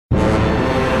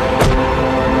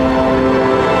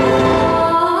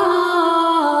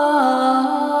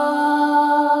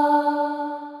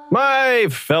day,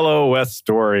 fellow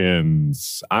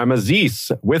Westorians. I'm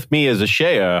Aziz. With me is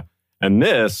Ashea, and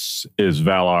this is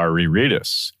Valar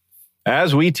Rereadus.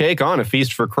 As we take on A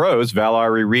Feast for Crows, Valar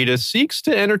Rereadus seeks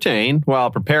to entertain while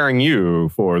preparing you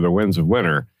for the winds of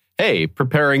winter. Hey,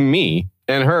 preparing me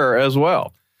and her as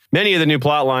well. Many of the new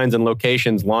plot lines and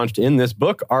locations launched in this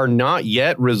book are not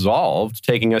yet resolved,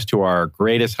 taking us to our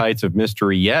greatest heights of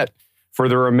mystery yet. For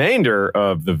the remainder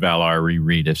of the Valar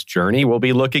Rereadus journey, we'll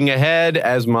be looking ahead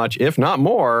as much, if not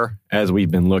more, as we've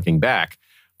been looking back.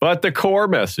 But the core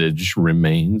message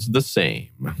remains the same.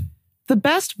 The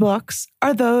best books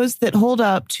are those that hold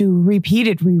up to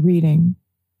repeated rereading.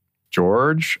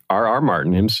 George R.R.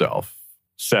 Martin himself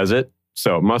says it,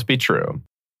 so it must be true.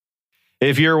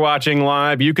 If you're watching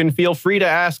live, you can feel free to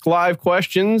ask live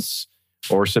questions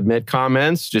or submit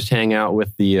comments. Just hang out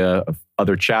with the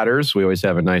other chatters. We always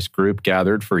have a nice group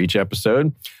gathered for each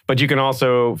episode. But you can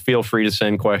also feel free to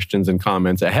send questions and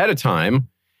comments ahead of time,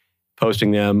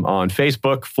 posting them on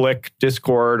Facebook, Flick,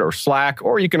 Discord, or Slack,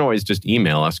 or you can always just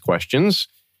email us questions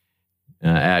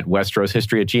at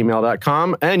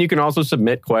westroshistory@gmail.com. And you can also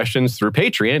submit questions through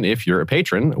Patreon if you're a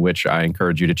patron, which I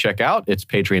encourage you to check out. It's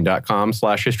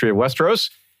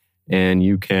patreon.com/historyofwesteros. And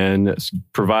you can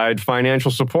provide financial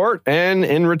support. And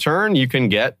in return, you can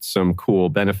get some cool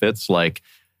benefits like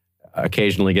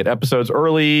occasionally get episodes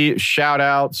early, shout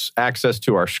outs, access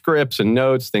to our scripts and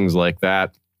notes, things like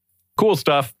that. Cool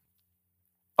stuff.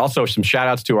 Also, some shout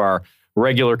outs to our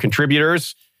regular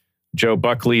contributors. Joe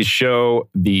Buckley's show,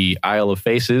 The Isle of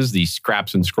Faces, the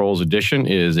Scraps and Scrolls edition,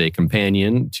 is a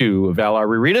companion to Valar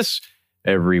Rereadus.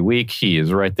 Every week, he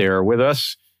is right there with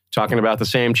us talking about the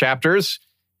same chapters.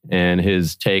 And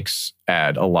his takes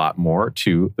add a lot more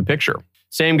to the picture.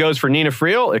 Same goes for Nina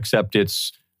Friel, except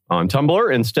it's on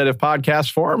Tumblr instead of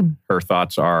podcast form. Her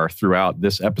thoughts are throughout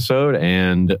this episode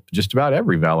and just about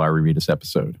every Valar Rereadus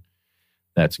episode.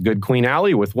 That's Good Queen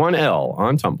Alley with one L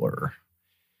on Tumblr.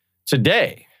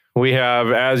 Today, we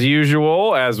have, as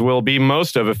usual, as will be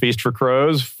most of A Feast for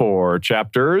Crows, 4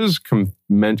 chapters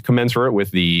commensurate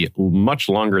with the much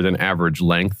longer than average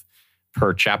length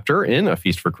per chapter in A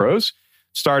Feast for Crows.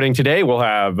 Starting today, we'll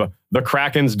have the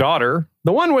Kraken's daughter,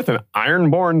 the one with an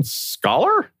Ironborn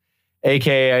scholar,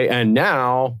 aka, and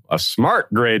now, a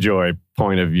smart Greyjoy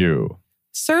point of view.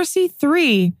 Cersei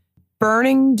 3,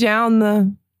 burning down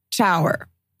the tower,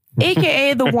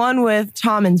 aka the one with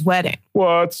Tommen's wedding.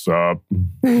 What's up?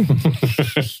 The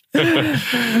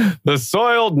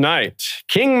Soiled Knight,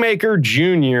 Kingmaker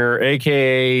Jr.,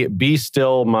 aka Be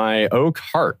Still My Oak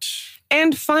Heart.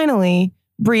 And finally,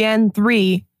 Brienne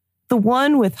 3, the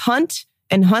one with Hunt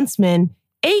and Huntsman,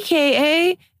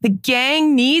 a.k.a. the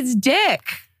gang needs dick.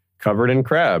 Covered in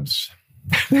crabs.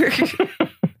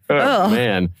 Oh,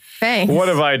 man. Thanks. What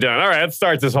have I done? All right, let's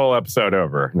start this whole episode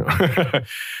over.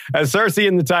 As Cersei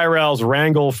and the Tyrells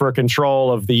wrangle for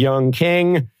control of the young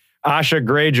king, Asha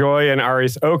Greyjoy and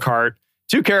Aerys Oakheart,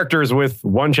 2 characters with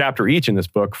 1 chapter each in this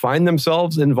book, find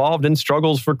themselves involved in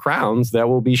struggles for crowns that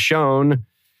will be shown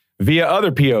via other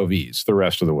POVs the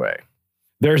rest of the way.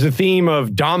 There's a theme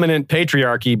of dominant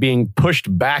patriarchy being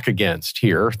pushed back against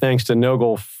here, thanks to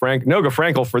Noga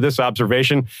Frankel for this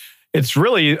observation. It's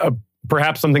really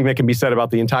perhaps something that can be said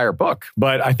about the entire book,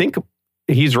 but I think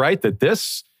he's right that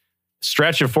this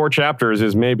stretch of 4 chapters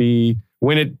is maybe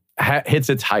when it hits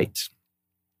its height.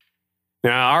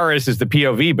 Now, Aerys is the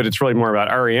POV, but it's really more about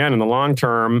Arianne in the long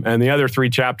term, and the other 3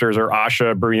 chapters are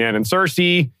Asha, Brienne, and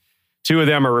Cersei. 2 of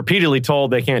them are repeatedly told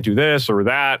they can't do this or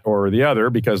that or the other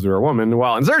because they're a woman.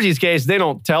 While in Cersei's case, they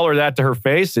don't tell her that to her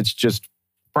face. It's just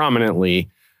prominently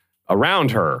around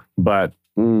her. But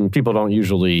people don't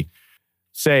usually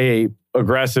say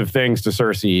aggressive things to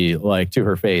Cersei, like to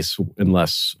her face,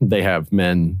 unless they have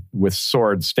men with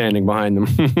swords standing behind them.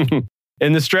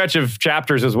 In the stretch of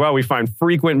chapters as well, we find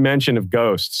frequent mention of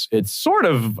ghosts. It's sort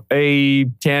of a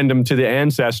tandem to the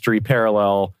ancestry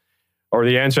parallel, or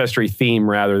the ancestry theme,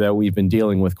 rather, that we've been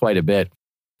dealing with quite a bit.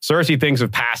 Cersei thinks of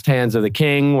past hands of the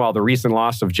king, while the recent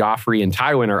loss of Joffrey and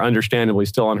Tywin are understandably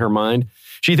still on her mind.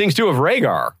 She thinks, too, of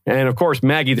Rhaegar, and, of course,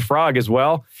 Maggie the Frog as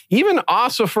well. Even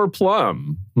Ossifer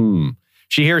Plum.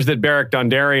 She hears that Beric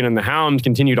Dondarrion and the Hound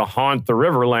continue to haunt the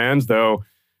Riverlands, though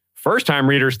first-time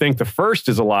readers think the first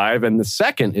is alive and the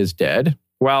second is dead,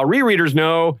 while rereaders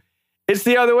know it's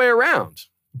the other way around.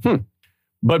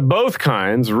 But both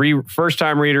kinds,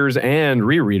 first-time readers and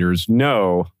rereaders,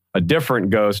 know a different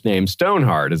ghost named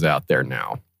Stoneheart is out there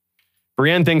now.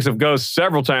 Brienne thinks of ghosts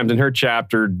several times in her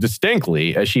chapter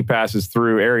distinctly as she passes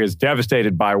through areas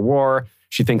devastated by war.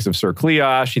 She thinks of Sir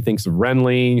Cleos, she thinks of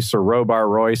Renly, Sir Robar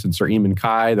Royce, and Sir Aemon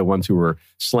Kai, the ones who were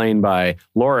slain by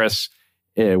Loras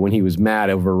when he was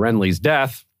mad over Renly's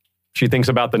death. She thinks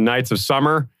about the Knights of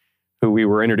Summer, who we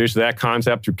were introduced to that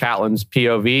concept through Catelyn's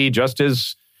POV, just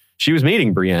as she was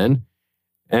meeting Brienne.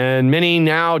 And many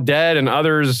now dead and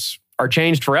others are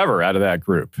changed forever out of that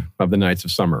group of the Knights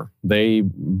of Summer. They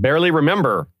barely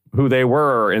remember who they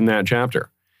were in that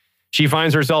chapter. She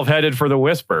finds herself headed for the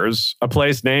Whispers, a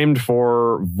place named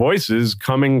for voices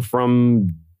coming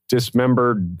from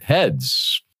dismembered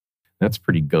heads. That's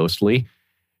pretty ghostly.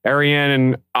 Arianne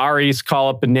and Aerys call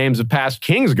up the names of past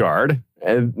Kingsguard,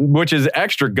 which is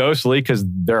extra ghostly because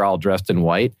they're all dressed in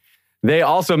white. They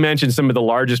also mention some of the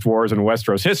largest wars in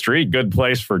Westeros history, good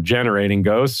place for generating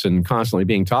ghosts and constantly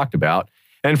being talked about.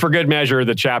 And for good measure,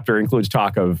 the chapter includes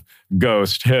talk of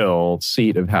Ghost Hill,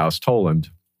 seat of House Toland.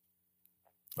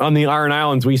 On the Iron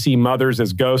Islands, we see mothers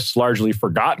as ghosts largely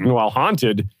forgotten while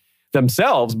haunted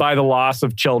themselves by the loss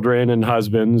of children and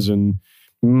husbands and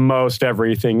most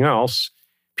everything else.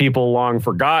 People long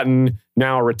forgotten,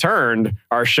 now returned,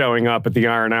 are showing up at the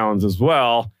Iron Islands as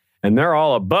well. And they're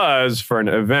all abuzz for an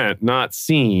event not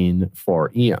seen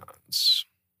for eons.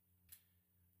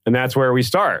 And that's where we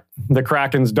start. The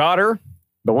Kraken's daughter,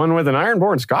 the one with an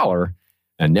Ironborn scholar,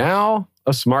 and now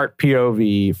a smart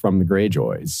POV from the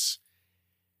Greyjoys.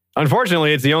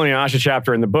 Unfortunately, it's the only Asha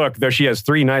chapter in the book, though she has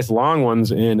 3 nice long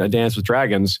ones in A Dance with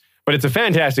Dragons. But it's a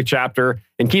fantastic chapter.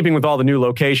 In keeping with all the new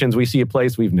locations, we see a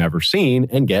place we've never seen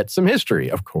and get some history,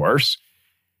 of course.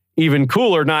 Even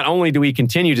cooler, not only do we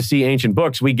continue to see ancient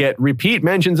books, we get repeat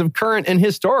mentions of current and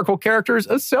historical characters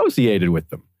associated with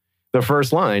them. The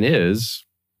first line is,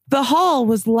 "The hall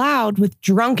was loud with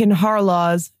drunken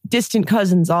Harlaws, distant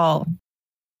cousins all."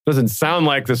 Doesn't sound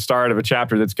like the start of a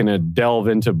chapter that's going to delve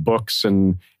into books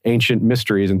and ancient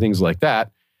mysteries and things like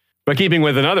that. But keeping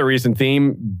with another recent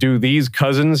theme, do these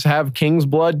cousins have king's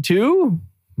blood too?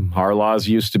 Harlaws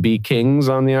used to be kings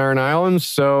on the Iron Islands.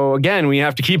 So again, we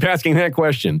have to keep asking that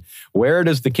question. Where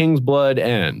does the king's blood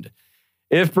end?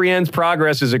 If Brienne's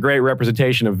progress is a great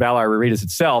representation of Valar Reredas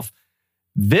itself,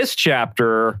 this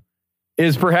chapter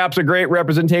is perhaps a great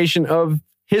representation of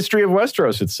history of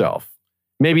Westeros itself.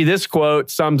 Maybe this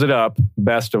quote sums it up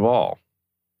best of all.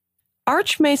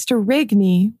 Archmaester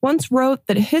Rigney once wrote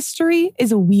that history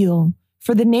is a wheel,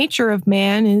 for the nature of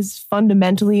man is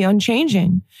fundamentally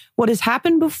unchanging. What has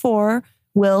happened before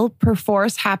will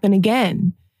perforce happen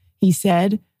again. He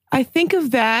said, "I think of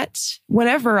that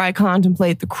whenever I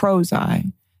contemplate the Crow's Eye.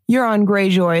 Euron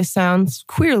Greyjoy sounds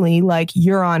queerly like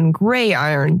Euron Grey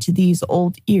Iron to these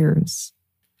old ears."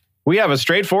 We have a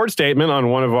straightforward statement on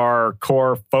one of our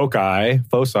core foci.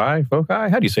 How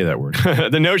do you say that word?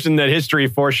 The notion that history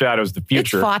foreshadows the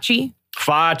future. It's Fachi.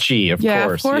 Fachi, of course. Yeah,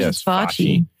 of course, yes, it's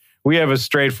Fachi. We have a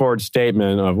straightforward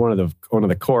statement of one of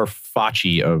the core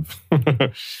Fachi of.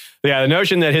 Yeah, the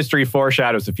notion that history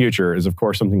foreshadows the future is, of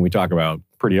course, something we talk about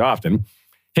pretty often.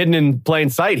 Hidden in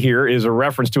plain sight here is a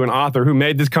reference to an author who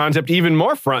made this concept even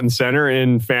more front and center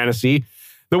in fantasy,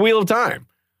 The Wheel of Time.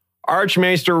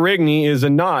 Archmaester Rigney is a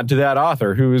nod to that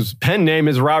author, whose pen name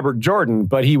is Robert Jordan,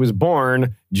 but he was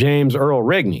born James Earl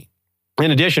Rigney.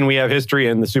 In addition, we have history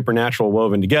and the supernatural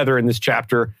woven together in this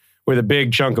chapter with a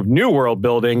big chunk of new world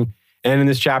building. And in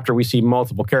this chapter, we see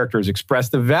multiple characters express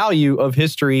the value of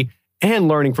history and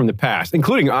learning from the past,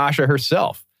 including Asha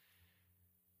herself.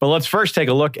 But let's first take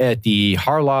a look at the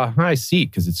Harlaw High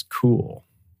Seat, because it's cool.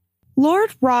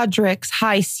 Lord Roderick's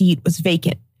high seat was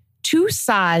vacant. 2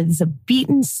 scythes of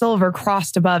beaten silver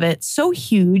crossed above it, so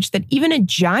huge that even a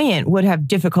giant would have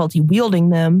difficulty wielding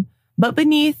them, but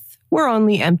beneath were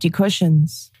only empty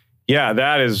cushions. Yeah,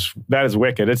 that is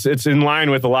wicked. It's in line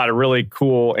with a lot of really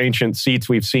cool ancient seats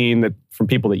we've seen that from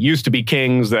people that used to be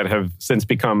kings that have since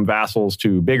become vassals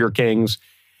to bigger kings.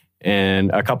 And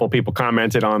a couple people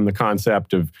commented on the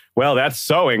concept of, well, that's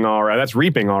sowing all right, that's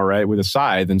reaping all right with a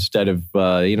scythe instead of,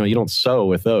 you don't sow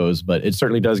with those. But it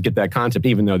certainly does get that concept,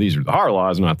 even though these are the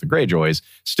Harlaws, not the Greyjoys.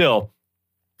 Still,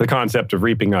 the concept of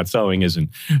reaping, not sowing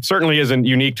certainly isn't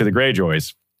unique to the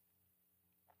Greyjoys.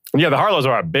 Yeah, the Harlaws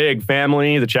are a big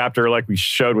family. The chapter, like we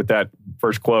showed with that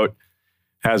first quote,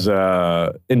 has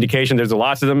a indication there's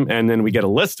lots of them. And then we get a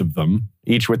list of them,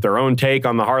 each with their own take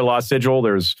on the Harlaw sigil.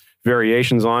 There's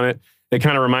variations on it. It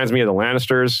kind of reminds me of the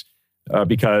Lannisters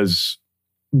because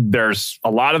there's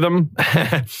a lot of them.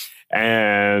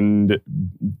 And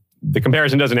the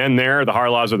comparison doesn't end there. The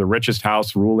Harlaws are the richest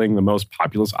house ruling the most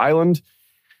populous island.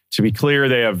 To be clear,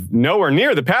 they have nowhere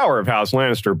near the power of House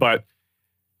Lannister, but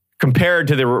compared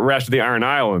to the rest of the Iron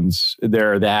Islands,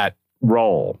 they're that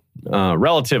role.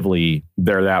 Relatively,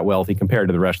 they're that wealthy compared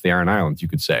to the rest of the Iron Islands, you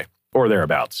could say, or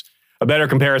thereabouts. A better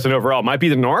comparison overall might be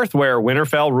the North, where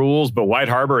Winterfell rules, but White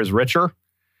Harbor is richer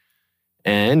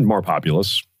and more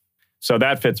populous. So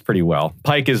that fits pretty well.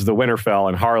 Pike is the Winterfell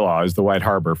and Harlaw is the White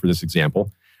Harbor for this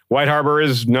example. White Harbor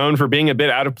is known for being a bit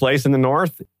out of place in the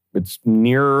north. It's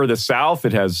near the south.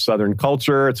 It has southern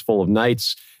culture. It's full of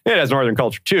knights. It has northern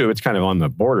culture too. It's kind of on the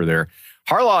border there.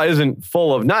 Harlaw isn't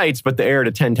full of knights, but the heir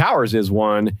to 10 Towers is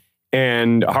one.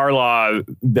 And Harlaw,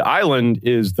 the island,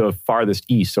 is the farthest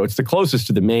east. So it's the closest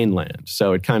to the mainland.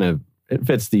 So it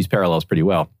fits these parallels pretty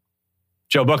well.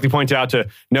 Joe Buckley points out to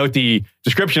note the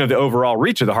description of the overall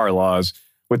reach of the Harlaws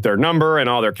with their number and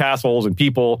all their castles and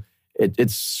people.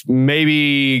 It's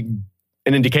maybe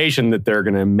an indication that they're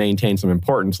going to maintain some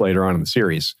importance later on in the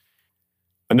series.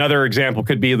 Another example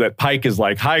could be that Pike is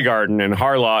like Highgarden and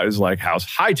Harlaw is like House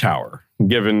Hightower.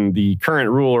 Given the current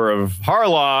ruler of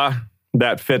Harlaw,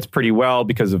 that fits pretty well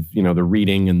because of, the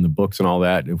reading and the books and all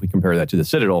that, if we compare that to the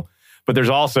Citadel. But there's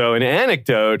also an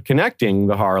anecdote connecting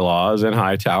the Harlaws and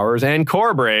Hightowers and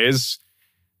Corbrays,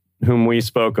 whom we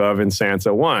spoke of in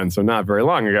Sansa 1, so not very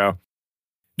long ago.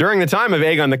 During the time of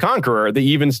Aegon the Conqueror,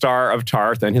 the Evenstar of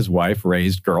Tarth and his wife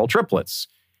raised girl triplets.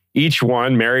 Each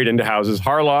one married into houses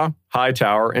Harlaw,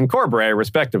 Hightower, and Corbray,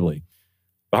 respectively.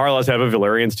 The Harlaws have a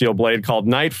Valyrian steel blade called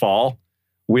Nightfall,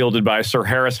 wielded by Sir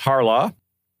Harris Harlaw,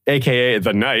 a.k.a.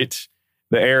 the Knight,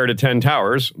 the heir to 10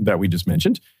 Towers that we just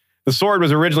mentioned. The sword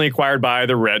was originally acquired by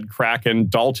the Red Kraken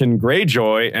Dalton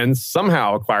Greyjoy and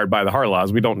somehow acquired by the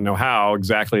Harlaws. We don't know how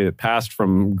exactly it passed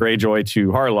from Greyjoy to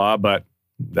Harlaw, but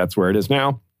that's where it is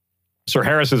now. Sir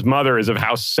Harris's mother is of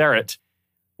House Serret,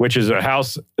 which is a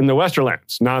house in the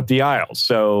Westerlands, not the Isles.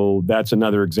 So that's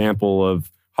another example of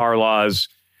Harlaws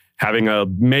having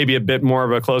maybe a bit more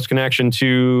of a close connection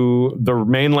to the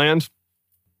mainland.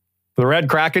 The Red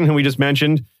Kraken, who we just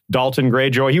mentioned, Dalton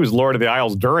Greyjoy, he was Lord of the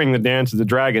Isles during the Dance of the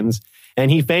Dragons, and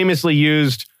he famously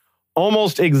used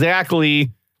almost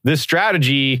exactly this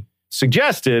strategy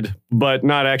suggested, but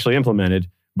not actually implemented,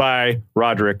 by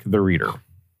Roderick the Reader.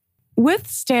 With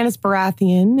Stannis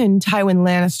Baratheon and Tywin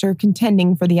Lannister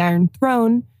contending for the Iron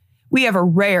Throne, we have a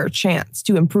rare chance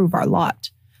to improve our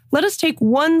lot. Let us take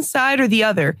one side or the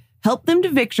other, help them to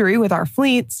victory with our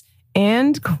fleets,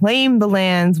 and claim the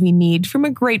lands we need from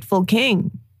a grateful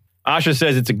king. Asha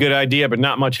says it's a good idea, but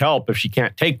not much help if she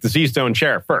can't take the Seastone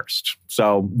chair first.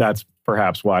 So that's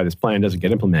perhaps why this plan doesn't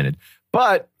get implemented.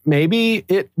 But maybe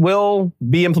it will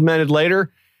be implemented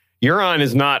later. Euron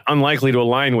is not unlikely to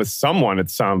align with someone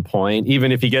at some point,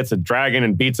 even if he gets a dragon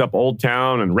and beats up Old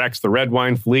Town and wrecks the Red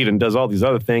Wine fleet and does all these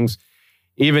other things.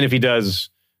 Even if he does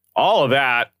all of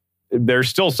that, there's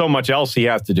still so much else he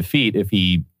has to defeat if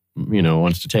he,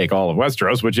 wants to take all of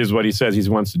Westeros, which is what he says he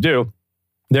wants to do.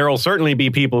 There will certainly be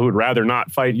people who would rather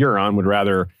not fight Euron, would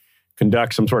rather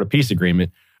conduct some sort of peace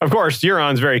agreement. Of course,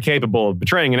 Euron's very capable of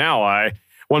betraying an ally.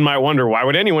 One might wonder, why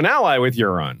would anyone ally with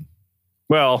Euron?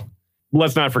 Well,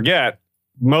 let's not forget,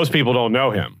 most people don't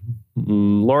know him.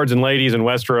 Lords and ladies in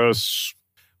Westeros,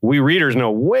 we readers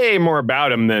know way more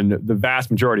about him than the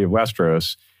vast majority of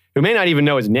Westeros, who may not even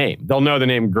know his name. They'll know the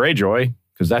name Greyjoy,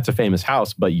 because that's a famous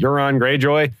house, but Euron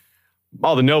Greyjoy,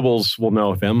 all the nobles will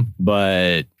know of him,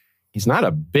 but he's not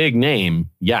a big name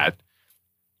yet.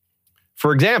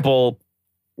 For example,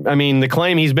 the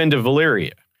claim he's been to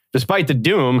Valyria. Despite the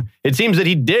doom, it seems that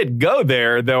he did go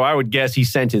there, though I would guess he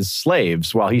sent his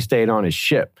slaves while he stayed on his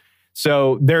ship.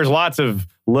 So there's lots of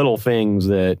little things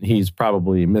that he's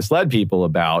probably misled people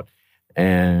about.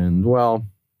 And, well,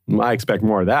 I expect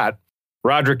more of that.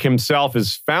 Roderick himself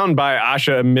is found by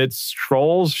Asha amidst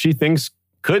trolls she thinks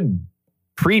could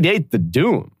predate the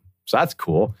doom. So that's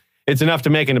cool. It's enough to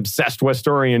make an obsessed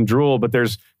Westorian drool, but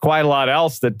there's quite a lot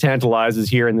else that tantalizes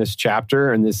here in this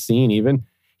chapter and this scene even.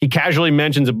 He casually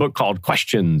mentions a book called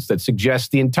Questions that suggests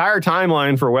the entire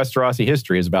timeline for Westerosi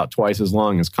history is about twice as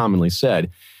long as commonly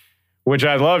said, which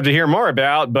I'd love to hear more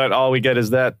about, but all we get is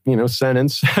that,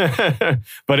 sentence.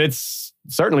 But it's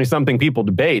certainly something people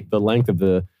debate, the length of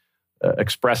the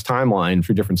express timeline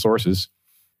for different sources.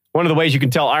 One of the ways you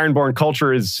can tell Ironborn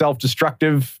culture is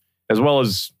self-destructive as well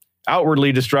as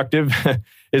outwardly destructive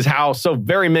is how so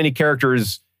very many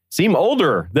characters seem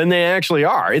older than they actually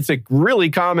are. It's a really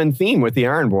common theme with the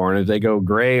Ironborn as they go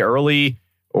gray early,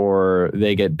 or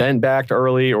they get bent-backed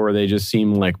early, or they just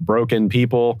seem like broken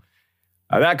people.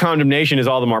 That condemnation is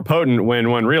all the more potent when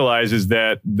one realizes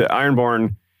that the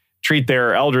Ironborn treat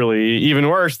their elderly even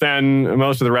worse than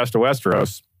most of the rest of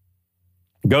Westeros.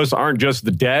 Ghosts aren't just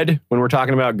the dead. When we're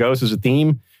talking about ghosts as a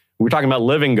theme, we're talking about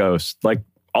living ghosts, like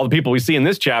all the people we see in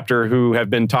this chapter who have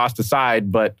been tossed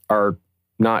aside but are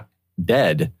not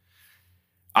dead.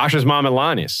 Asha's mom,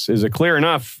 Alanis, is a clear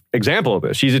enough example of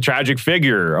this. She's a tragic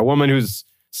figure, a woman whose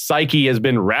psyche has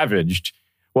been ravaged.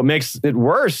 What makes it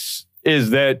worse is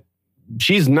that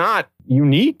she's not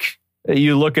unique.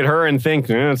 you look at her and think,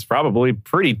 it's probably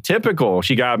pretty typical.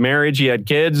 She got married, she had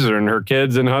kids, and her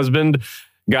kids and husband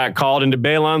got called into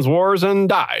Balon's wars and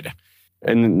died.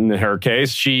 And in her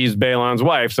case, she's Balon's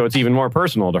wife, so it's even more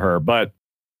personal to her. But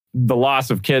the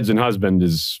loss of kids and husband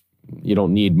is, you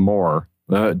don't need more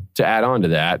to add on to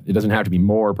that. It doesn't have to be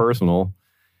more personal.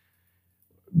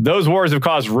 Those wars have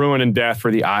caused ruin and death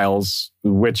for the Isles,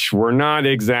 which were not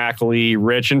exactly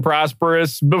rich and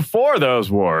prosperous before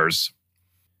those wars.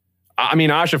 I mean,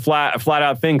 Asha flat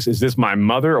out thinks, is this my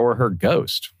mother or her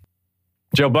ghost?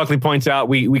 Joe Buckley points out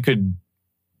we could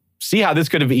see how this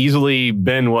could have easily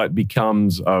been what became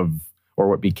of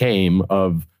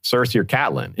Cersei or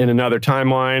Catelyn. In another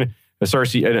timeline, a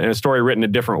story written a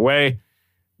different way.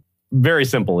 Very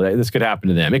simple. This could happen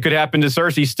to them. It could happen to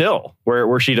Cersei still,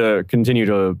 were she to continue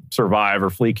to survive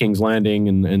or flee King's Landing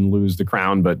and lose the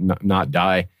crown, but not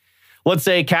die. Let's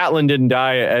say Catelyn didn't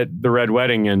die at the Red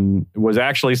Wedding and was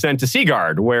actually sent to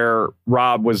Seaguard, where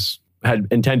Robb had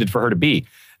intended for her to be.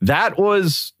 That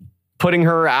was putting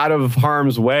her out of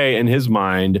harm's way in his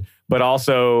mind, but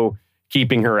also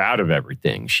keeping her out of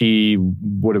everything. She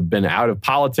would have been out of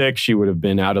politics. She would have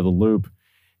been out of the loop.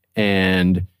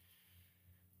 And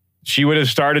she would have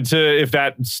started to, if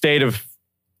that state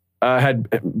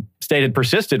had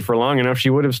persisted for long enough, she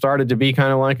would have started to be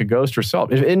kind of like a ghost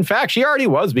herself. In fact, she already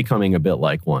was becoming a bit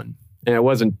like one. And it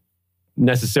wasn't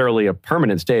necessarily a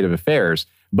permanent state of affairs,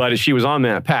 but she was on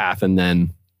that path. And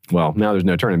then, well, now there's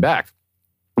no turning back.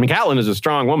 I mean, Catelyn is a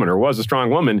strong woman, or was a strong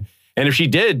woman. And if she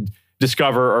did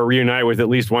discover or reunite with at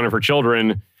least one of her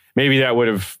children, maybe that would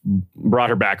have brought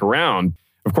her back around.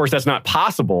 Of course, that's not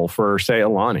possible for, say,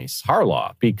 Alanis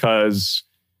Harlaw, because,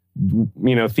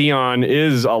 Theon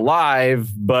is alive,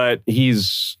 but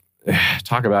he's,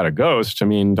 talk about a ghost. I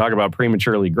mean, talk about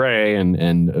prematurely gray and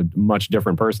a much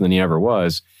different person than he ever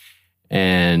was.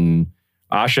 And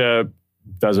Asha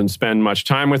doesn't spend much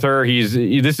time with her.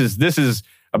 This is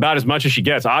about as much as she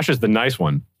gets. Asha's the nice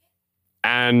one.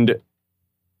 But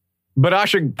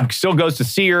Asha still goes to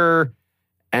see her,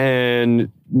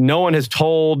 and no one has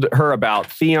told her about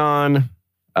Theon,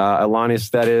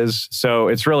 Alanis, that is. So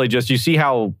it's really just, you see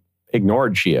how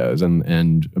ignored she is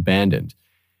and abandoned.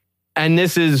 And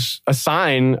this is a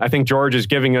sign. I think George is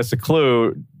giving us a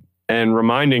clue and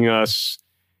reminding us,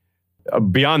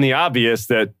 beyond the obvious,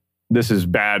 that this is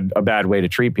a bad way to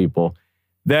treat people,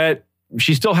 that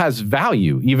she still has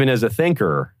value, even as a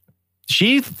thinker.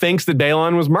 She thinks that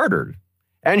Balon was murdered,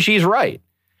 and she's right.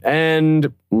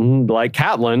 And like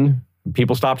Catelyn,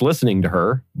 people stopped listening to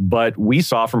her, but we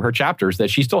saw from her chapters that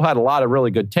she still had a lot of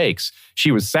really good takes.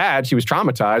 She was sad, she was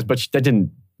traumatized, but that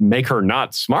didn't make her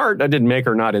not smart. That didn't make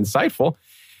her not insightful.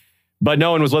 But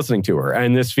no one was listening to her.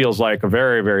 And this feels like a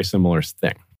very, very similar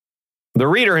thing. The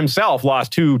reader himself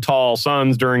lost 2 tall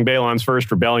sons during Balon's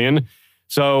first rebellion.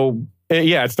 So,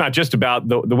 yeah, it's not just about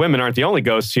the women aren't the only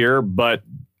ghosts here, but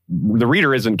the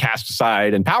reader isn't cast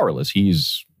aside and powerless.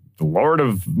 He's the lord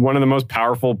of one of the most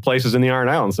powerful places in the Iron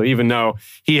Islands. So even though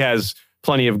he has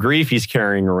plenty of grief he's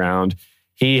carrying around,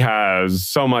 he has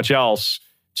so much else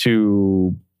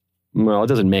to, well, it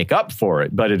doesn't make up for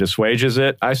it, but it assuages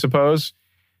it, I suppose.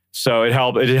 So it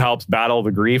helps battle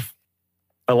the grief.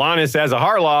 Alanis, as a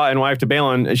Harlaw and wife to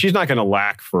Balon, she's not going to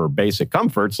lack for basic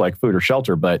comforts like food or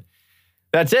shelter, but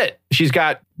that's it. She's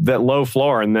got that low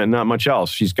floor and then not much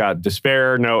else. She's got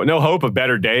despair, no hope of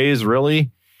better days,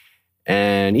 really.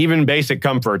 And even basic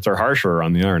comforts are harsher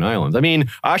on the Iron Islands. I mean,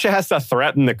 Asha has to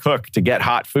threaten the cook to get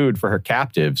hot food for her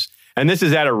captives. And this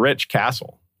is at a rich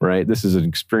castle, right? This is an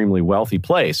extremely wealthy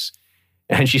place.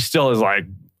 And she still is like,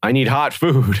 I need hot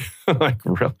food. Like,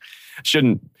 real,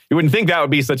 you wouldn't think that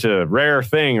would be such a rare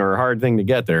thing or a hard thing to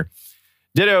get there.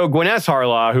 Ditto Gwyneth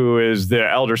Harlaw, who is the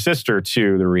elder sister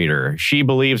to the reader. She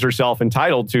believes herself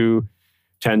entitled to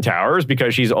 10 Towers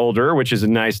because she's older, which is a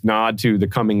nice nod to the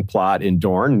coming plot in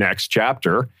Dorne, next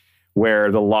chapter,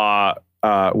 where the law,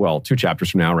 2 chapters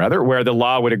from now, rather, where the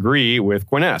law would agree with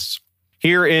Gwyneth.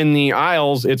 Here in the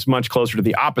Isles, it's much closer to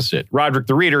the opposite. Roderick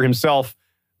the Reader himself,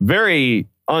 very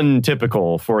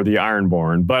untypical for the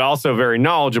Ironborn, but also very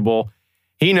knowledgeable.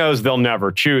 He knows they'll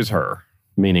never choose her,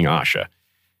 meaning Asha.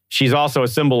 She's also a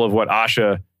symbol of what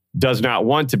Asha does not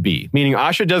want to be, meaning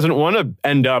Asha doesn't want to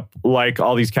end up like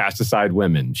all these cast aside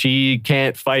women. She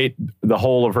can't fight the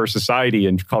whole of her society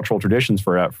and cultural traditions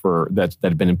for that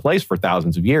have been in place for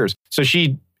thousands of years. So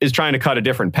she is trying to cut a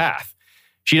different path.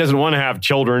 She doesn't want to have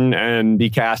children and be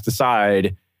cast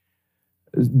aside.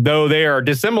 Though they are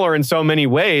dissimilar in so many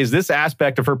ways, this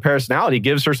aspect of her personality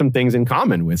gives her some things in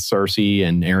common with Cersei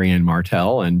and Arianne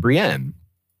Martell and Brienne.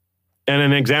 And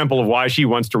an example of why she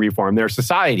wants to reform their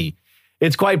society.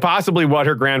 It's quite possibly what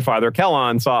her grandfather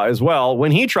Kellon saw as well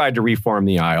when he tried to reform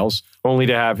the Isles, only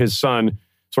to have his son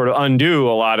sort of undo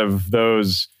a lot of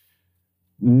those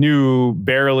new,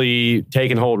 barely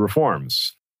taken hold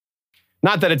reforms.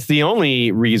 Not that it's the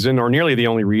only reason, or nearly the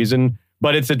only reason,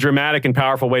 but it's a dramatic and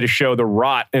powerful way to show the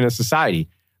rot in a society.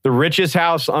 The richest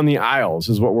house on the Isles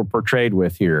is what we're portrayed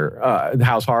with here,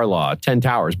 House Harlaw, 10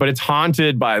 Towers. But it's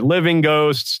haunted by living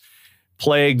ghosts,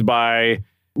 plagued by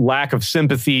lack of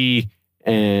sympathy,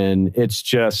 and it's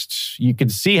just, you can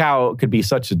see how it could be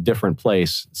such a different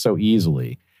place so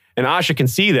easily. And Asha can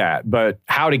see that, but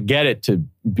how to get it to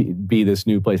be this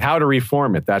new place, how to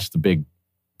reform it, that's the big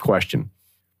question.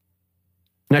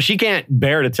 Now, she can't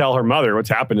bear to tell her mother what's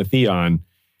happened to Theon,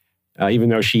 even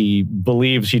though she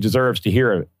believes she deserves to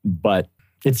hear it, but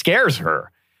it scares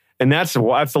her. And that's a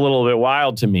little bit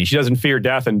wild to me. She doesn't fear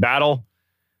death in battle.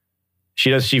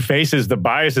 She faces the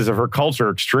biases of her culture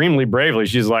extremely bravely.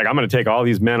 She's like, I'm going to take all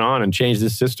these men on and change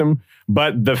this system.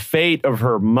 But the fate of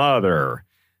her mother,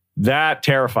 that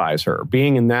terrifies her,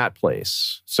 being in that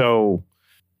place. So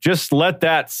just let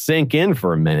that sink in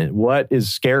for a minute. What is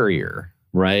scarier,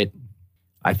 right?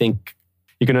 I think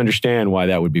you can understand why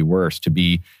that would be worse, to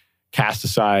be cast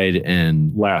aside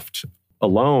and left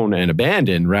alone and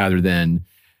abandoned rather than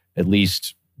at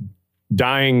least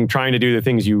dying trying to do the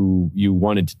things you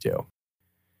wanted to do.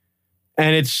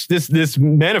 And it's this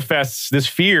manifests, this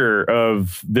fear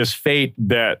of this fate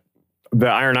that the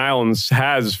Iron Islands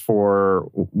has for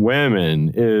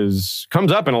women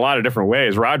comes up in a lot of different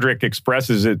ways. Roderick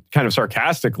expresses it kind of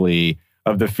sarcastically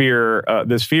of the fear,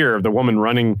 this fear of the woman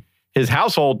running his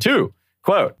household too.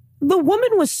 Quote, "The woman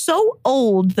was so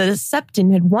old that a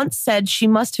Septon had once said she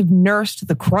must have nursed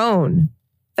the crone.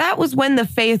 That was when the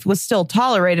faith was still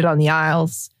tolerated on the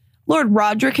Isles. Lord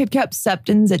Roderick had kept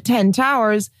Septons at 10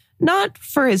 Towers, not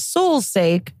for his soul's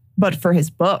sake, but for his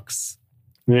books."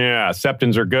 Yeah,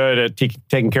 Septons are good at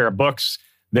taking care of books.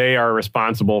 They are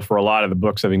responsible for a lot of the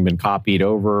books having been copied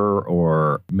over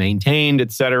or maintained,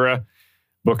 etc.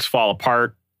 Books fall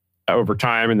apart over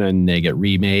time and then they get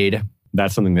remade.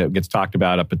 That's something that gets talked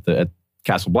about up at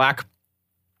Castle Black.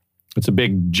 It's a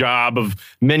big job of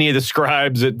many of the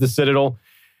scribes at the Citadel.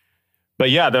 But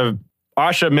yeah,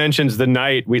 Asha mentions the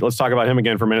knight. Let's talk about him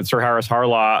again for a minute. Sir Harris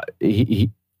Harlaw.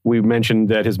 We mentioned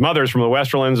that his mother's from the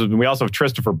Westerlands. And we also have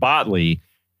Christopher Botley,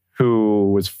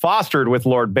 who was fostered with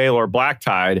Lord Baelor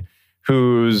Blacktide,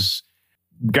 who's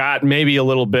got maybe a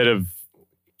little bit of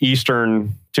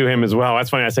Eastern to him as well. That's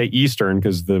funny I say Eastern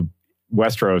because the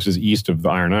Westeros is east of the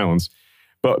Iron Islands,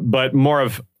 but more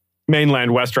of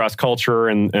mainland Westeros culture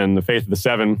and the Faith of the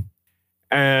Seven.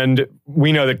 And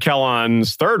we know that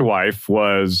Kellon's third wife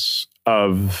was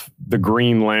of the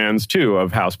Green Lands too,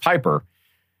 of House Piper.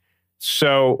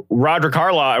 So Roderick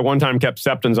Harlaw at one time kept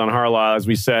Septons on Harlaw, as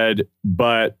we said,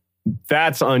 but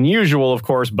that's unusual, of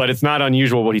course, but it's not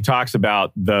unusual what he talks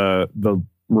about, the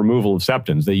removal of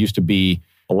Septons. There used to be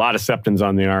a lot of Septons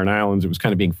on the Iron Islands. It was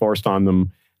kind of being forced on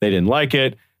them. They didn't like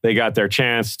it. They got their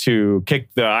chance to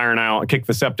kick the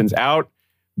Septons out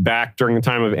back during the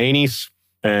time of Aenys,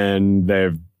 and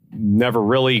they've never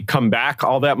really come back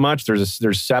all that much.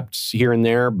 There's septs here and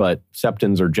there, but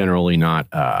Septons are generally not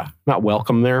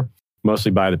welcome there,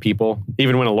 mostly by the people.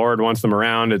 Even when a lord wants them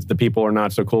around, the people are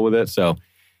not so cool with it. So,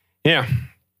 yeah.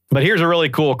 But here's a really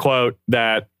cool quote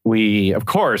that we, of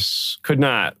course, could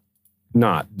not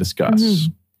discuss.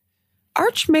 Mm-hmm.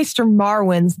 Archmaester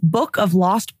Marwyn's Book of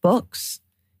Lost Books.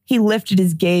 He lifted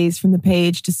his gaze from the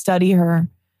page to study her.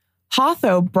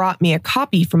 Hotho brought me a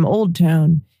copy from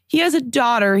Oldtown. He has a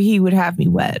daughter he would have me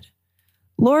wed.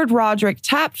 Lord Roderick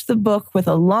tapped the book with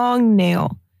a long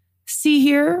nail. See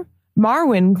here?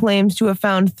 Marwyn claims to have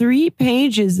found 3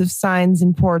 pages of signs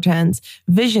and portents,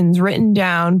 visions written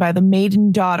down by the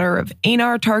maiden daughter of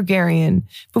Aenar Targaryen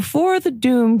before the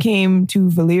doom came to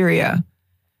Valyria.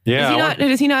 Yeah.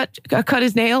 Does he not cut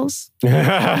his nails?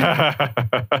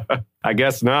 I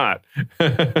guess not.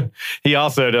 He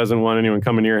also doesn't want anyone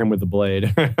coming near him with the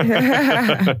blade.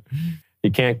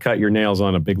 You can't cut your nails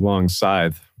on a big, long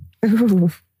scythe. Ooh.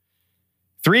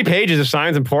 3 pages of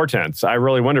signs and portents. I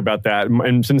really wonder about that.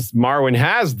 And since Marwyn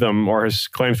has them or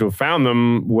claims to have found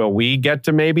them, will we get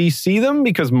to maybe see them?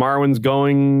 Because Marwyn's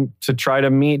going to try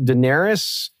to meet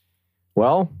Daenerys?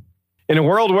 Well, in a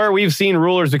world where we've seen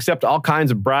rulers accept all kinds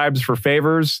of bribes for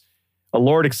favors, a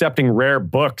lord accepting rare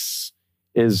books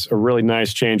is a really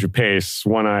nice change of pace,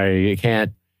 one I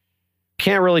can't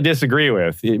really disagree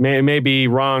with. It may be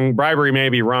wrong. Bribery may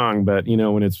be wrong, but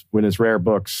when it's rare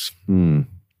books,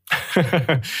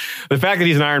 The fact that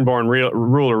he's an Ironborn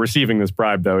ruler receiving this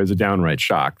bribe, though, is a downright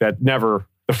shock. That never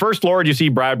the first lord you see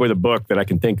bribed with a book that I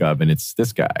can think of, and it's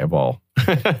this guy of all.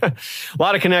 A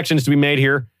lot of connections to be made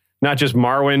here. Not just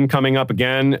Marwyn coming up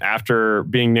again after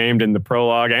being named in the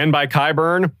prologue and by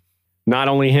Qyburn. Not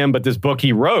only him, but this book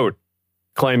he wrote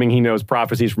claiming he knows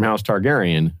prophecies from House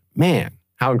Targaryen. Man,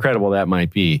 how incredible that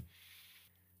might be.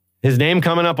 His name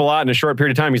coming up a lot in a short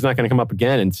period of time. He's not going to come up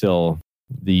again until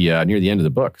the near the end of the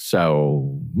book.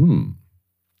 So,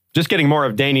 just getting more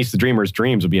of Daenys the Dreamer's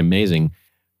dreams would be amazing.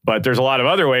 But there's a lot of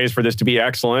other ways for this to be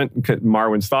excellent.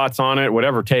 Marwyn's thoughts on it,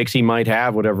 whatever takes he might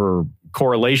have, whatever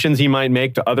correlations he might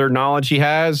make to other knowledge he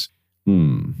has.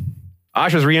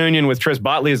 Asha's reunion with Tris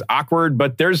Botley is awkward,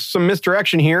 but there's some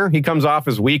misdirection here. He comes off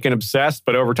as weak and obsessed,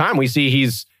 but over time we see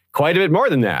he's quite a bit more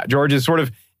than that. George is sort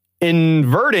of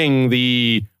inverting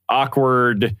the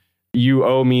awkward, you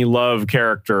owe me love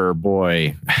character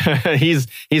boy. He's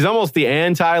almost the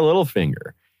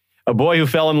anti-Littlefinger. A boy who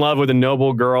fell in love with a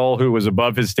noble girl who was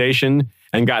above his station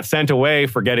and got sent away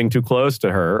for getting too close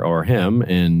to her, or him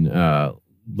in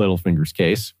Littlefinger's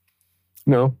case.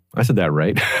 No, I said that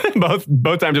right.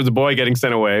 Both times it was a boy getting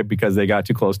sent away because they got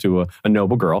too close to a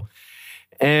noble girl.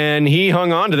 And he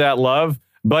hung on to that love,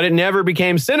 but it never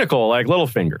became cynical like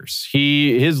Littlefinger's.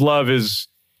 His love is,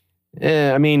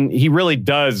 he really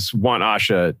does want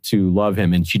Asha to love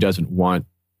him, and she doesn't want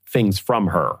things from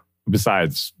her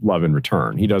besides love in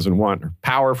return. He doesn't want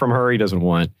power from her. He doesn't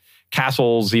want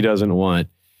castles. He doesn't want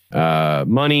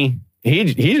money.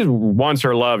 He just wants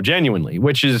her love genuinely,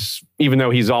 which is, even though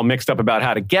he's all mixed up about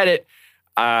how to get it,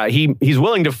 he's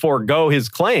willing to forego his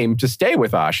claim to stay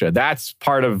with Asha. That's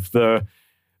part of the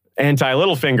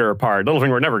anti-Littlefinger part.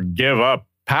 Littlefinger would never give up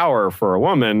power for a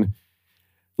woman.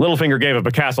 Littlefinger gave up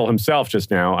a castle himself just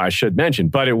now, I should mention,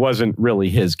 but it wasn't really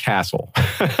his castle.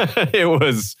 It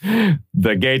was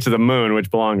the Gates of the Moon, which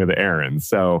belonged to the Arryns.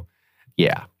 So,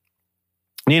 yeah.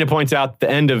 Nina points out the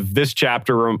end of this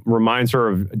chapter reminds her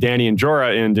of Dany and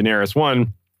Jorah in Daenerys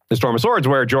 1, The Storm of Swords,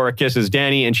 where Jorah kisses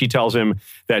Dany and she tells him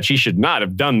that she should not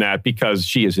have done that because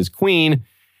she is his queen,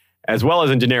 as well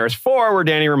as in Daenerys 4, where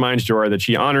Dany reminds Jorah that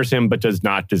she honors him but does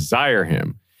not desire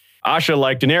him. Asha,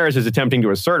 like Daenerys, is attempting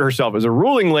to assert herself as a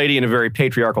ruling lady in a very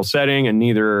patriarchal setting, and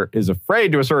neither is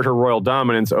afraid to assert her royal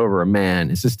dominance over a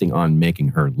man, insisting on making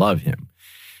her love him.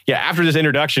 Yeah, after this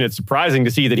introduction, it's surprising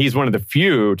to see that he's one of the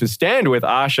few to stand with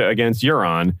Asha against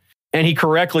Euron, and he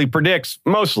correctly predicts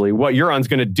mostly what Euron's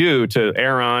going to do to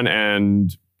Aeron,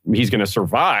 and he's going to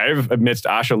survive amidst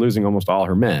Asha losing almost all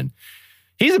her men.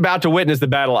 He's about to witness the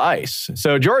Battle of Ice.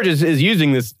 So George is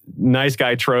using this nice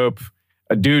guy trope,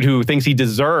 a dude who thinks he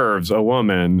deserves a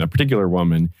woman, a particular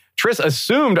woman. Tris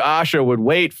assumed Asha would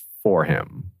wait for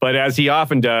him, but as he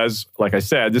often does, like I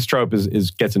said, this trope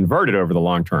gets inverted over the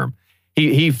long term.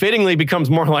 He fittingly becomes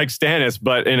more like Stannis,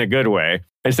 but in a good way.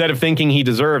 Instead of thinking he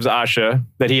deserves Asha,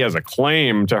 that he has a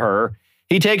claim to her,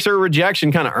 he takes her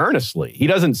rejection kind of earnestly. He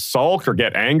doesn't sulk or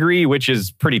get angry, which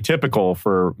is pretty typical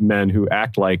for men who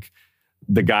act like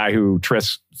the guy who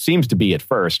Tris seems to be at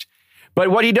first.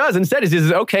 But what he does instead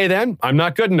is okay, then, I'm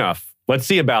not good enough. Let's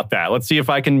see about that. Let's see if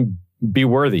I can be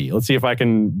worthy. Let's see if I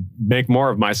can make more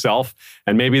of myself,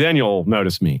 and maybe then you'll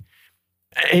notice me.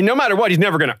 And no matter what, he's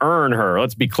never going to earn her.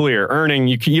 Let's be clear. Earning,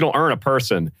 you don't earn a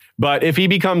person. But if he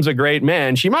becomes a great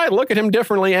man, she might look at him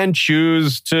differently and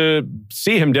choose to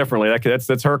see him differently.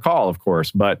 That's her call, of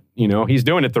course. But, he's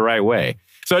doing it the right way.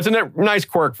 So it's a nice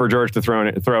quirk for George to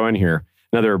throw in here.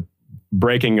 Another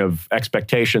breaking of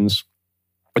expectations.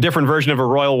 A different version of a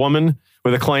royal woman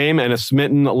with a claim and a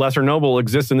smitten lesser noble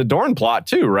exists in the Dorne plot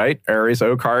too, right? Aerys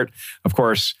Oakheart. Of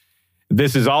course,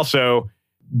 this is also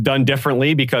done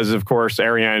differently because, of course,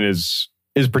 Arianne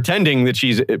is pretending that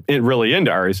she's really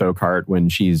into Aerys Oakheart when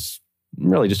she's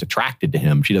really just attracted to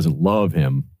him. She doesn't love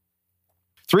him.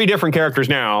 3 different characters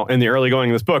now in the early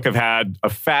going of this book have had a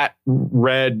fat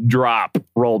red drop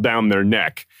rolled down their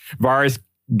neck. Varys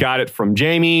got it from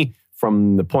Jaime,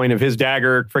 from the point of his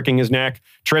dagger pricking his neck.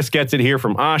 Tris gets it here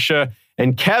from Asha.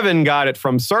 And Kevin got it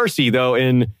from Cersei, though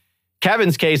in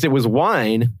Kevin's case, it was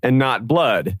wine and not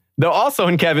blood. Though also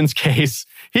in Kevin's case,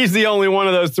 he's the only one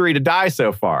of those 3 to die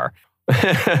so far.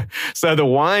 So the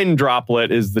wine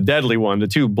droplet is the deadly one. The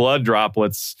 2 blood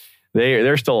droplets,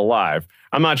 they're still alive.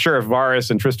 I'm not sure if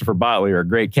Varys and Christopher Botley are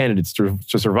great candidates to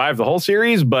survive the whole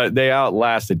series, but they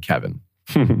outlasted Kevin.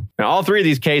 Now, all 3 of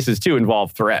these cases, too,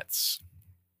 involve threats.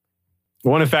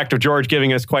 One effect of George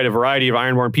giving us quite a variety of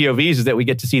Ironborn POVs is that we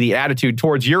get to see the attitude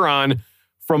towards Euron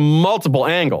from multiple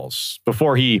angles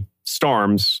before he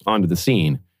storms onto the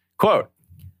scene. Quote,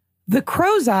 "The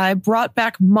Crow's Eye brought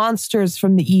back monsters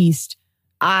from the east.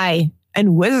 I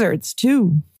And wizards,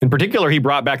 too. In particular, he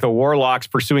brought back the warlocks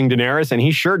pursuing Daenerys, and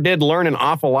he sure did learn an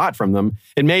awful lot from them.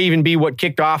 It may even be what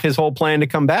kicked off his whole plan to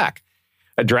come back.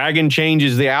 A dragon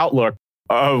changes the outlook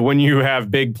of when you have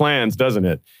big plans, doesn't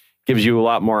it? Gives you a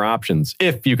lot more options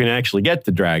if you can actually get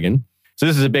the dragon. So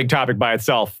this is a big topic by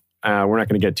itself. We're not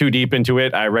going to get too deep into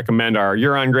it. I recommend our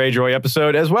Euron Greyjoy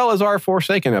episode as well as our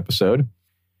Forsaken episode.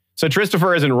 So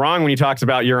Christopher isn't wrong when he talks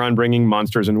about Euron bringing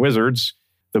monsters and wizards.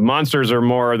 The monsters are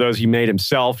more those he made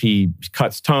himself. He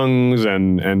cuts tongues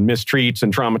and mistreats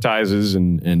and traumatizes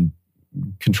and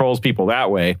controls people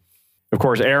that way. Of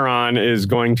course, Aeron is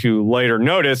going to later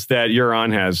notice that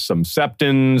Euron has some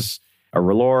septons, a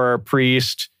R'hllor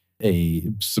priest,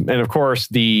 and of course,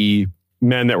 the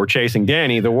men that were chasing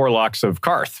Dany, the warlocks of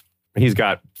Qarth. He's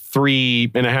got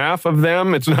 3.5 of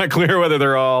them. It's not clear whether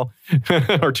they're all,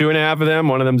 or 2.5 of them.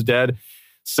 One of them's dead.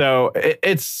 So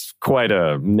it's quite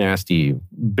a nasty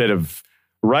bit of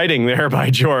writing there by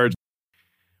George.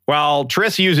 While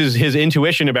Triss uses his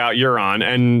intuition about Euron,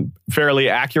 and fairly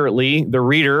accurately, the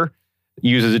reader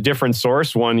uses a different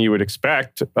source, one you would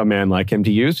expect a man like him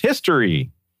to use,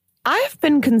 history. I've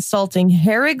been consulting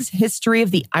Herrig's History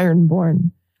of the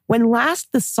Ironborn. When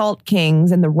last the Salt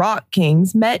Kings and the Rock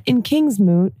Kings met in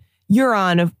Kingsmoot,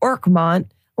 Euron of Orkmont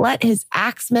let his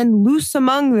axemen loose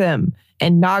among them,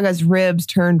 and Naga's ribs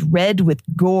turned red with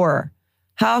gore.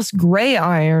 House Grey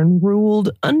Iron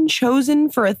ruled unchosen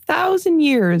for 1,000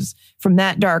 years from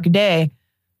that dark day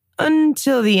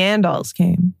until the Andals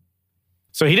came.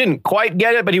 So he didn't quite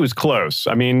get it, but he was close.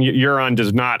 I mean, Euron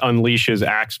does not unleash his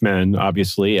axemen,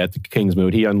 obviously, at the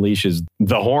Kingsmoot. He unleashes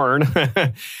the horn.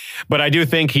 But I do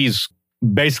think he's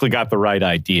basically got the right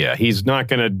idea. He's not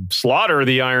going to slaughter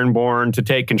the Ironborn to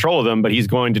take control of them, but he's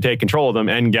going to take control of them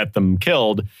and get them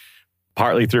killed,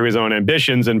 partly through his own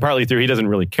ambitions and partly through he doesn't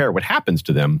really care what happens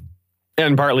to them,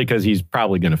 and partly because he's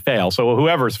probably going to fail. So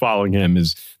whoever's following him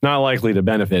is not likely to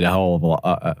benefit a whole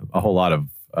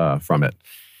lot from it.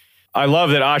 I love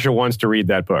that Asha wants to read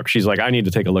that book. She's like, I need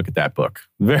to take a look at that book.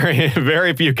 Very,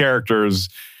 very few characters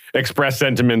express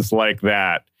sentiments like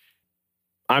that.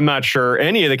 I'm not sure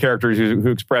any of the characters who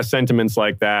express sentiments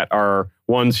like that are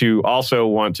ones who also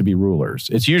want to be rulers.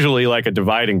 It's usually like a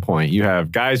dividing point. You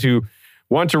have guys who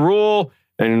want to rule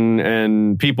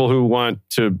and people who want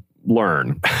to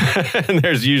learn. And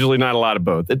there's usually not a lot of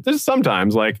both. There's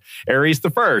sometimes, like Aerys the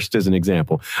First is an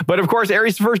example. But of course,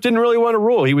 Aerys the First didn't really want to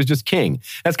rule. He was just king.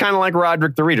 That's kind of like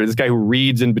Roderick the Reader, this guy who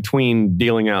reads in between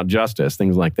dealing out justice,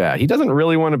 things like that. He doesn't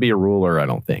really want to be a ruler, I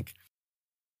don't think.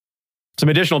 Some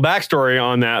additional backstory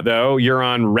on that, though.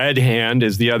 Euron Red Hand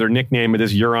is the other nickname of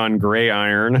this Euron Grey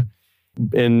Iron.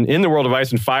 In the world of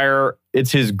Ice and Fire,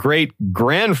 it's his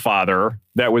great-grandfather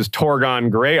that was Torgon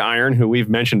Grey Iron, who we've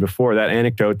mentioned before, that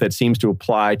anecdote that seems to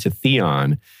apply to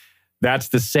Theon. That's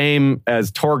the same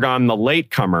as Torgon the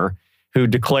Latecomer, who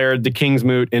declared the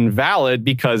Kingsmoot invalid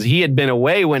because he had been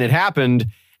away when it happened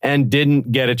and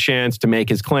didn't get a chance to make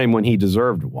his claim when he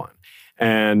deserved one.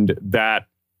 And that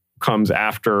comes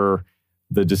after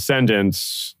the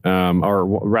descendants, or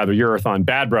rather Urathon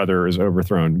Bad Brother is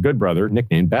overthrown. Good Brother,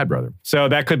 nicknamed Bad Brother. So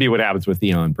that could be what happens with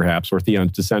Theon, perhaps, or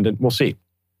Theon's descendant. We'll see.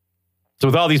 So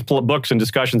with all these books and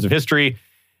discussions of history,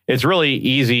 it's really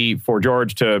easy for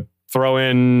George to throw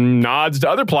in nods to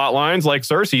other plot lines like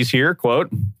Cersei's here,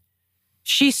 quote,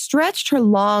 She stretched her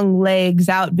long legs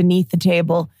out beneath the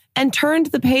table and turned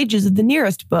the pages of the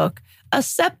nearest book, a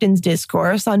Septon's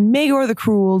discourse on Maegor the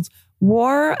Cruel's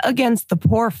war against the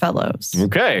poor fellows.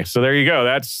 Okay, so there you go.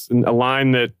 That's a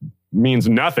line that means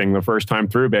nothing the first time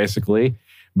through, basically.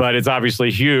 But it's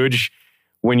obviously huge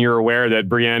when you're aware that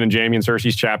Brienne and Jaime and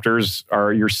Cersei's chapters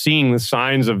you're seeing the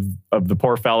signs of the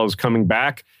poor fellows coming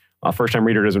back. A first-time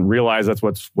reader doesn't realize that's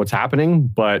what's happening.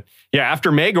 But yeah,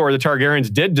 after Maegor, the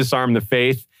Targaryens did disarm the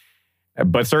faith,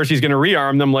 but Cersei's going to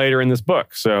rearm them later in this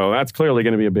book. So that's clearly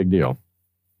going to be a big deal.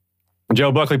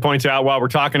 Joe Buckley points out, while we're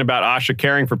talking about Asha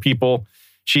caring for people,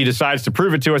 she decides to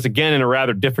prove it to us again in a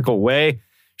rather difficult way.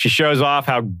 She shows off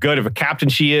how good of a captain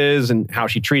she is and how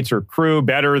she treats her crew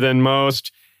better than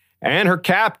most, and her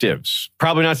captives.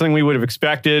 Probably not something we would have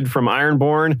expected from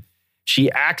Ironborn. She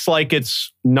acts like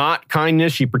it's not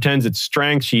kindness. She pretends it's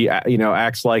strength. She,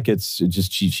 acts like it's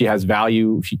just she has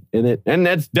value in it, and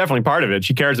that's definitely part of it.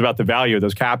 She cares about the value of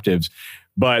those captives,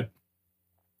 but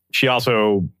she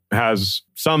also has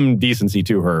some decency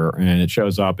to her, and it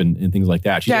shows up in things like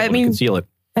that. She's able to conceal it.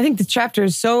 I think the chapter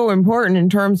is so important in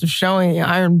terms of showing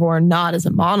Ironborn not as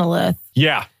a monolith.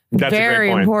 Yeah, that's very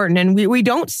a great point. Important, and we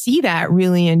don't see that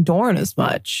really in Dorne as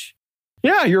much.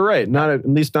 Yeah, you're right. At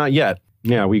least not yet.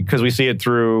 Yeah, because we see it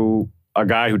through a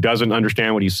guy who doesn't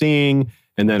understand what he's seeing,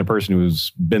 and then a person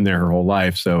who's been there her whole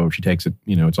life. So she takes it,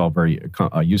 it's all very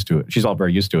used to it. She's all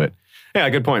very used to it. Yeah,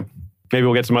 good point. Maybe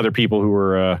we'll get some other people who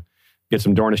are, get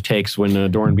some Dornish takes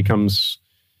when Dorne becomes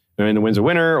in the Winds of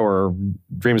Winter or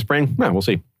Dream of Spring. Yeah, we'll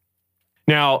see.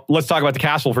 Now, let's talk about the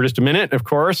castle for just a minute, of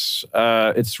course.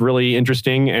 It's really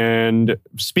interesting and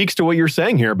speaks to what you're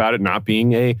saying here about it not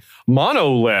being a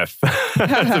monolith.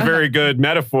 That's a very good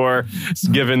metaphor,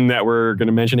 given that we're going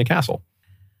to mention a castle.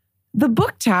 The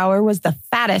Book Tower was the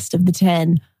fattest of the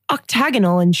 10,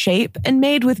 octagonal in shape and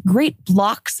made with great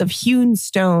blocks of hewn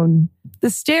stone. The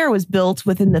stair was built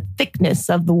within the thickness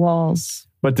of the walls.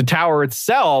 But the tower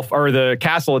itself, or the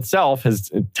castle itself, has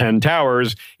 10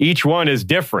 towers. Each one is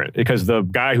different because the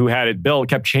guy who had it built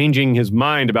kept changing his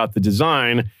mind about the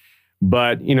design.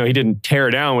 But, he didn't tear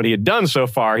down what he had done so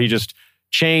far. He just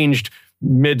changed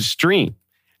midstream.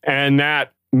 And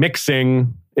that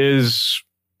mixing is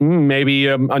maybe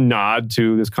a nod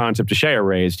to this concept Shea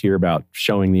raised here about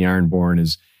showing the Ironborn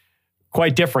is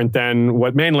quite different than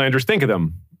what mainlanders think of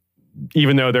them.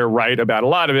 Even though they're right about a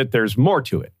lot of it, there's more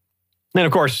to it. And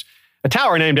of course, a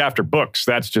tower named after books,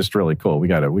 that's just really cool. We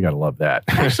gotta love that.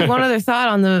 Actually, one other thought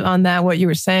on that, what you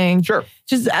were saying. Sure.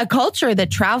 Just a culture that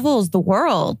travels the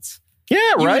world. Yeah,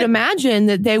 right. You would imagine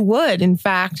that they would, in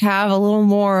fact, have a little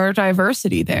more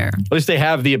diversity there. At least they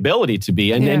have the ability to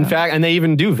be. And in fact, and they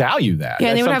even do value that.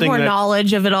 Yeah, they would have more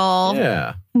knowledge of it all.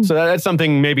 Yeah. So that's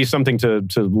maybe something to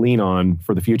lean on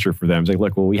for the future for them. It's like,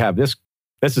 look, well, we have this.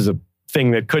 This is a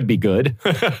thing that could be good.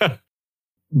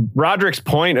 Roderick's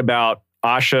point about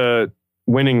Asha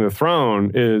winning the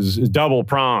throne is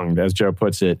double-pronged, as Joe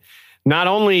puts it. Not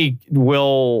only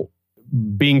will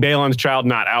being Balon's child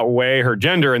not outweigh her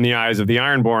gender in the eyes of the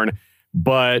Ironborn,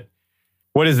 but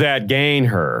what does that gain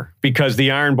her? Because the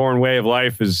Ironborn way of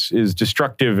life is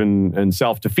destructive and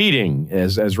self-defeating,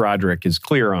 as Roderick is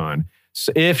clear on.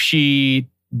 So if she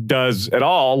does at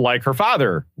all like her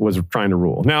father was trying to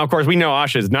rule. Now, of course, we know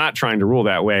Asha is not trying to rule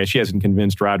that way. She hasn't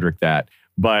convinced Roderick that.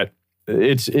 But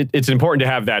it's important to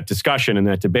have that discussion and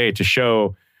that debate to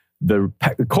show the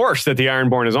course that the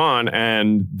Ironborn is on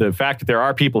and the fact that there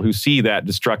are people who see that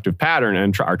destructive pattern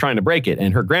and are trying to break it.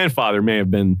 And her grandfather may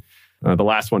have been the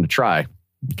last one to try.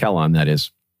 Kellon, that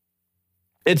is.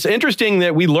 It's interesting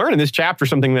that we learn in this chapter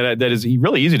something that is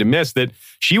really easy to miss, that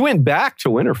she went back to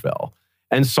Winterfell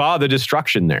and saw the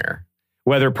destruction there,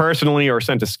 whether personally or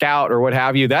sent a scout or what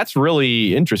have you. That's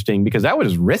really interesting because that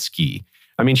was risky.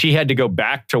 I mean, she had to go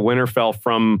back to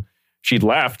Winterfell she'd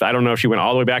left. I don't know if she went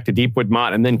all the way back to Deepwood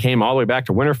Motte and then came all the way back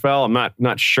to Winterfell. I'm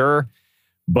not sure.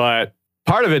 But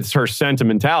part of it's her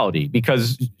sentimentality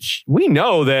because we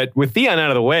know that with Theon out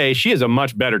of the way, she has a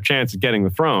much better chance of getting the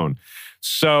throne.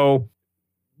 So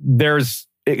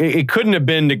it couldn't have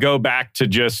been to go back to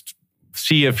just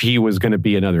see if he was going to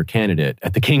be another candidate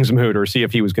at the Kingsmoot or see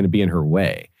if he was going to be in her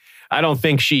way. I don't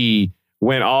think she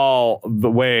went all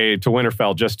the way to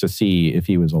Winterfell just to see if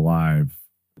he was alive,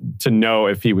 to know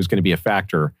if he was going to be a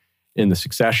factor in the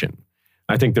succession.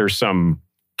 I think there's some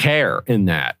care in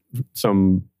that,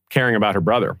 some caring about her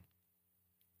brother.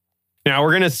 Now,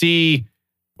 we're going to see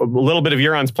a little bit of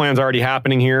Euron's plans already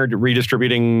happening here,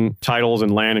 redistributing titles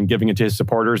and land and giving it to his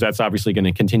supporters. That's obviously going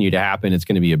to continue to happen. It's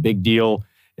going to be a big deal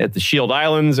at the Shield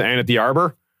Islands and at the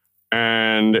Arbor.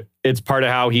 And it's part of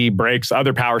how he breaks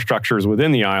other power structures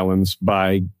within the islands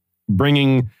by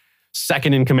bringing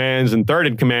second in commands and third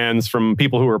in commands from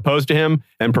people who are opposed to him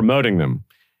and promoting them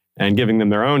and giving them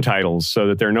their own titles so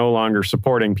that they're no longer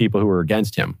supporting people who are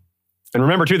against him. And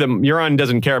remember, too, that Euron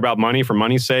doesn't care about money for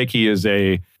money's sake.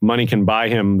 Money can buy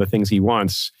him the things he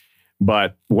wants,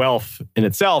 but wealth in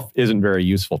itself isn't very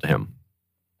useful to him.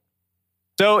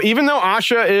 So even though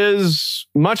Asha is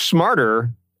much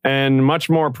smarter and much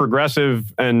more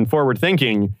progressive and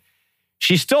forward-thinking,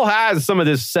 she still has some of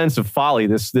this sense of folly,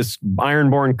 this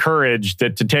Ironborn courage to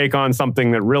take on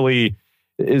something that really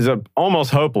is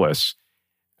almost hopeless.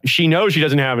 She knows she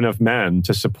doesn't have enough men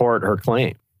to support her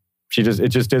claim. It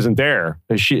just isn't there.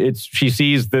 She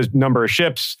sees the number of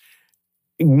ships,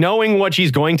 knowing what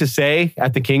she's going to say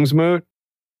at the Kingsmoot.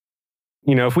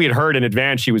 If we had heard in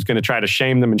advance she was going to try to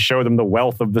shame them and show them the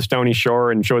wealth of the Stony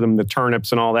Shore and show them the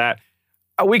turnips and all that,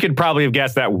 we could probably have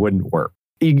guessed that wouldn't work.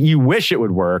 You wish it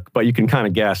would work, but you can kind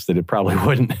of guess that it probably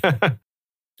wouldn't.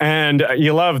 And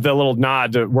you love the little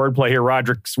nod to wordplay here.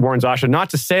 Roderick warns Asha not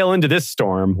to sail into this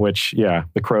storm, which,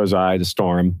 the crow's eye, the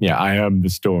storm. Yeah, I am the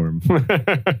storm.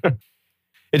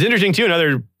 It's interesting, too.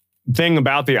 Another thing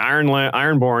about the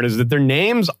Ironborn is that their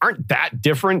names aren't that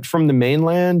different from the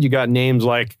mainland. You got names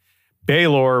like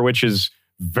Baelor, which is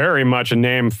very much a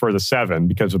name for the Seven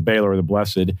because of Baelor the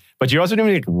Blessed. But you also do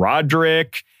like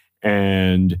Roderick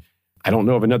and I don't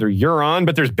know of another Euron,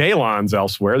 but there's Balons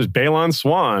elsewhere. There's Balon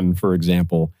Swan, for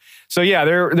example. So yeah,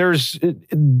 there's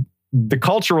the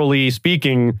culturally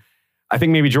speaking, I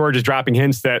think maybe George is dropping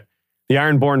hints that the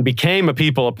Ironborn became a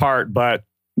people apart, but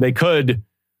they could,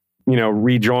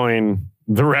 rejoin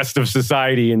the rest of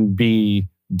society and be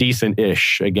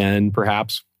decent-ish again,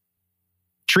 perhaps.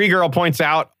 Tree Girl points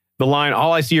out the line,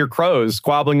 "All I see are crows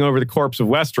squabbling over the corpse of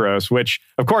Westeros," which,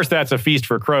 of course, that's a Feast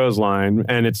for Crows line.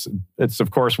 And it's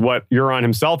of course, what Euron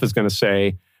himself is going to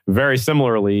say very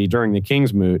similarly during the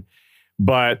King's Moot.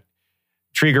 But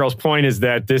Tree Girl's point is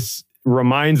that this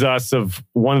reminds us of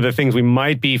one of the things we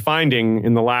might be finding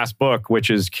in the last book, which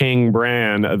is King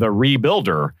Bran, the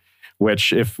Rebuilder,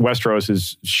 which if Westeros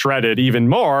is shredded even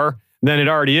more than it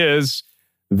already is,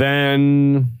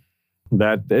 then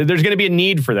that there's going to be a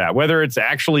need for that. Whether it's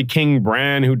actually King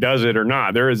Bran who does it or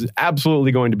not, there is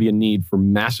absolutely going to be a need for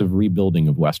massive rebuilding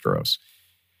of Westeros.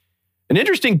 An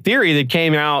interesting theory that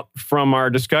came out from our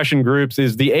discussion groups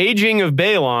is the aging of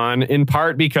Balon, in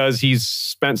part because he's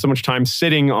spent so much time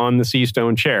sitting on the Sea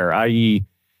Stone chair, i.e.,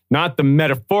 not the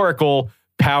metaphorical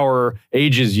power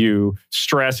ages you,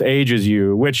 stress ages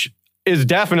you, which is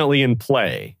definitely in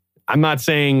play. I'm not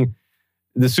saying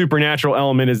the supernatural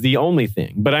element is the only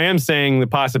thing, but I am saying the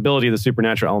possibility of the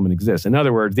supernatural element exists. In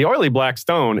other words, the oily black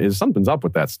stone is something's up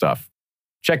with that stuff.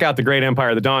 Check out the Great Empire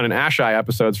of the Dawn and Ashai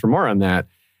episodes for more on that.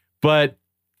 But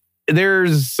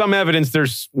there's some evidence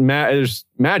there's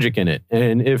magic in it.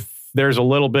 And if there's a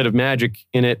little bit of magic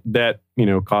in it that,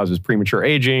 causes premature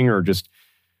aging or just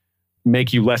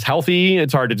make you less healthy,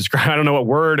 it's hard to describe. I don't know what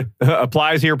word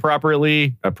applies here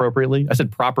appropriately. I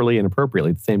said properly and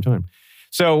appropriately at the same time.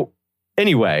 So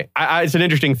anyway, it's an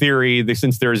interesting theory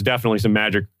since there's definitely some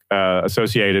magic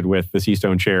associated with the Sea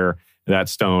Stone chair, that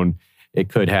stone, it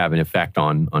could have an effect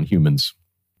on humans.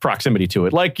 Proximity to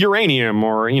it, like uranium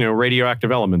or,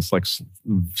 radioactive elements, like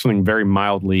something very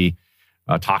mildly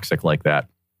toxic like that.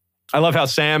 I love how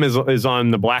Sam is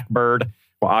on the Blackbird,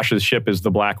 while Asha's ship is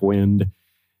the Black Wind.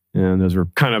 And those are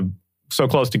kind of so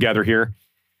close together here.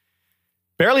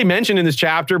 Barely mentioned in this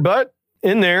chapter, but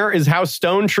in there is House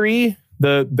Stone Tree.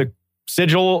 The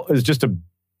sigil is just a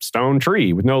stone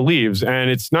tree with no leaves, and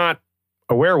it's not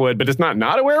a werewood, but it's not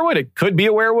a werewood. It could be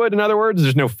a werewood. In other words,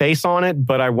 there's no face on it,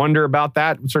 but I wonder about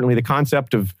that. Certainly the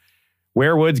concept of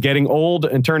werewoods getting old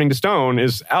and turning to stone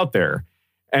is out there.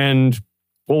 And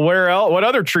well, where else? What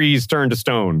other trees turn to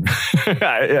stone?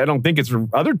 I don't think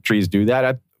other trees do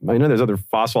that. I know there's other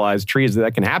fossilized trees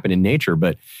that can happen in nature,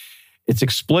 but it's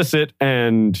explicit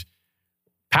and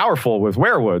powerful with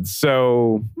werewoods.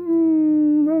 So I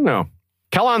don't know.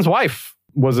 Kellon's wife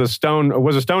was a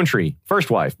stone tree, first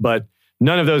wife, but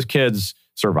none of those kids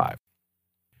survived.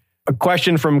 A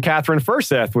question from Catherine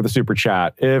Furseth with a super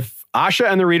chat. If Asha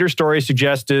and the Reader's story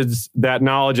suggested that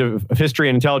knowledge of history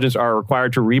and intelligence are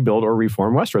required to rebuild or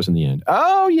reform Westeros in the end.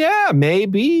 Oh, yeah,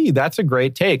 maybe. That's a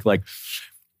great take. Like,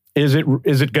 is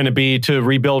it going to be to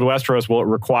rebuild Westeros? Will it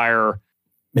require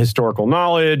historical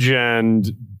knowledge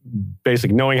and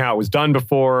basically knowing how it was done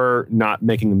before, not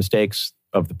making the mistakes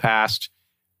of the past?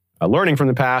 Learning from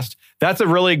the past. That's a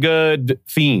really good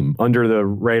theme under the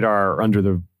radar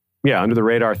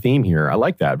theme here. I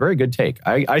like that. Very good take.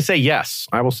 I say yes.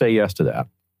 I will say yes to that.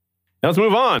 Now let's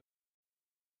move on.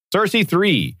 Cersei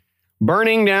 3,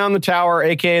 burning down the tower,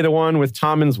 aka the one with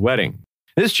Tommen's wedding.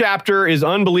 This chapter is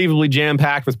unbelievably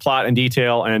jam-packed with plot and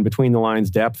detail and between the lines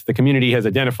depth. The community has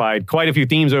identified quite a few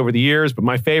themes over the years, but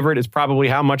my favorite is probably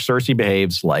how much Cersei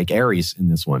behaves like Aerys in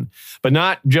this one. But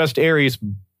not just Aerys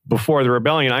before the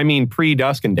rebellion, I mean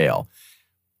pre-Duskendale.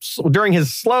 So during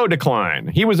his slow decline,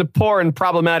 he was a poor and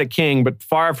problematic king, but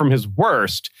far from his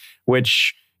worst,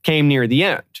 which came near the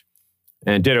end.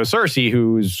 And ditto Cersei,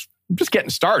 who's just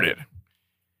getting started.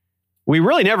 We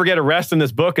really never get a rest in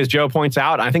this book, as Joe points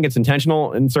out. I think it's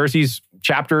intentional in Cersei's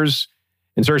chapters.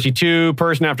 In Cersei 2,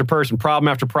 person after person, problem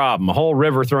after problem, a whole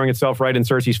river throwing itself right in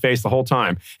Cersei's face the whole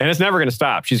time. And it's never going to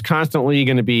stop. She's constantly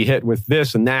going to be hit with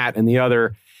this and that and the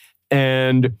other.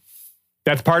 And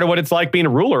that's part of what it's like being a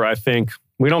ruler, I think.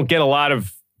 We don't get a lot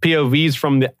of POVs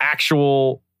from the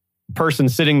actual person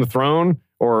sitting the throne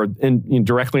or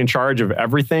directly in charge of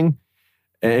everything.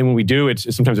 And when we do,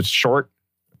 sometimes it's short,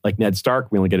 like Ned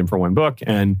Stark. We only get him for one book.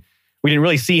 And we didn't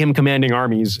really see him commanding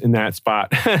armies in that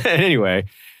spot. Anyway,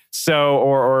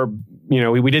 so,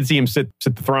 we did see him sit the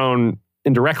throne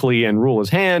indirectly and rule his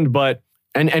hand, but,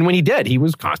 and when he did, he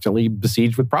was constantly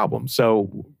besieged with problems.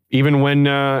 So even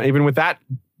with that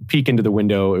peek into the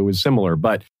window, it was similar.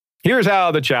 But here's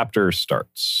how the chapter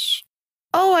starts.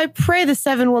 Oh, I pray the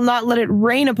Seven will not let it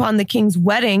rain upon the king's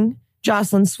wedding,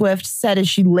 Jocelyn Swift said as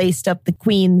she laced up the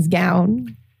queen's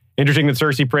gown. Interesting that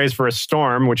Cersei prays for a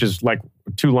storm, which is like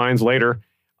 2 lines later,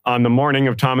 on the morning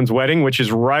of Tommen's wedding, which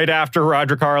is right after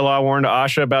Roderick Harlaw warned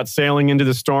Asha about sailing into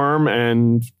the storm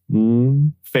and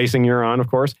facing Euron, of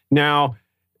course. Now,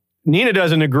 Nina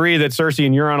doesn't agree that Cersei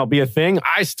and Euron will be a thing.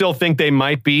 I still think they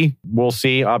might be. We'll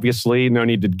see, obviously. No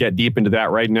need to get deep into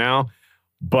that right now.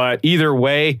 But either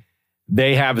way,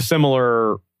 they have a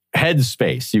similar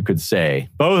headspace, you could say.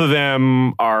 Both of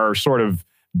them are sort of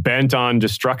bent on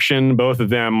destruction. Both of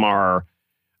them are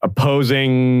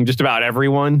opposing just about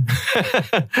everyone.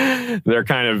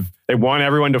 They want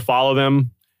everyone to follow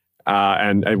them,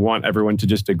 and they want everyone to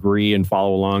just agree and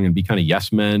follow along and be kind of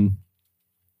yes men.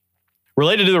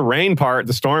 Related to the rain part,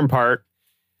 the storm part,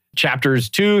 chapters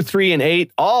 2, 3, and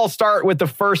 8 all start with the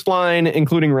first line,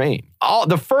 including rain.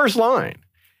 The first line.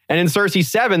 And in Cersei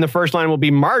 7, the first line will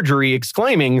be Marjorie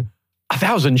exclaiming,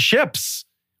 1,000 ships,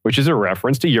 which is a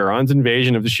reference to Euron's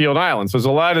invasion of the Shield Islands. So there's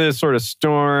a lot of this sort of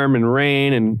storm and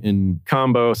rain and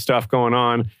combo stuff going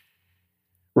on.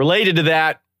 Related to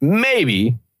that,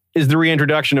 maybe, is the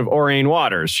reintroduction of Aurane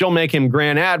Waters. She'll make him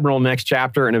Grand Admiral next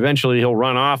chapter, and eventually he'll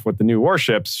run off with the new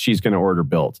warships she's going to order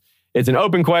built. It's an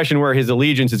open question where his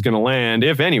allegiance is going to land,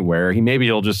 if anywhere. Maybe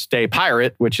he'll just stay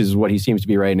pirate, which is what he seems to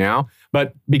be right now.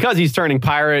 But because he's turning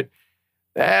pirate,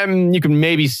 you can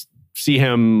maybe see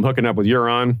him hooking up with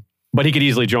Euron. But he could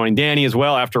easily join Dany as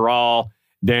well. After all,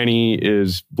 Dany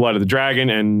is blood of the dragon,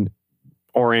 and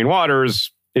Aurane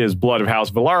Waters is blood of House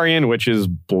Velaryon, which is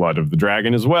blood of the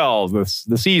dragon as well. The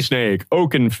sea snake,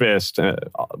 Oakenfist,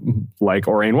 like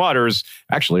Aurane Waters.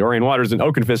 Actually, Aurane Waters and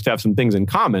Oakenfist have some things in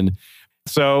common.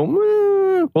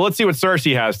 So, well, let's see what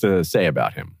Cersei has to say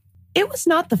about him. It was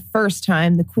not the first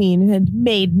time the queen had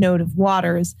made note of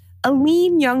Waters, a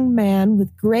lean young man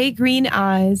with gray-green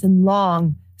eyes and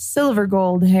long,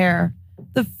 silver-gold hair.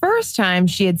 The first time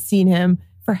she had seen him,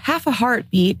 for half a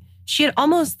heartbeat, she had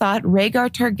almost thought Rhaegar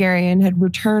Targaryen had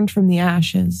returned from the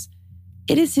ashes.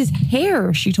 It is his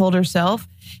hair, she told herself.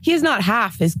 He is not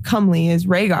half as comely as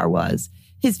Rhaegar was.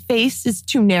 His face is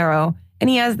too narrow, and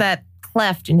he has that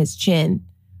cleft in his chin.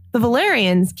 The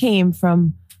Velaryons came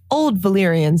from old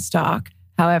Valyrian stock,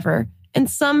 however, and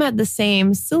some had the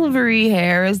same silvery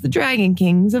hair as the Dragon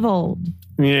Kings of old.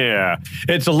 Yeah,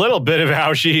 it's a little bit of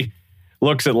how she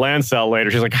looks at Lancel later.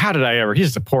 She's like, how did I ever? He's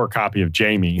just a poor copy of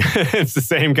Jaime. It's the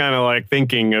same kind of like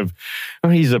thinking of, oh,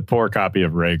 he's a poor copy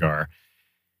of Rhaegar.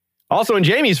 Also in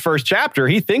Jaime's first chapter,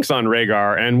 he thinks on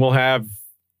Rhaegar and will have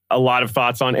a lot of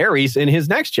thoughts on Aerys in his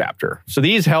next chapter. So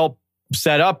these help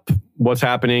set up what's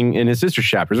happening in his sister's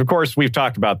chapters. Of course, we've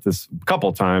talked about this a couple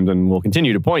of times and we'll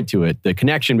continue to point to it. The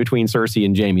connection between Cersei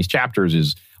and Jaime's chapters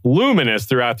is luminous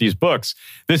throughout these books.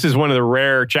 This is one of the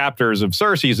rare chapters of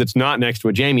Cersei's that's not next to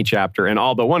a Jaime chapter, and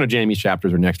all but one of Jaime's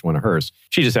chapters are next to one of hers.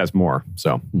 She just has more.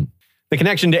 So the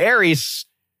connection to Aerys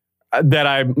that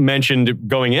I mentioned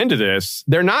going into this,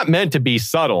 they're not meant to be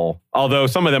subtle, although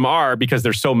some of them are because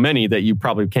there's so many that you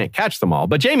probably can't catch them all.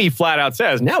 But Jaime flat out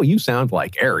says, now you sound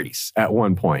like Aerys at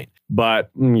one point.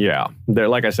 But yeah,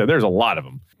 like I said, there's a lot of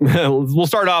them. We'll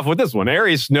start off with this one.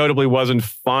 Aerys notably wasn't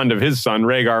fond of his son,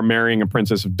 Rhaegar, marrying a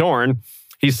princess of Dorne.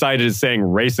 He's cited as saying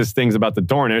racist things about the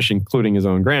Dornish, including his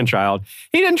own grandchild.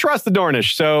 He didn't trust the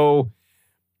Dornish, so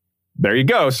there you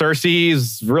go.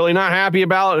 Cersei's really not happy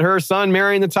about her son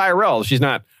marrying the Tyrells. She's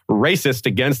not racist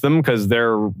against them because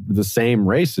they're the same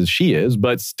race as she is,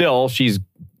 but still,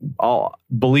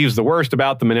 believes the worst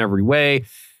about them in every way,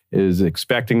 is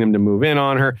expecting them to move in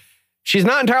on her. She's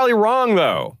not entirely wrong,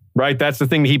 though, right? That's the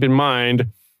thing to keep in mind.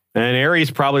 And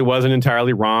Aerys probably wasn't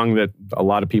entirely wrong that a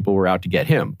lot of people were out to get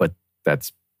him, but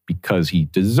that's because he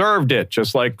deserved it,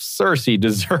 just like Cersei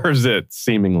deserves it,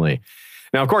 seemingly.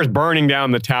 Now, of course, burning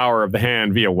down the Tower of the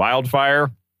Hand via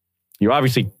wildfire, you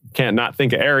obviously can't not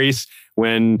think of Aerys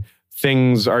when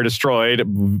things are destroyed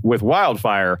with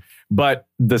wildfire. But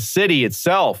the city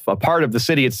itself, a part of the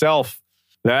city itself,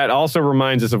 that also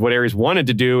reminds us of what Aerys wanted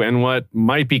to do and what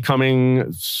might be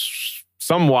coming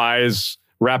somewise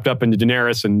wrapped up into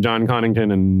Daenerys and Jon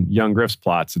Connington and young Griff's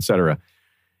plots, etc.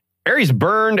 Aerys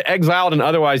burned, exiled, and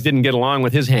otherwise didn't get along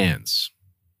with his hands,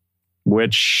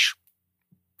 which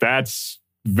that's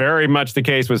very much the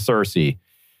case with Cersei.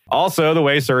 Also, the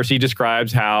way Cersei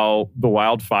describes how the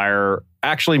wildfire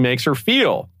actually makes her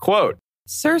feel. Quote,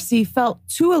 Cersei felt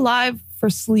too alive for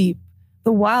sleep.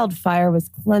 The wildfire was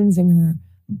cleansing her,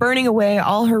 burning away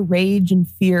all her rage and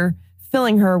fear,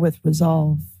 filling her with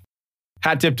resolve.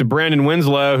 Hat tip to Brandon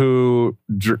Winslow, who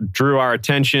drew our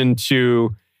attention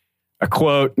to a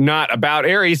quote, not about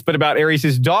Aerys, but about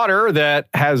Aerys' daughter that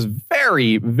has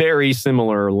very, very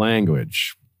similar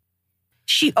language.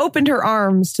 She opened her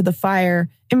arms to the fire,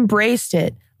 embraced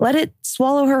it, let it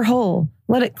swallow her whole,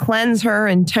 Let it cleanse her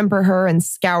and temper her and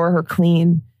scour her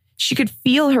clean. She could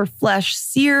feel her flesh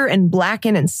sear and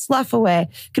blacken and slough away,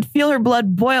 could feel her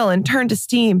blood boil and turn to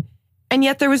steam, and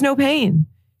yet there was no pain.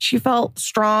 She felt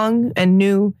strong and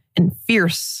new and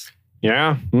fierce.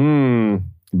 Yeah,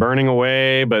 burning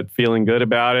away, but feeling good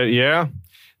about it. Yeah,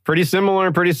 pretty similar.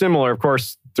 Of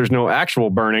course, there's no actual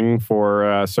burning for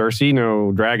Cersei,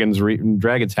 no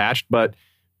dragons hatched, but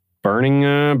burning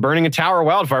a tower of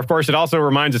wildfire. Of course, it also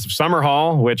reminds us of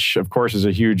Summerhall, which, of course, is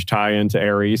a huge tie-in to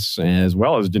Aerys, as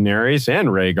well as Daenerys and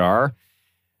Rhaegar.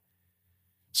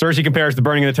 Cersei compares the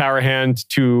burning of the tower hand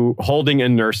to holding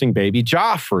and nursing baby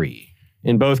Joffrey.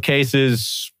 In both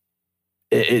cases,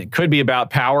 it could be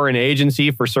about power and agency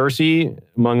for Cersei,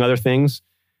 among other things.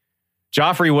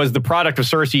 Joffrey was the product of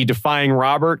Cersei defying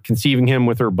Robert, conceiving him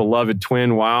with her beloved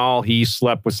twin while he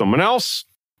slept with someone else,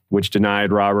 which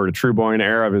denied Robert a true boy and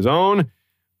heir of his own.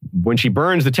 When she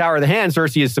burns the Tower of the Hand,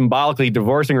 Cersei is symbolically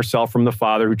divorcing herself from the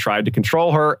father who tried to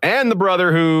control her and the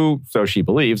brother who, so she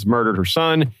believes, murdered her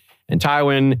son and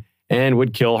Tywin and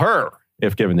would kill her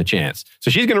if given the chance. So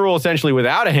she's going to rule essentially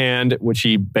without a hand, which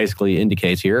she basically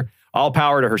indicates here. All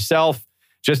power to herself,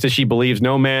 just as she believes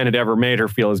no man had ever made her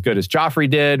feel as good as Joffrey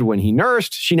did when he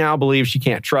nursed. She now believes she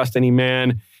can't trust any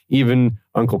man, even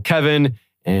Uncle Kevin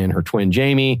and her twin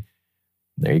Jaime.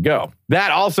 There you go.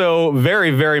 That also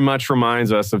very, very much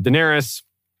reminds us of Daenerys,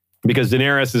 because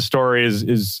Daenerys' story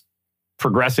is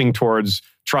progressing towards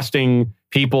trusting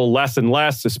people less and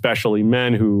less, especially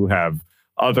men who have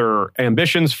other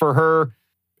ambitions for her.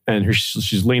 And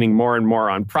she's leaning more and more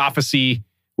on prophecy,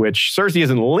 which Cersei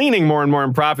isn't leaning more and more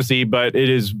on prophecy, but it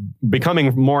is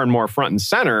becoming more and more front and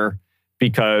center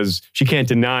because she can't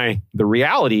deny the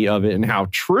reality of it and how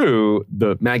true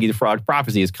the Maggie the Frog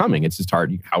prophecy is coming. It's just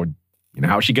hard. How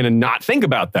is she going to not think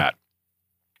about that?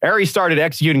 Aerys started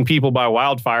executing people by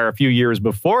wildfire a few years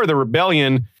before the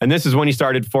rebellion, and this is when he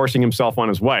started forcing himself on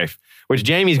his wife, which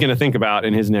Jaime's going to think about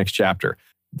in his next chapter.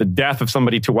 The death of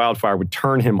somebody to wildfire would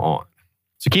turn him on.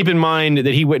 So keep in mind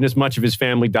that he witnessed much of his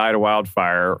family die to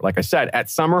wildfire, like I said, at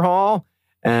Summerhall,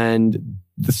 and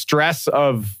the stress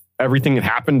of everything that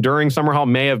happened during Summerhall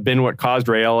may have been what caused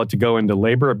Rhaella to go into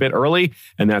labor a bit early,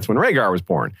 and that's when Rhaegar was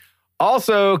born.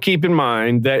 Also, keep in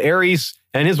mind that Aerys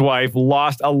and his wife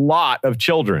lost a lot of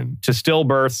children to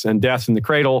stillbirths and deaths in the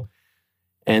cradle,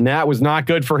 and that was not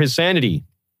good for his sanity.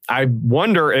 I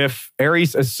wonder if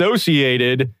Aerys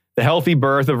associated the healthy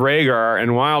birth of Rhaegar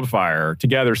and wildfire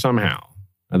together somehow.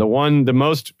 The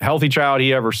most healthy child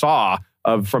he ever saw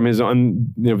from his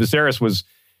own, Viserys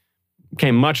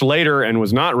came much later and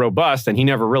was not robust, and he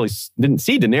never really didn't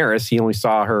see Daenerys. He only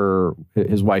saw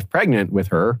his wife pregnant with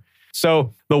her.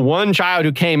 So the one child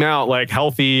who came out like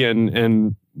healthy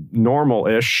and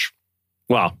normal-ish,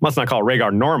 well, let's not call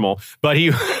Rhaegar normal, but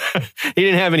he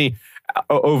didn't have any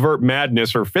overt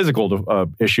madness or physical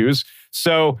issues.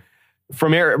 So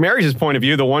from Aerys' point of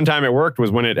view, the one time it worked was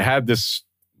when it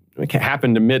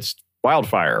happened amidst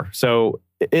wildfire. So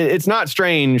it's not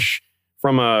strange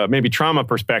from a maybe trauma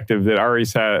perspective that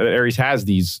Aerys has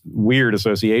these weird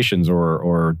associations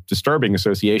or disturbing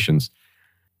associations.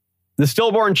 The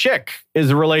stillborn chick is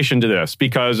a relation to this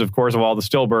because, of course, of all the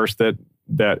stillbirths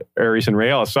that Aerys and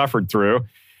Rhaella suffered through.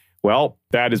 Well,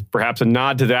 that is perhaps a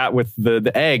nod to that with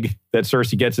the egg that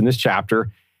Cersei gets in this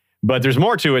chapter. But there's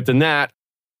more to it than that.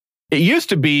 It used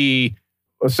to be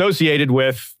associated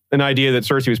with an idea that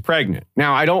Cersei was pregnant.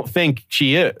 Now, I don't think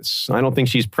she is. I don't think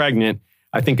she's pregnant.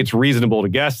 I think it's reasonable to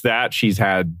guess that she's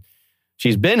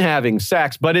been having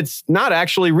sex, but it's not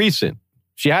actually recent.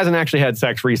 She hasn't actually had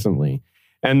sex recently.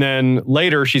 And then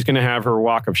later, she's going to have her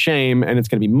walk of shame, and it's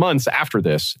going to be months after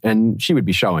this, and she would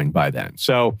be showing by then.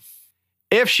 So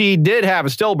if she did have a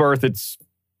stillbirth,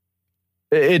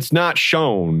 it's not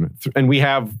shown. And we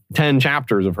have 10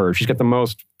 chapters of her. She's got the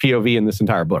most POV in this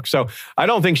entire book. So I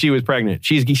don't think she was pregnant.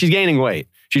 She's gaining weight.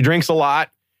 She drinks a lot.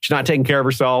 She's not taking care of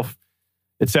herself,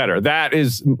 etc. That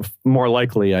is more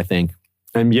likely, I think.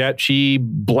 And yet she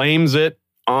blames it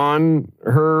on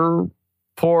her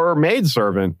poor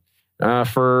maidservant.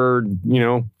 For,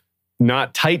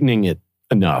 not tightening it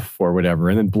enough or whatever,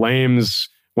 and then blames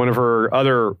one of her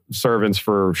other servants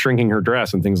for shrinking her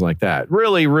dress and things like that.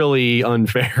 Really, really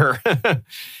unfair.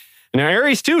 Now,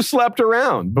 Aerys too slept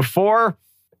around. Before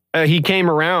he came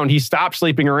around, he stopped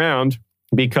sleeping around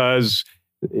because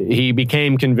he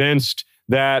became convinced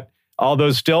that all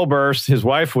those stillbirths his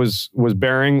wife was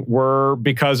bearing were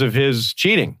because of his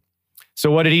cheating.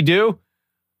 So what did he do?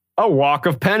 A walk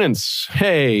of penance.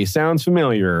 Hey, sounds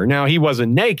familiar. Now, he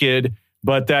wasn't naked,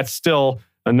 but that's still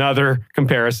another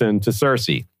comparison to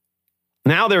Cersei.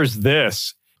 Now there's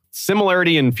this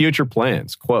similarity in future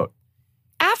plans. Quote,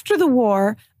 After the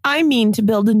war, I mean to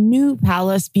build a new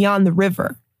palace beyond the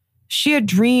river. She had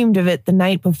dreamed of it the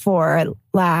night before at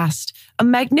last, a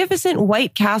magnificent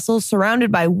white castle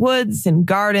surrounded by woods and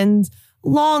gardens,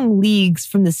 long leagues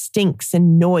from the stinks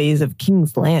and noise of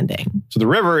King's Landing. So the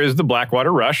river is the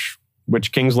Blackwater Rush,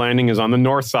 which King's Landing is on the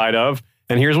north side of.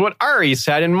 And here's what Aerys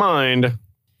had in mind.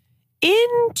 In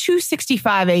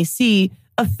 265 AC,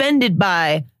 offended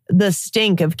by the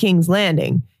stink of King's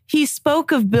Landing, he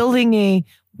spoke of building a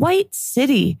white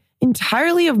city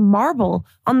entirely of marble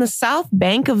on the south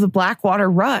bank of the Blackwater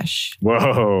Rush.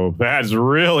 Whoa, that's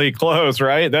really close,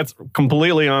 right? That's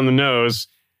completely on the nose.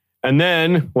 And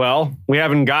then, well, we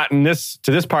haven't gotten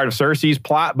to this part of Cersei's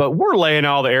plot, but we're laying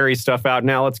all the Aerys stuff out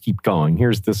now. Let's keep going.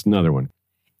 Here's this another one.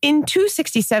 In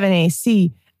 267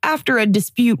 AC, after a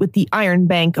dispute with the Iron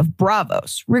Bank of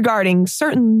Braavos regarding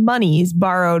certain monies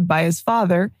borrowed by his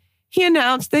father, he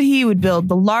announced that he would build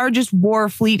the largest war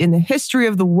fleet in the history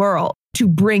of the world to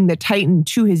bring the Titan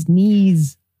to his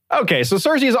knees. Okay, so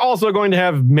Cersei is also going to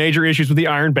have major issues with the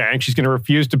Iron Bank. She's going to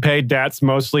refuse to pay debts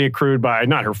mostly accrued by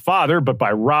not her father, but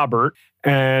by Robert.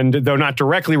 And though not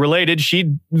directly related,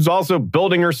 she was also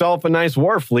building herself a nice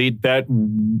war fleet that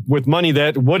with money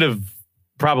that would have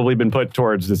probably been put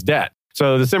towards this debt.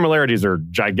 So the similarities are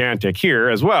gigantic here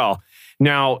as well.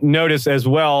 Now, notice as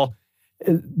well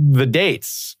the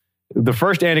dates. The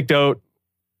first anecdote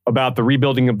about the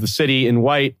rebuilding of the city in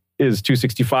White is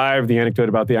 265. The anecdote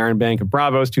about the Iron Bank of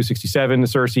Braavos, 267.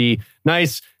 Cersei,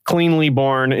 nice, cleanly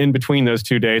born in between those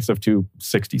two dates of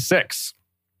 266.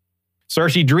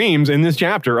 Cersei dreams in this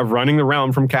chapter of running the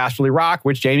realm from Casterly Rock,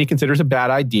 which Jaime considers a bad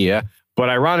idea. But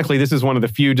ironically, this is one of the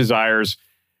few desires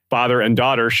father and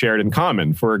daughter shared in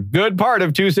common. For a good part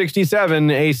of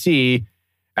 267 AC,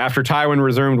 after Tywin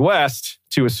resumed west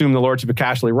to assume the lordship of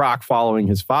Casterly Rock following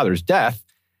his father's death,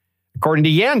 according to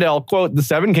Yandel, quote, the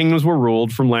Seven Kingdoms were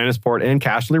ruled from Lannisport and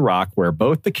Casterly Rock, where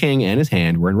both the king and his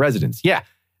hand were in residence. Yeah,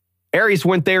 Aerys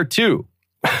went there too.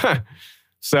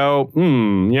 So,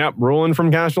 ruling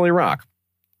from Casterly Rock.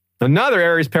 Another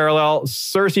Aerys parallel,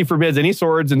 Cersei forbids any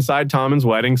swords inside Tommen's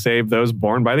wedding, save those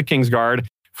borne by the Kingsguard.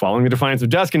 Following the defiance of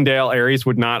Duskendale, Aerys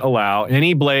would not allow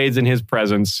any blades in his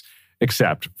presence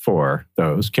except for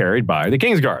those carried by the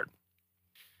Kingsguard.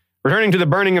 Returning to the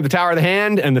burning of the Tower of the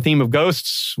Hand and the theme of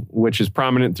ghosts, which is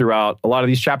prominent throughout a lot of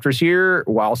these chapters here,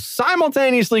 while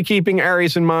simultaneously keeping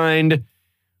Aerys in mind,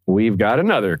 we've got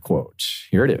another quote.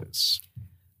 Here it is.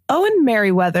 Owen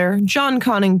Merriweather, John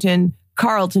Connington,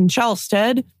 Carlton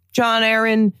Charlstead, John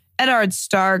Arryn, Eddard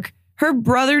Stark, her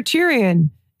brother Tyrion,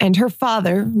 and her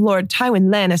father, Lord Tywin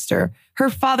Lannister,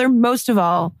 her father most of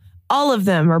all of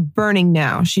them are burning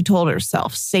now, she told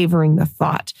herself, savoring the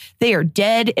thought. They are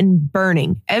dead and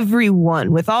burning, every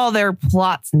one, with all their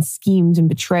plots and schemes and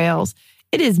betrayals.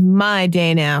 It is my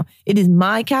day now. It is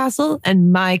my castle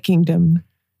and my kingdom.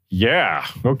 Yeah.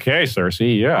 Okay,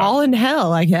 Cersei. Yeah. All in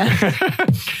hell, I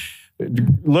guess.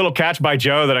 Little catch by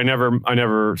Joe that I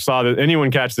never saw that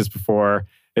anyone catch this before.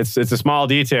 It's a small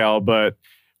detail, but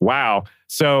wow.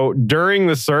 So during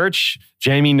the search,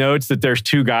 Jaime notes that there's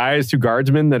two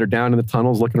guardsmen that are down in the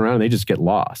tunnels looking around and they just get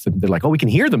lost. And they're like, oh, we can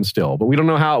hear them still, but we don't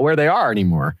know where they are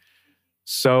anymore.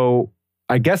 So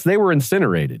I guess they were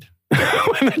incinerated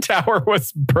when the tower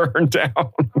was burned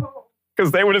down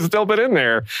because they would have still been in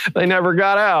there. They never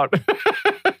got out.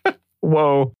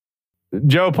 Whoa.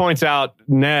 Joe points out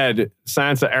Ned,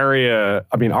 Sansa, Arya,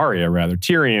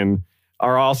 Tyrion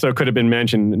are also could have been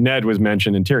mentioned. Ned was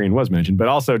mentioned and Tyrion was mentioned, but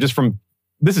also just from,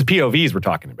 this is POVs we're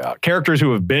talking about. Characters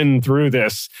who have been through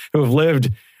this, who have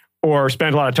lived or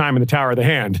spent a lot of time in the Tower of the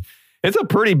Hand. It's a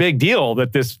pretty big deal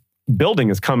that this building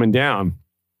is coming down.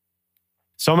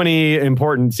 So many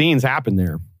important scenes happen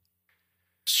there.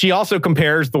 She also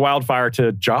compares the wildfire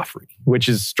to Joffrey, which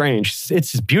is strange.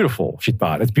 It's beautiful, she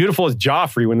thought. It's beautiful as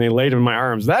Joffrey when they laid him in my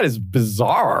arms. That is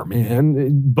bizarre,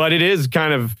 man. But it is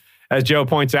kind of, as Joe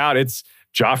points out,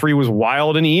 Joffrey was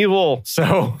wild and evil,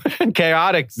 so and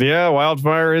chaotic. Yeah,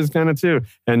 wildfire is kind of too.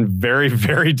 And very,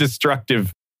 very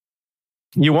destructive.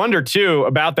 You wonder too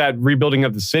about that rebuilding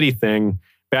of the city thing,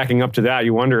 backing up to that,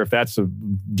 you wonder if that's a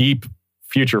deep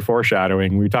future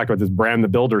foreshadowing. We talked about this Bran the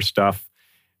Builder stuff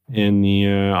in the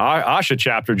Asha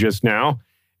chapter just now.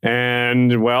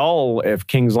 And well, if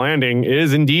King's Landing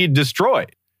is indeed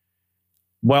destroyed,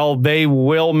 well, they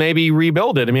will maybe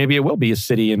rebuild it and maybe it will be a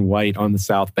city in white on the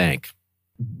South Bank.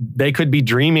 They could be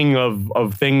dreaming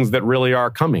of things that really are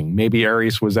coming. Maybe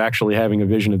Aerys was actually having a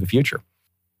vision of the future.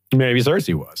 Maybe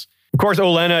Cersei was. Of course,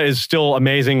 Olenna is still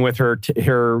amazing with her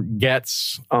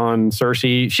gets on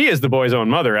Cersei. She is the boy's own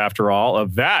mother, after all.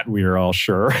 Of that, we are all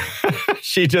sure.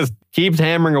 She just keeps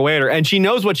hammering away at her, and she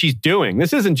knows what she's doing.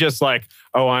 This isn't just like,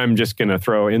 oh, I'm just going to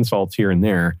throw insults here and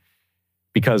there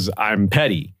because I'm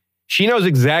petty. She knows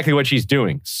exactly what she's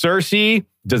doing. Cersei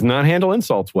does not handle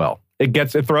insults well. It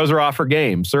throws her off her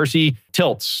game. Cersei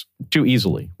tilts too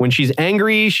easily. When she's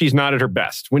angry, she's not at her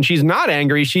best. When she's not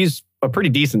angry, she's a pretty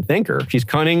decent thinker. She's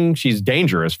cunning. She's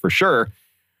dangerous for sure.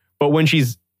 But when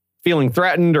she's feeling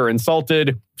threatened or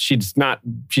insulted, she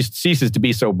ceases to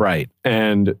be so bright.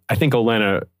 And I think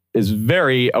Olenna is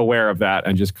very aware of that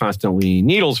and just constantly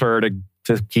needles her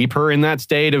to keep her in that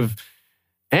state of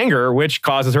anger, which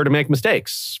causes her to make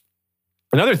mistakes.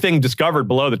 Another thing discovered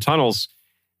below the tunnels,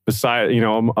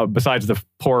 besides the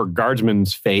poor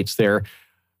guardsman's fates there,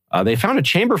 they found a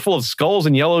chamber full of skulls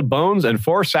and yellowed bones and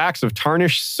 4 sacks of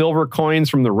tarnished silver coins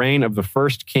from the reign of the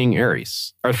first King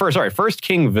first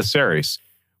King Viserys.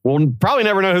 We'll probably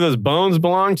never know who those bones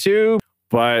belong to,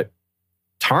 but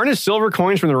tarnished silver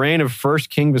coins from the reign of first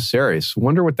King Viserys.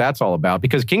 Wonder what that's all about,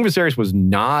 because King Viserys was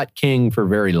not king for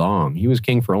very long. He was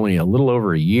king for only a little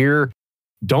over a year.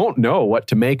 Don't know what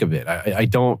to make of it. I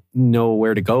don't know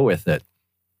where to go with it.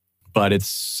 But it's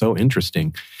so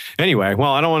interesting. Anyway,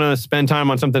 well, I don't want to spend time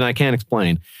on something I can't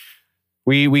explain.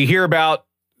 We hear about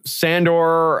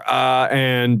Sandor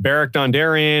and Beric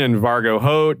Dondarrion and Vargo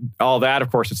Hoat, all that. Of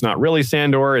course, it's not really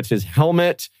Sandor, it's his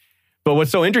helmet. But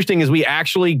what's so interesting is we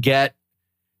actually get,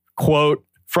 quote,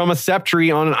 from a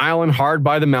septry on an island hard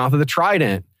by the mouth of the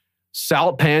Trident.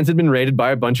 Salt pans had been raided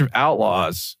by a bunch of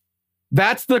outlaws.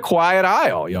 That's the Quiet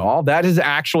Isle, y'all. That is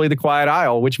actually the Quiet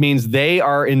Isle, which means they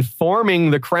are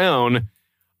informing the crown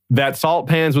that Salt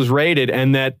Pans was raided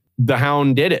and that the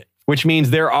Hound did it, which means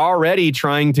they're already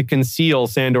trying to conceal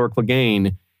Sandor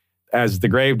Clegane as the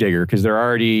gravedigger because they're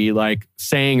already like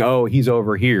saying, oh, he's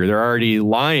over here. They're already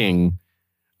lying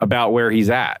about where he's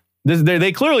at.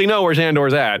 They clearly know where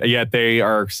Sandor's at, yet they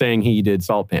are saying he did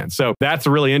Salt Pans. So that's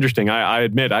really interesting. I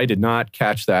admit I did not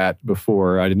catch that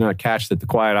before. I did not catch that the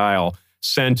Quiet Isle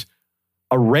sent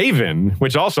a raven,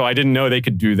 which also I didn't know they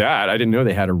could do that. I didn't know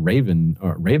they had a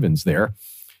ravens there.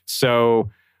 So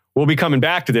we'll be coming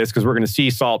back to this because we're going to see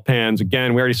Salt Pans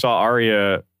again. We already saw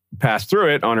Arya pass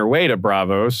through it on her way to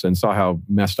Braavos and saw how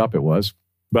messed up it was.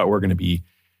 But we're going to be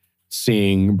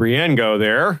seeing Brienne go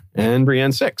there and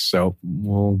Brienne 6. So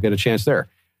we'll get a chance there.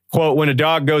 Quote, when a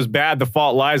dog goes bad, the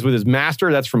fault lies with his master.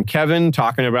 That's from Kevin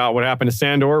talking about what happened to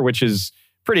Sandor, which is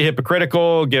pretty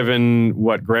hypocritical given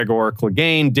what Gregor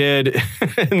Clegane did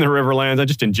in the Riverlands, and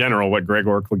just in general what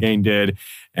Gregor Clegane did.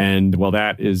 And well,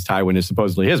 that is Tywin is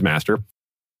supposedly his master.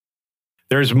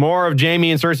 There's more of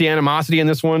Jaime and Cersei animosity in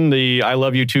this one. The I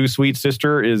love you too, sweet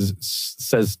sister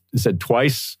said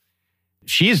twice.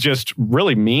 She's just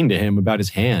really mean to him about his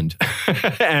hand.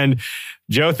 And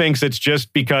Joe thinks it's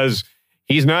just because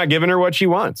he's not giving her what she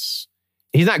wants.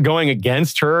 He's not going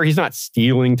against her. He's not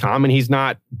stealing Tom, and he's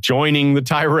not joining the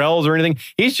Tyrells or anything.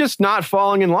 He's just not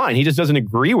falling in line. He just doesn't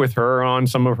agree with her on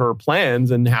some of her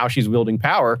plans and how she's wielding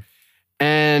power.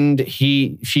 And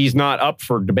she's not up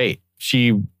for debate.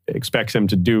 She expects him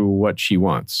to do what she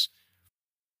wants.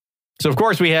 So, of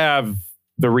course, we have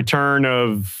the return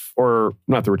of, or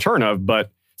not the return of,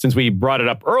 but since we brought it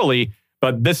up early,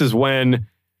 but this is when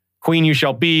Queen you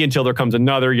shall be until there comes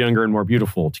another younger and more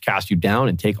beautiful to cast you down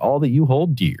and take all that you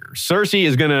hold dear. Cersei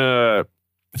is going to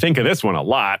think of this one a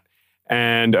lot.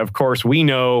 And of course, we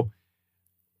know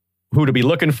who to be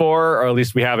looking for, or at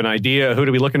least we have an idea who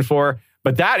to be looking for.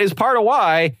 But that is part of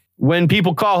why when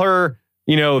people call her,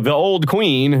 the old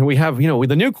queen, we have,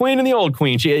 the new queen and the old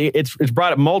queen. It's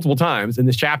brought up multiple times in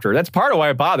this chapter. That's part of why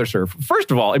it bothers her.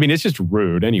 First of all, I mean, it's just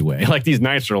rude anyway. Like these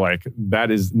knights are like,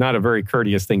 that is not a very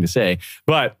courteous thing to say.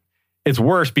 But it's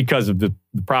worse because of the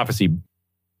prophecy.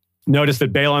 Notice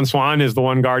that Balon Swan is the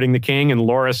one guarding the king and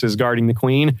Loras is guarding the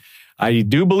queen. I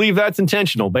do believe that's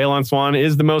intentional. Balon Swan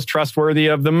is the most trustworthy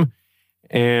of them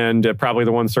and probably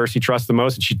the one Cersei trusts the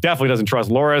most. And she definitely doesn't trust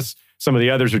Loras. Some of the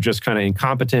others are just kind of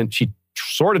incompetent. She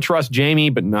sort of trusts Jaime,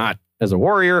 but not as a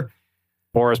warrior.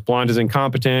 Boris Blonde is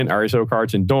incompetent. Arya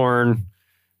Oakheart's in Dorne.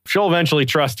 She'll eventually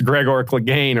trust Gregor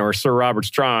Clegane or Sir Robert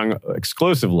Strong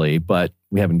exclusively, but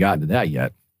we haven't gotten to that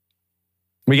yet.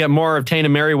 We get more of Taena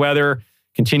Merryweather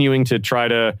continuing to try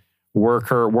to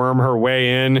worm her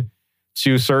way in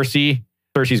to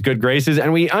Cersei's good graces.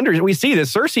 And we see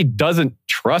this. Cersei doesn't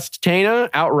trust Taena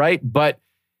outright, but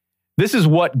this is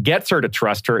what gets her to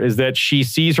trust her, is that she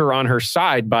sees her on her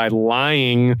side by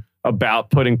lying about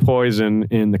putting poison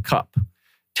in the cup.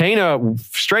 Taena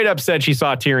straight up said she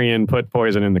saw Tyrion put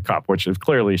poison in the cup, which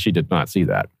clearly she did not see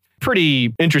that.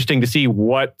 pretty interesting to see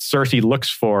what Cersei looks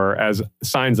for as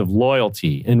signs of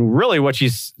loyalty. And really what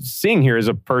she's seeing here is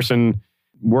a person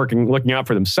looking out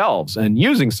for themselves and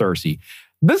using Cersei.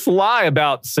 This lie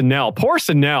about Sanelle, poor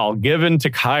Sanelle, given to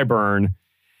Qyburn,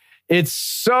 it's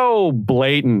so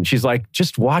blatant. She's like,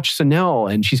 just watch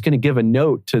Sanelle and she's going to give a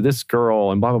note to this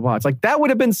girl and blah, blah, blah. It's like, that would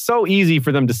have been so easy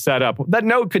for them to set up. That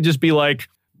note could just be like,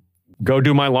 go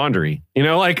do my laundry.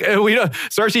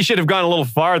 Cersei should have gone a little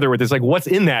farther with this. Like, what's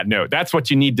in that note? That's what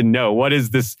you need to know. What is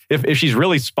this? If she's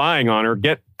really spying on her,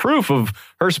 get proof of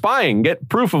her spying. Get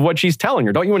proof of what she's telling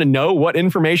her. Don't you want to know what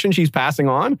information she's passing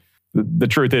on? The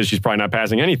truth is she's probably not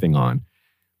passing anything on.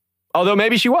 Although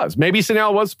maybe she was. Maybe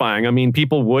Sanelle was spying. I mean,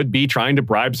 people would be trying to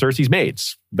bribe Cersei's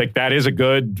maids. Like, that is a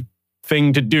good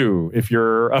thing to do. If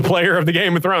you're a player of the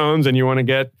Game of Thrones and you want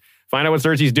to find out what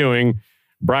Cersei's doing,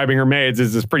 bribing her maids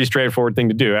is this pretty straightforward thing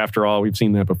to do. After all, we've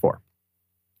seen that before.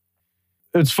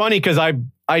 It's funny because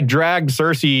I dragged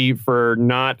Cersei for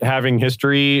not having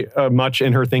history much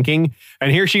in her thinking.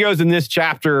 And here she goes in this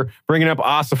chapter bringing up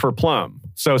Ossifer Plum.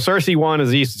 So Cersei 1,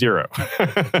 Aziz 0.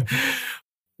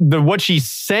 What she's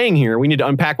saying here, we need to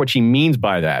unpack what she means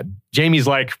by that. Jaime's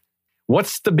like,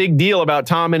 what's the big deal about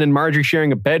Tommen and Margaery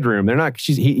sharing a bedroom?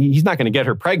 He's not going to get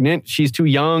her pregnant. She's too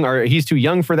young, or he's too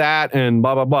young for that, and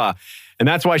blah, blah, blah. And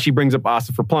that's why she brings up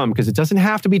Ossifer Plum, because it doesn't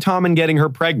have to be Tommen getting her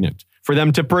pregnant for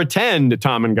them to pretend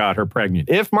Tommen got her pregnant.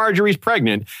 If Margaery's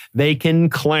pregnant, they can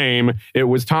claim it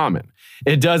was Tommen.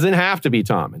 It doesn't have to be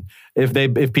Tommen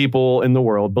if people in the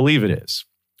world believe it is.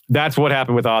 That's what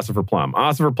happened with Ossifer Plum.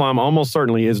 Ossifer Plum almost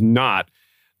certainly is not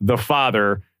the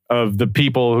father of the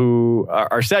people who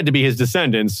are said to be his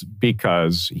descendants,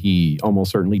 because he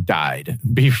almost certainly died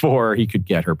before he could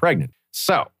get her pregnant.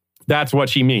 So that's what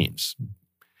she means.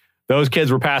 Those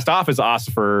kids were passed off as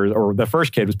Ossifers, or the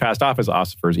first kid was passed off as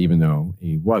Ossifers, even though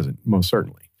he wasn't, most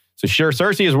certainly. So sure,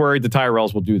 Cersei is worried the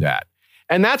Tyrells will do that.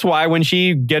 And that's why when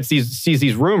she sees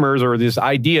these rumors or this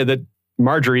idea that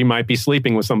Margaery might be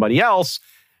sleeping with somebody else,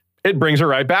 it brings her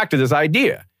right back to this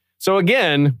idea. So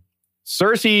again,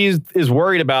 Cersei is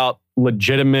worried about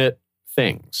legitimate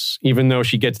things. Even though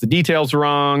she gets the details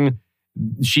wrong,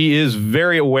 she is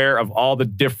very aware of all the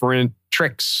different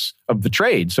tricks of the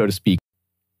trade, so to speak.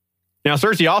 Now,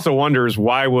 Cersei also wonders,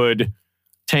 why would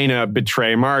Taena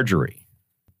betray Margaery?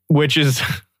 Which is,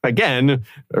 again,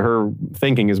 her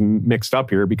thinking is mixed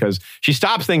up here, because she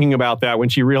stops thinking about that when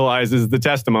she realizes the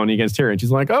testimony against Tyrion.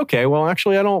 She's like, okay, well,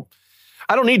 actually, I don't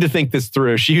need to think this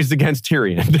through. She used against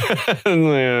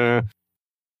Tyrion.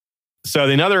 So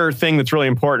the other thing that's really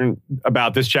important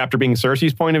about this chapter being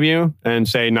Cersei's point of view, and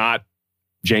say not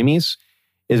Jaime's,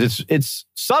 is it's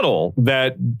subtle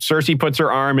that Cersei puts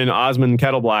her arm in Osmond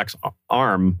Kettleblack's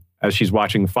arm as she's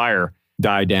watching the fire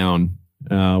die down,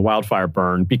 wildfire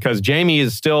burn, because Jaime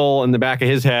is still in the back of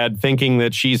his head thinking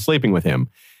that she's sleeping with him.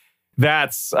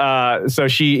 That's so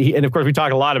and of course we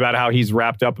talk a lot about how he's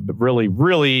wrapped up, really,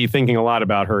 really thinking a lot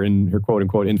about her in her quote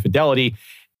unquote infidelity.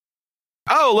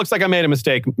 Oh, looks like I made a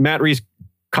mistake. Matt Reese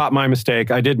caught my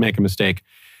mistake. I did make a mistake.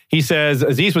 He says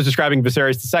Aziz was describing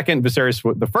Viserys II.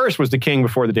 Viserys the First was the king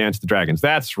before the Dance of the Dragons.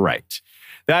 That's right.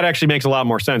 That actually makes a lot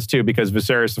more sense too, because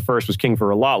Viserys I was king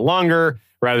for a lot longer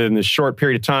rather than this short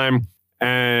period of time.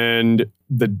 And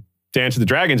the Dance of the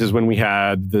Dragons is when we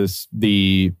had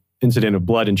the incident of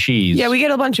blood and cheese. Yeah, we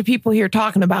get a bunch of people here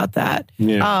talking about that.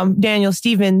 Yeah. Daniel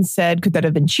Stevens said, could that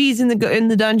have been cheese in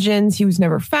the dungeons? He was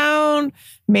never found.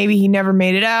 Maybe he never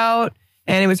made it out.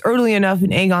 And it was early enough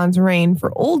in Aegon's reign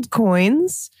for old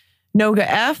coins. Noga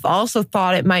F also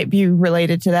thought it might be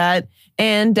related to that.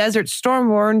 And Desert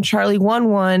Stormborn, Charlie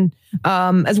 11,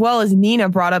 as well as Nina,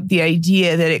 brought up the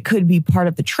idea that it could be part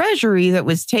of the treasury that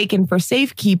was taken for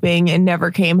safekeeping and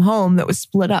never came home, that was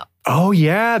split up. Oh,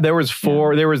 yeah. There was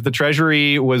four. Yeah. There was the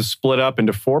treasury was split up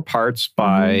into 4 parts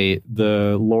by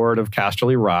the Lord of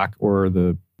Casterly Rock, or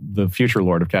the future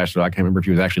Lord of Casterly Rock. I can't remember if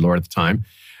he was actually Lord at the time.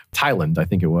 Tyland, I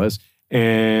think it was.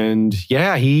 And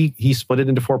yeah, he split it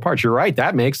into 4 parts. You're right.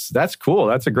 That's cool.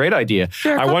 That's a great idea.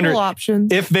 There are a couple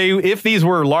options. If these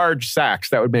were large sacks,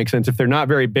 that would make sense. If they're not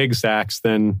very big sacks,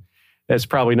 then that's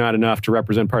probably not enough to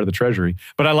represent part of the treasury.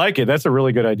 But I like it. That's a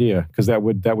really good idea, because that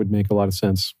would make a lot of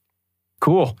sense.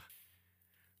 Cool.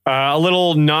 A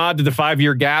little nod to the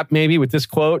 5-year gap, maybe, with this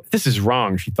quote. This is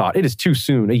wrong, she thought. It is too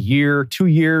soon. A year, 2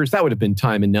 years, that would have been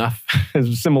time enough.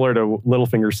 Similar to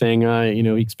Littlefinger saying,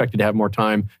 he expected to have more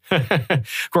time.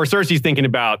 Of course, Cersei's thinking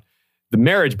about the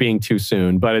marriage being too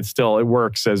soon, but it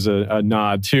works as a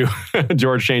nod to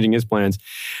George changing his plans.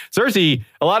 Cersei,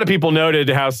 a lot of people noted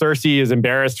how Cersei is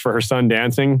embarrassed for her son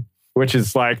dancing, which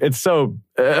is like, it's so,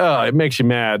 it makes you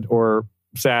mad or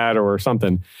sad or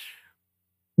something.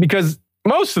 Because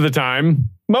most of the time,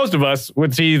 most of us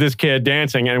would see this kid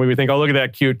dancing and we would think, oh, look at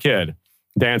that cute kid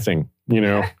dancing, but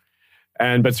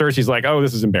Cersei's like, oh,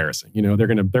 this is embarrassing.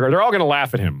 They're all gonna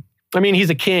laugh at him. I mean, he's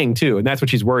a king too, and that's what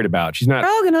she's worried about. She's not.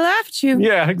 They're all gonna laugh at you.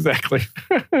 Yeah, exactly.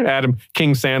 Adam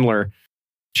King Sandler.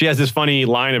 She has this funny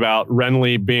line about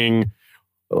Renly being,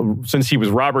 since he was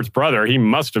Robert's brother, he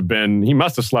must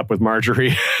have slept with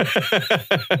Marjorie.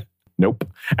 Nope.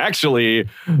 Actually,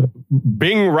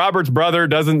 being Robert's brother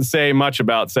doesn't say much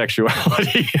about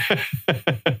sexuality.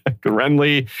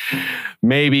 Renly,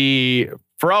 maybe,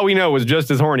 for all we know, was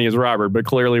just as horny as Robert, but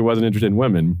clearly wasn't interested in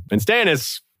women. And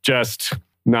Stannis, just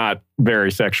not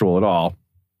very sexual at all.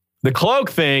 The cloak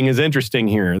thing is interesting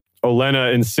here.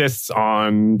 Olenna insists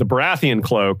on the Baratheon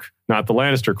cloak, not the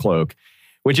Lannister cloak,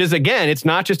 which is, again, it's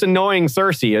not just annoying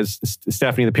Cersei, as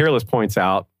Stephanie the Peerless points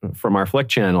out from our Flick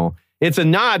channel. It's a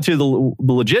nod to the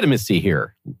legitimacy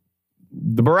here.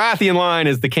 The Baratheon line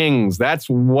is the kings. That's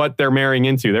what they're marrying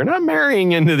into. They're not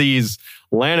marrying into these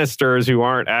Lannisters who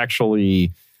aren't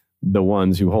actually the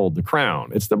ones who hold the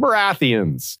crown. It's the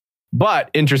Baratheons.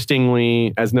 But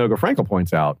interestingly, as Noga Frankel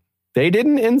points out, they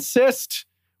didn't insist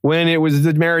when it was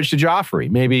the marriage to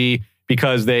Joffrey. Maybe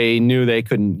because they knew they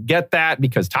couldn't get that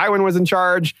because Tywin was in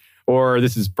charge, or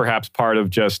this is perhaps part of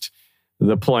just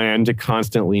the plan to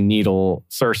constantly needle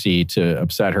Cersei to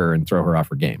upset her and throw her off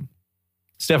her game.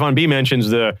 Stefan B mentions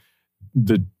the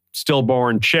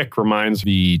stillborn chick reminds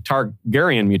the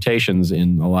Targaryen mutations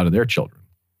in a lot of their children.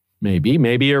 Maybe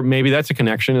that's a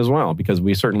connection as well, because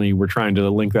we certainly were trying to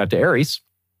link that to Aerys.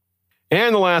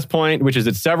 And the last point, which is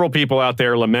that several people out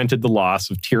there lamented the loss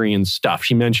of Tyrion's stuff.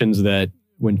 She mentions that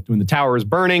when the tower is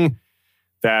burning,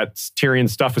 that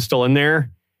Tyrion's stuff is still in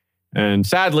there. And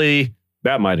sadly,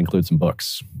 that might include some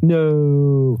books.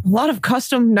 No. A lot of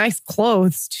custom nice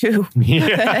clothes, too.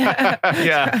 Yeah.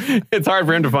 It's hard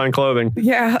for him to find clothing.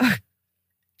 Yeah.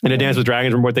 In A Dance with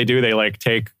Dragons, remember what they do? They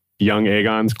take young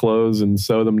Aegon's clothes and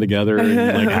sew them together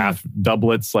in half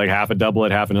doublets, half a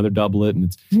doublet, half another doublet. And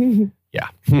it's, yeah.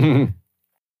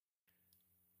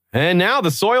 And now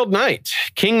the Soiled Knight,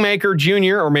 Kingmaker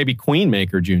Jr., or maybe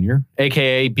Queenmaker Jr.,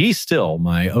 aka Be Still,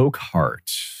 My Oak Heart.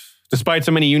 Despite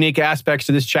so many unique aspects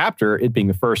to this chapter, it being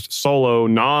the first solo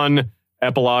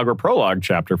non-epilogue or prologue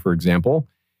chapter, for example,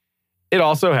 it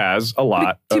also has a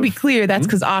lot To be clear, that's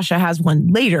because Asha has one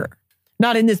later,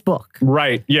 not in this book.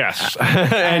 Right, yes.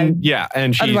 and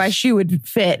she's, otherwise she would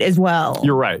fit as well.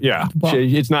 You're right, yeah.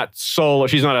 It's not solo.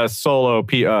 She's not a solo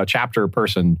chapter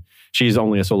person. She's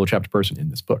only a solo chapter person in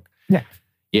this book.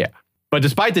 Yeah. But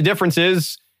despite the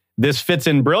differences, this fits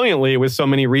in brilliantly with so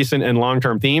many recent and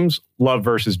long-term themes: love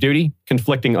versus duty,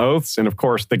 conflicting oaths, and of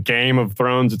course, the Game of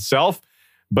Thrones itself.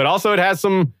 But also it has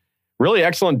some really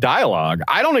excellent dialogue.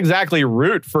 I don't exactly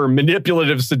root for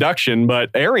manipulative seduction,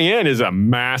 but Arianne is a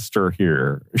master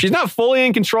here. She's not fully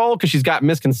in control because she's got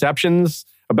misconceptions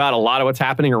about a lot of what's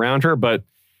happening around her, but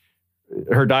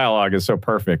her dialogue is so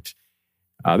perfect.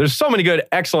 There's so many good,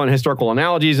 excellent historical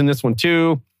analogies in this one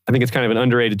too. I think it's kind of an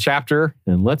underrated chapter,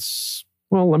 and let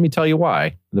me tell you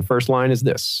why. The first line is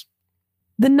this.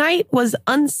 The night was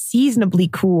unseasonably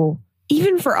cool,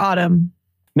 even for autumn.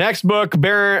 Next book,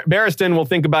 Barristan will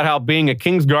think about how being a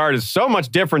Kingsguard is so much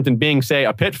different than being, say,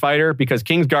 a pit fighter, because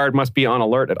Kingsguard must be on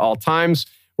alert at all times,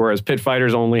 whereas pit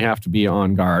fighters only have to be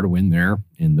on guard when they're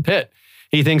in the pit.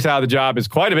 He thinks how the job is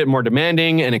quite a bit more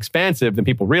demanding and expansive than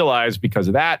people realize because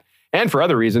of that, and for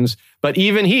other reasons, but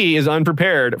even he is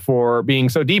unprepared for being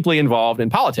so deeply involved in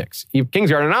politics.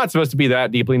 Kingsguard are not supposed to be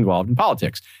that deeply involved in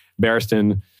politics.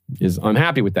 Barristan is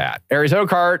unhappy with that. Aerys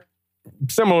Oakheart,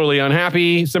 similarly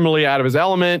unhappy, similarly out of his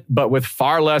element, but with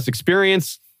far less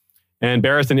experience. And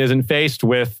Barristan isn't faced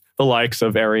with the likes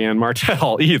of Arianne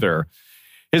Martell either.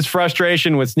 His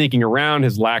frustration with sneaking around,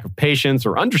 his lack of patience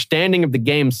or understanding of the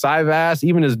game Syvas,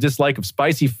 even his dislike of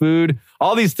spicy food,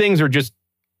 all these things are just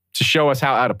to show us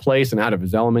how out of place and out of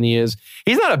his element he is.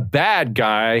 He's not a bad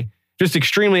guy, just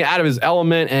extremely out of his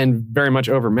element and very much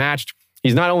overmatched.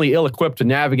 He's not only ill-equipped to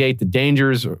navigate the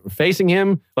dangers facing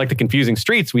him, like the confusing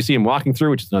streets we see him walking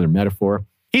through, which is another metaphor.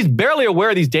 He's barely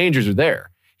aware these dangers are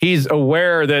there. He's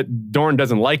aware that Dorne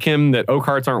doesn't like him, that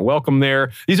Oakhearts aren't welcome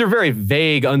there. These are very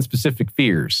vague, unspecific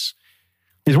fears.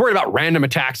 He's worried about random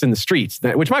attacks in the streets,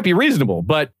 which might be reasonable,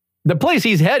 but the place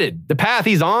he's headed, the path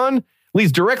he's on,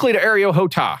 leads directly to Areo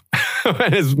Hotah.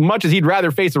 And as much as he'd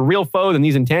rather face a real foe than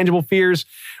these intangible fears,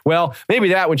 well, maybe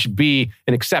that one should be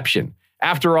an exception.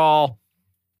 After all,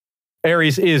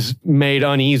 Aerys is made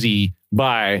uneasy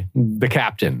by the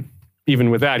captain.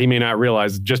 Even with that, he may not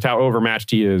realize just how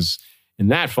overmatched he is in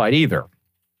that fight either.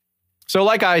 So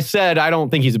like I said, I don't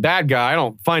think he's a bad guy. I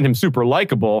don't find him super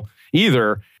likable,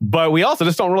 either. But we also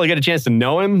just don't really get a chance to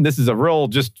know him. This is a real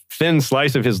just thin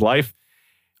slice of his life.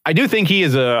 I do think he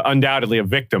is undoubtedly a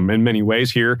victim in many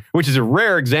ways here, which is a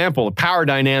rare example of power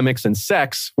dynamics and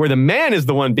sex where the man is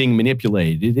the one being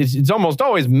manipulated. It's almost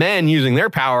always men using their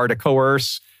power to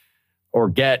coerce or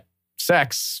get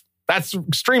sex. That's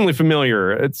extremely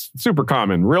familiar. It's super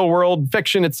common. Real world,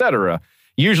 fiction, etc.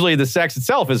 Usually the sex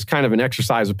itself is kind of an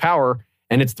exercise of power,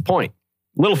 and it's the point.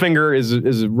 Littlefinger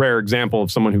is a rare example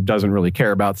of someone who doesn't really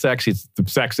care about sex. The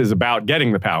sex is about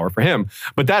getting the power for him.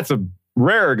 But that's a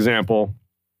rare example.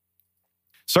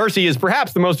 Cersei is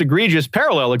perhaps the most egregious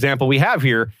parallel example we have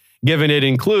here, given it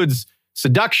includes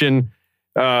seduction.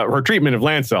 Her treatment of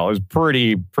Lancel is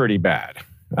pretty bad.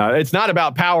 It's not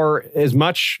about power as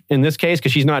much in this case,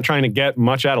 because she's not trying to get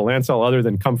much out of Lancel other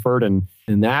than comfort and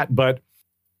that. But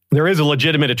there is a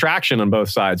legitimate attraction on both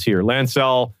sides here.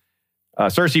 Lancel,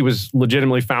 Cersei was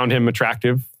legitimately found him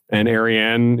attractive, and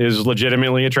Arianne is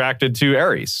legitimately attracted to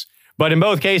Aerys. But in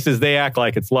both cases, they act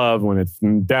like it's love when it's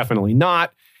definitely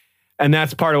not. And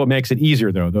that's part of what makes it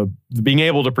easier, though. The being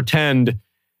able to pretend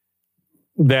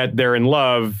that they're in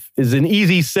love is an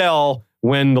easy sell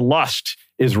when the lust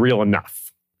is real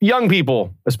enough. Young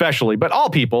people, especially, but all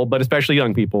people, but especially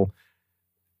young people,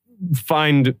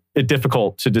 find it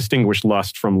difficult to distinguish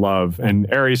lust from love. And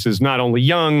Aerys is not only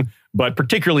young, but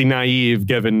particularly naive,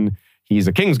 given he's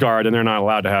a Kingsguard and they're not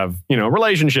allowed to have,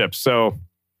 relationships. So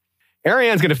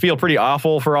Arianne's going to feel pretty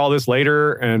awful for all this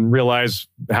later and realize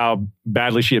how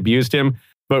badly she abused him.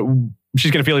 But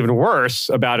she's going to feel even worse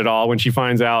about it all when she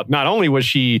finds out not only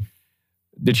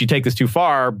did she take this too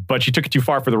far, but she took it too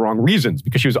far for the wrong reasons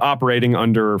because she was operating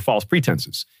under false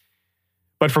pretenses.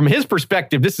 But from his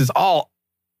perspective, this is all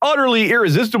utterly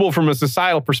irresistible from a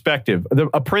societal perspective.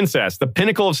 A princess, the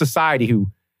pinnacle of society, who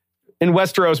in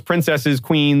Westeros, princesses,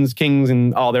 queens, kings,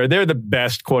 and all they're the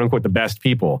best, quote unquote, the best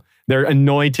people. They're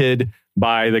anointed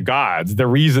by the gods. The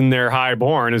reason they're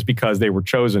highborn is because they were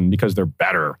chosen, because they're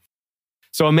better.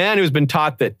 So a man who's been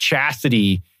taught that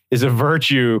chastity is a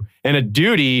virtue and a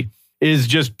duty is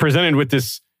just presented with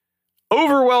this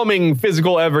overwhelming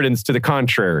physical evidence to the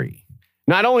contrary.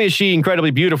 Not only is she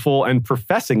incredibly beautiful and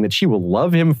professing that she will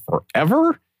love him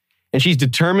forever, and she's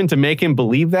determined to make him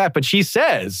believe that, but she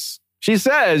says she's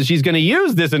going to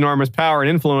use this enormous power and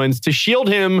influence to shield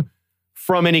him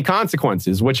from any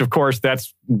consequences, which of course,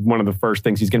 that's one of the first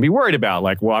things he's going to be worried about.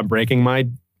 Like, well, I'm breaking my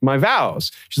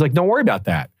vows. She's like, don't worry about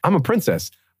that. I'm a princess.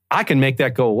 I can make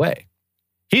that go away.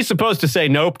 He's supposed to say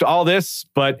nope to all this,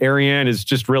 but Arianne is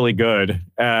just really good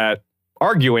at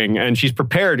arguing, and she's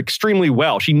prepared extremely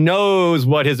well. She knows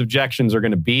what his objections are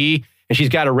going to be, and she's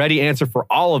got a ready answer for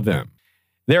all of them.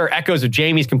 There are echoes of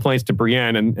Jaime's complaints to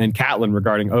Brienne and Catelyn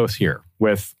regarding oaths here,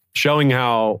 with showing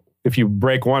how if you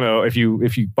break one oath, if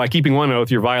you by keeping one oath,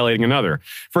 you're violating another.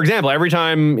 For example, every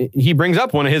time he brings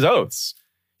up one of his oaths,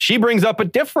 she brings up a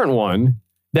different one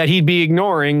that he'd be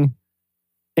ignoring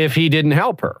if he didn't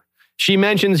help her. She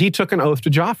mentions he took an oath to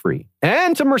Joffrey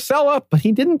and to Myrcella, but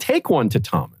he didn't take one to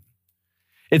Tommen.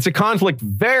 It's a conflict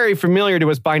very familiar to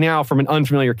us by now from an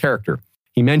unfamiliar character.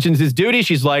 He mentions his duty.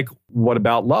 She's like, what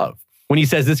about love? When he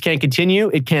says this can't continue,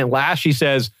 it can't last, she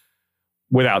says,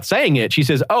 without saying it, she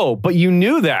says, oh, but you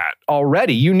knew that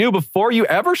already. You knew before you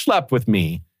ever slept with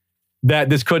me that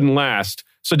this couldn't last.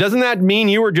 So doesn't that mean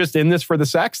you were just in this for the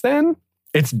sex then?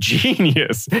 It's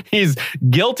genius. He's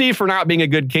guilty for not being a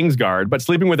good Kingsguard, but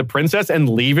sleeping with a princess and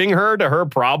leaving her to her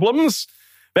problems?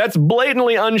 That's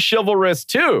blatantly unchivalrous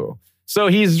too. So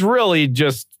he's really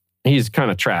he's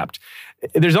kind of trapped.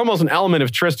 There's almost an element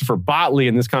of Christopher Botley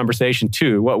in this conversation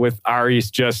too, what with Aerys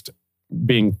just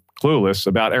being clueless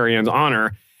about Arianne's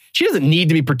honor. She doesn't need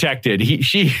to be protected.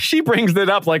 She brings it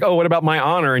up like, oh, what about my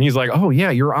honor? And he's like, oh yeah,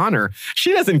 your honor.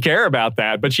 She doesn't care about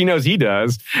that, but she knows he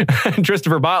does. And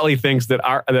Christopher Botley thinks that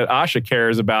Asha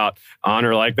cares about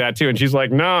honor like that too. And she's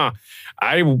like, nah,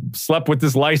 I slept with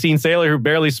this Lysine sailor who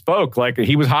barely spoke. Like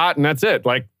he was hot and that's it.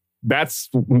 Like that's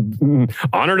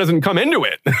honor doesn't come into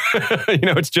it.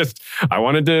 It's just, I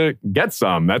wanted to get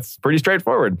some. That's pretty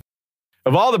straightforward.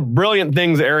 Of all the brilliant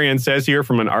things Arianne says here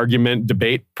from an argument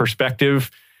debate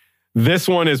perspective, this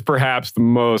one is perhaps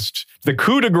the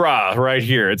coup de grace right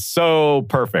here. It's so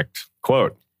perfect.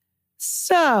 Quote.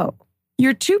 So,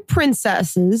 your two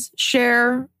princesses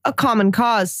share a common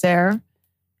cause, Sir,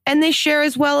 and they share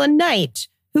as well a knight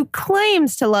who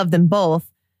claims to love them both,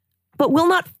 but will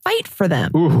not fight for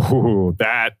them. Ooh,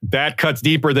 that cuts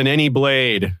deeper than any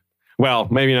blade. Well,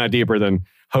 maybe not deeper than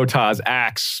Hotah's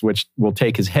axe, which will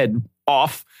take his head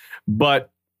off, but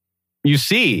you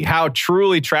see how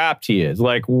truly trapped he is.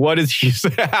 Like, what is he?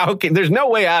 There's no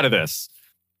way out of this.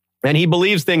 And he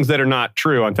believes things that are not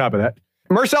true on top of that.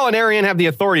 Myrcella and Arianne have the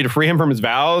authority to free him from his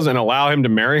vows and allow him to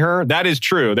marry her. That is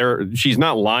true. She's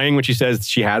not lying when she says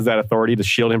she has that authority to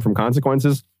shield him from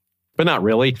consequences, but not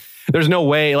really. There's no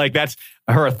way, like that's,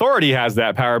 her authority has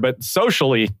that power, but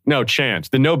socially, no chance.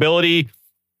 The nobility,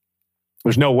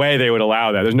 there's no way they would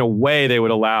allow that. There's no way they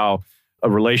would allow a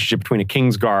relationship between a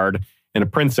Kingsguard and a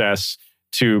princess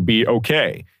to be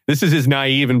okay. This is as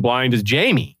naive and blind as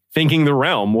Jaime, thinking the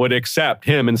realm would accept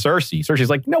him and Cersei. Cersei's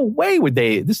like, no way would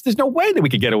they. There's no way that we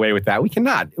could get away with that. We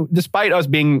cannot. Despite us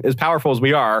being as powerful as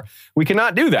we are, we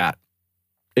cannot do that.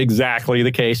 Exactly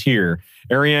the case here.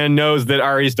 Arianne knows that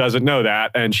Aerys doesn't know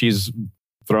that, and she's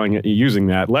using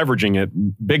that, leveraging it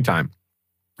big time.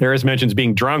 Aerys mentions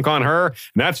being drunk on her, and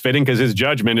that's fitting because his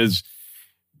judgment is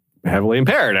heavily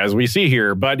impaired, as we see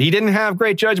here. But he didn't have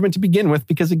great judgment to begin with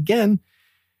because, again,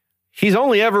 he's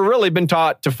only ever really been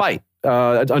taught to fight.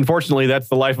 Unfortunately, that's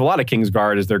the life of a lot of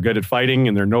Kingsguard, is they're good at fighting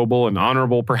and they're noble and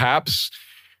honorable, perhaps.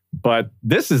 But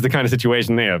this is the kind of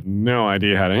situation they have no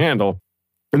idea how to handle.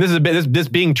 And this is this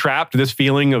being trapped, this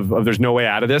feeling of there's no way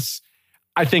out of this,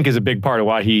 I think is a big part of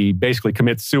why he basically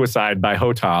commits suicide by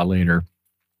Hotah later.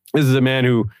 This is a man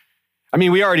who, I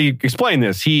mean, we already explained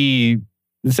this. He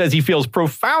says he feels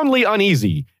profoundly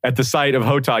uneasy at the sight of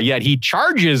Hotah, yet he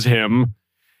charges him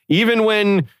even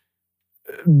when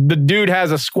the dude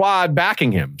has a squad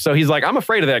backing him. So he's like, I'm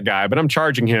afraid of that guy, but I'm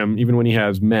charging him even when he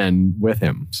has men with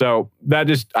him. So that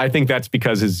just, I think that's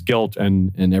because his guilt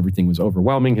and everything was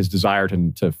overwhelming, his desire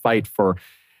to fight for,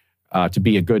 to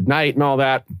be a good knight and all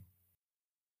that.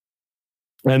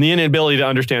 And the inability to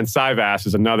understand Syvas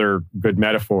is another good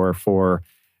metaphor for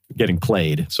getting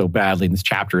played so badly in this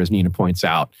chapter, as Nina points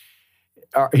out.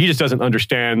 He just doesn't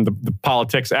understand the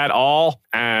politics at all,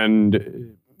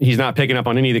 and he's not picking up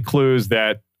on any of the clues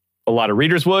that a lot of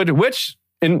readers would, which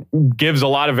gives a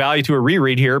lot of value to a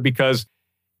reread here, because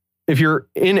if you're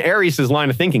in Aerys' line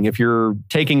of thinking, if you're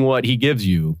taking what he gives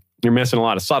you, you're missing a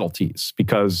lot of subtleties,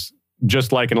 because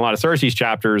just like in a lot of Cersei's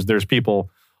chapters, there's people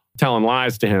telling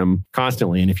lies to him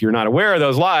constantly. And if you're not aware of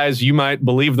those lies, you might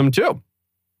believe them too.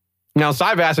 Now,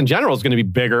 Syvas in general is going to be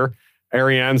bigger.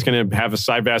 Arianne's going to have a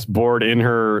Syvas board in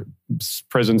her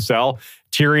prison cell.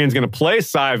 Tyrion's going to play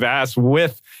Syvas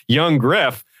with young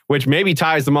Griff, which maybe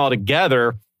ties them all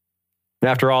together.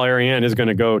 After all, Arianne is going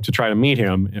to go to try to meet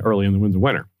him early in the Winds of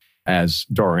Winter as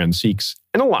Doran seeks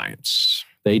an alliance.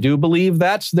 They do believe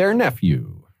that's their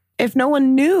nephew. If no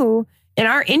one knew, in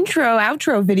our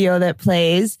outro video that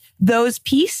plays, those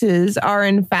pieces are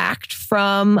in fact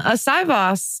from a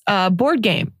Syvas board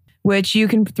game, which you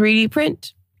can 3D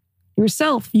print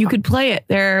yourself. You could play it.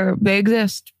 They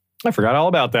exist. I forgot all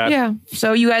about that. Yeah.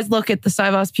 So you guys look at the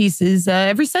Syvas pieces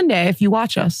every Sunday if you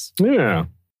watch us. Yeah.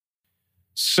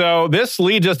 So this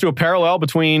leads us to a parallel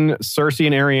between Cersei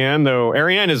and Arianne, though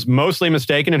Arianne is mostly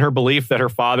mistaken in her belief that her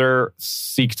father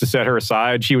seeks to set her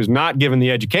aside. She was not given the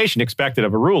education expected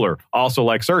of a ruler, also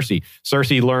like Cersei.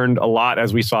 Cersei learned a lot,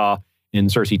 as we saw in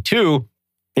Cersei 2,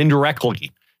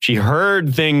 indirectly. She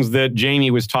heard things that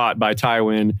Jaime was taught by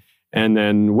Tywin and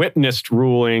then witnessed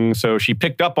ruling, so she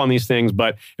picked up on these things,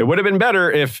 but it would have been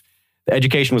better if the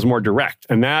education was more direct.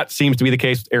 And that seems to be the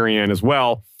case with Arianne as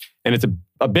well. And it's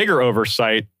a bigger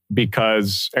oversight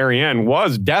because Arianne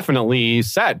was definitely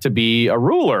set to be a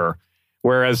ruler,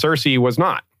 whereas Cersei was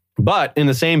not. But in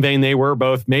the same vein, they were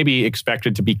both maybe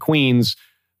expected to be queens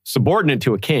subordinate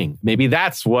to a king. Maybe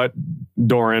that's what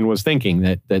Doran was thinking,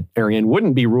 that Arianne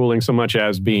wouldn't be ruling so much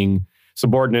as being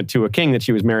subordinate to a king that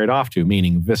she was married off to,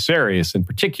 meaning Viserys in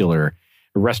particular,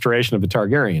 restoration of the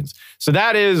Targaryens. So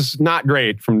that is not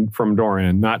great from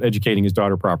Doran, not educating his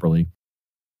daughter properly.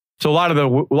 So a lot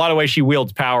of ways she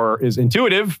wields power is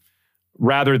intuitive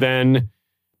rather than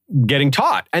getting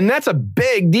taught. And that's a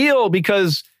big deal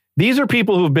because these are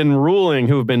people who've been ruling,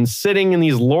 who've been sitting in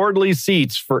these lordly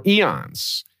seats for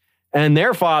eons. And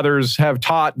their fathers have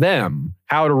taught them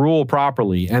how to rule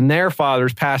properly. And their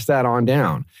fathers passed that on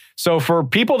down. So for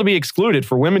people to be excluded,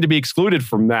 for women to be excluded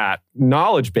from that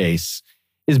knowledge base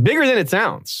is bigger than it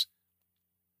sounds.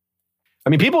 I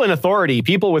mean, people in authority,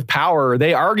 people with power,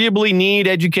 they arguably need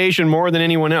education more than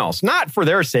anyone else. Not for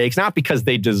their sakes, not because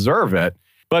they deserve it,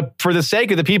 but for the sake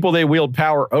of the people they wield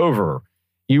power over.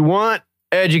 You want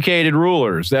educated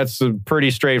rulers. That's a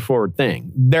pretty straightforward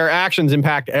thing. Their actions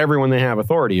impact everyone they have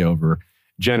authority over,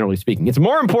 generally speaking. It's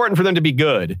more important for them to be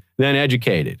good than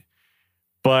educated,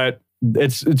 but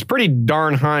it's pretty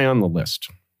darn high on the list.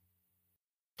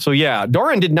 So yeah,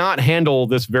 Doran did not handle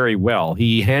this very well.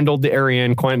 He handled the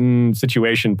Arianne Quentyn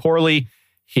situation poorly.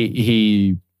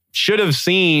 He should have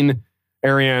seen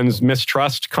Arianne's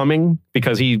mistrust coming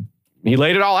because he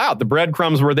laid it all out. The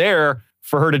breadcrumbs were there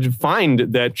for her to find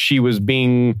that she was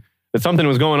being that something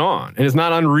was going on. And it's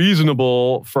not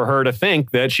unreasonable for her to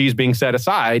think that she's being set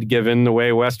aside given the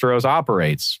way Westeros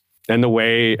operates and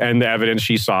the evidence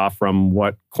she saw from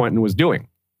what Quentyn was doing.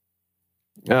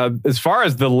 As far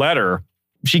as the letter,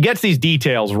 she gets these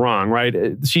details wrong, right?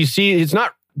 It's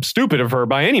not stupid of her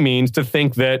by any means to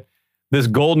think that this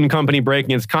Golden Company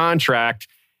breaking its contract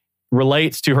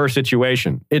relates to her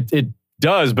situation. It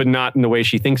does, but not in the way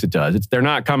she thinks it does. They're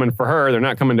not coming for her. They're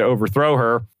not coming to overthrow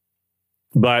her.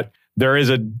 But there is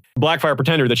a Blackfire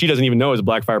Pretender that she doesn't even know is a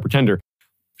Blackfire Pretender.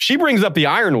 She brings up the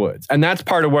Ironwoods, and that's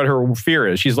part of what her fear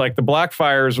is. She's like, the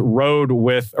Blackfires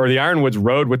the Ironwoods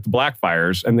rode with the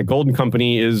Blackfires, and the Golden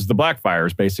Company is the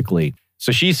Blackfires, basically.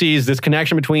 So she sees this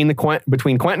connection between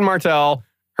Quentyn Martell,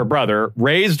 her brother,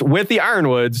 raised with the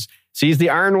Ironwoods, sees the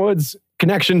Ironwoods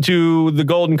connection to the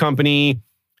Golden Company,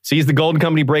 sees the Golden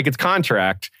Company break its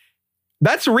contract.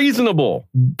 That's reasonable.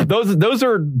 Those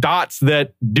are dots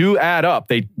that do add up.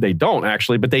 They don't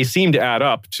actually, but they seem to add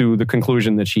up to the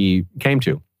conclusion that she came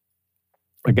to.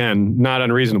 Again, not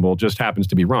unreasonable, just happens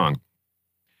to be wrong.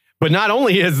 But not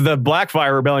only is the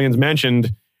Blackfire rebellions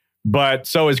mentioned, but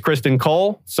so is Criston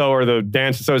Cole. So is the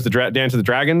Dance of the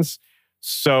Dragons.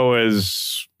 So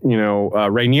is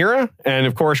Rhaenyra, and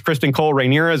of course Criston Cole.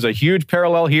 Rhaenyra is a huge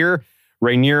parallel here.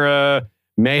 Rhaenyra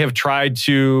may have tried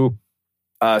to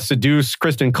seduce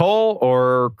Criston Cole,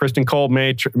 or Criston Cole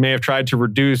may have tried to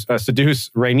seduce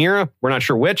Rhaenyra. We're not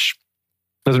sure which.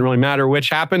 Doesn't really matter which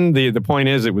happened. The point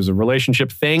is, it was a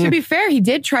relationship thing. To be fair, he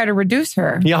did try to reduce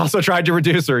her. He also tried to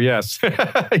reduce her, yes.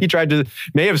 He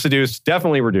may have seduced,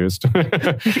 definitely reduced.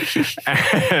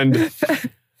 And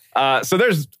so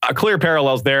there's clear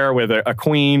parallels there with a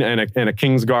queen and a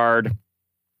Kingsguard,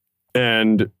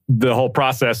 and the whole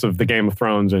process of the Game of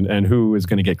Thrones and who is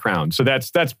going to get crowned. So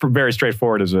that's very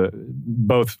straightforward as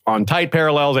both on tight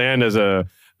parallels and as a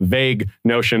vague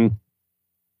notion.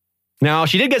 Now,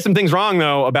 she did get some things wrong,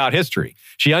 though, about history.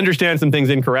 She understands some things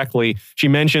incorrectly. She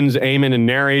mentions Aemon and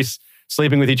Nerys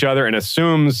sleeping with each other and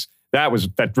assumes that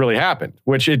really happened,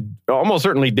 which it almost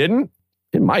certainly didn't.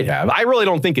 It might have. I really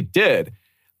don't think it did.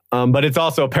 But it's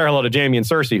also a parallel to Jaime and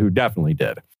Cersei, who definitely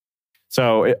did.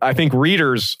 So I think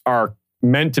readers are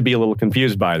meant to be a little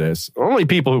confused by this. Only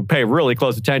people who pay really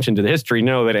close attention to the history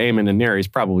know that Aemon and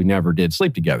Nerys probably never did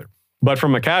sleep together. But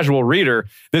from a casual reader,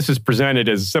 this is presented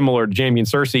as similar to Jaime and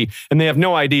Cersei, and they have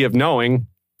no idea of knowing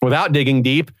without digging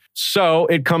deep. So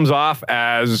it comes off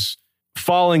as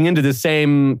falling into the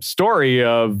same story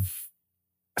of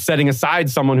setting aside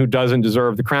someone who doesn't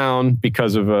deserve the crown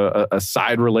because of a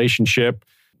side relationship.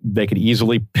 They could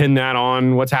easily pin that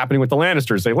on what's happening with the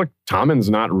Lannisters. Say, look, Tommen's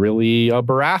not really a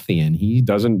Baratheon. He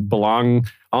doesn't belong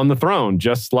on the throne,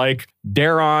 just like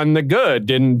Daeron the Good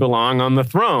didn't belong on the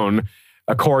throne,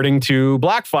 according to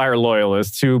Blackfire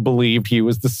loyalists who believed he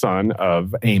was the son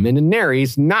of Aemon and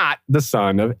Nerys, not the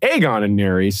son of Aegon and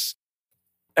Nerys.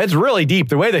 It's really deep.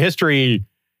 The way the history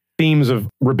themes of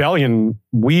rebellion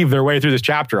weave their way through this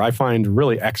chapter, I find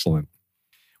really excellent.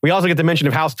 We also get the mention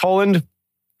of House Toland,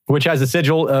 which has the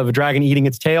sigil of a dragon eating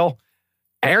its tail.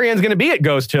 Arianne's going to be at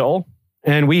Ghost Hill,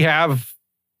 and we have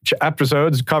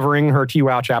episodes covering her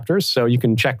TWOW chapters, so you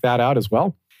can check that out as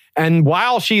well. And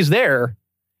while she's there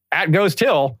at Ghost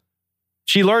Hill,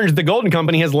 she learns the Golden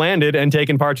Company has landed and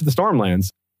taken parts of the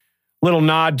Stormlands. Little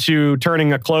nod to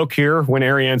turning a cloak here when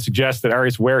Arianne suggests that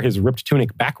Aerys wear his ripped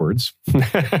tunic backwards.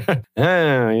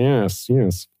 Yes.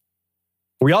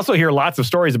 We also hear lots of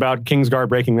stories about Kingsguard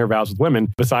breaking their vows with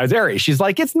women besides Aerys. She's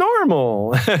like, it's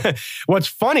normal. What's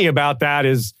funny about that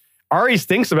is Aerys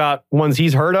thinks about ones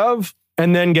he's heard of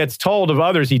and then gets told of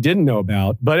others he didn't know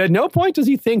about. But at no point does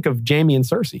he think of Jaime and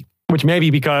Cersei, which may be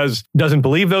because he doesn't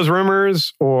believe those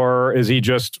rumors, or is he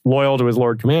just loyal to his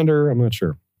Lord Commander? I'm not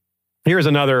sure. Here's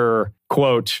another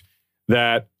quote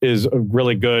that is a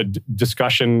really good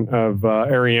discussion of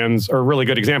Arianne's, or a really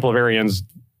good example of Arianne's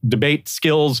debate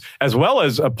skills, as well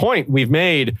as a point we've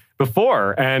made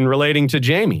before and relating to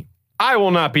Jaime. I will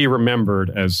not be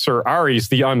remembered as Sir Aerys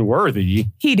the Unworthy,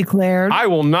 he declared. I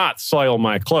will not soil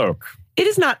my cloak. It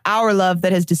is not our love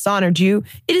that has dishonored you.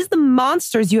 It is the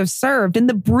monsters you have served and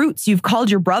the brutes you've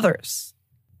called your brothers.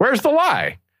 Where's the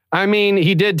lie? I mean,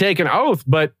 he did take an oath,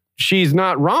 but she's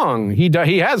not wrong. He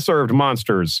has served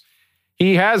monsters.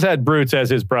 He has had brutes as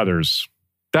his brothers.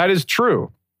 That is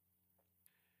true.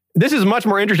 This is much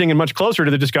more interesting and much closer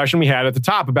to the discussion we had at the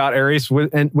top about Aerys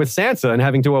with Sansa and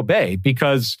having to obey,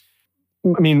 because,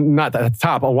 I mean, not at the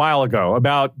top, a while ago,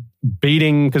 about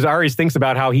beating, because Aerys thinks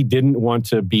about how he didn't want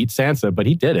to beat Sansa, but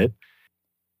he did it.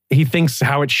 He thinks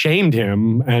how it shamed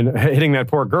him and hitting that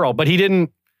poor girl, but he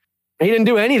didn't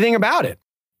do anything about it.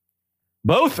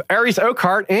 Both Aerys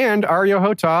Oakheart and Areo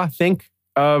Hotah think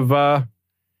of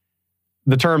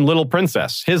the term little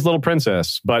princess, his little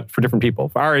princess, but for different people.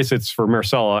 For Aerys, it's for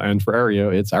Myrcella, and for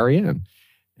Aeryo, it's Arianne.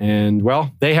 And,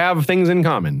 well, they have things in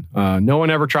common. No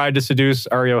one ever tried to seduce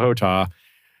Areo Hotah,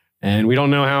 and we don't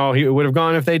know how it would have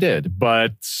gone if they did.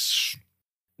 But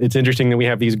it's interesting that we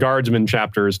have these guardsmen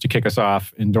chapters to kick us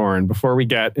off in Dorne before we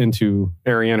get into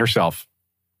Arianne herself.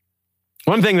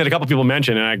 One thing that a couple people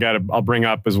mentioned, and I'll bring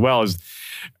up as well, is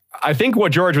I think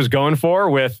what George was going for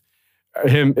with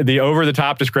the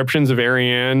over-the-top descriptions of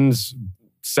Arianne's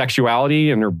sexuality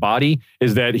and her body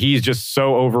is that he's just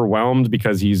so overwhelmed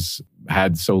because he's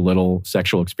had so little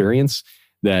sexual experience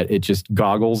that it just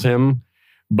goggles him.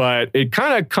 But it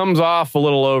kind of comes off a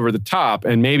little over the top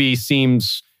and maybe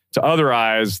seems to other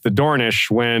eyes the Dornish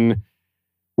when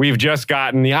we've just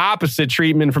gotten the opposite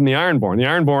treatment from the Ironborn. The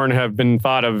Ironborn have been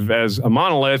thought of as a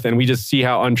monolith, and we just see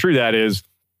how untrue that is.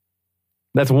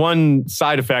 That's one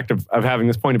side effect of having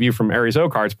this point of view from Aerys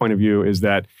Oakheart's point of view, is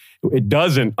that it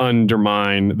doesn't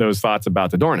undermine those thoughts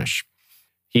about the Dornish.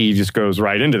 He just goes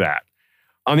right into that.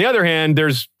 On the other hand,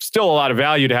 there's still a lot of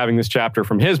value to having this chapter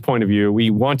from his point of view. We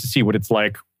want to see what it's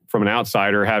like from an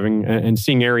outsider, and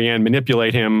seeing Arianne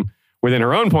manipulate him within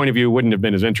her own point of view wouldn't have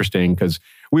been as interesting because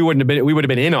we would have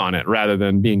been in on it rather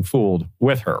than being fooled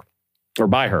with her or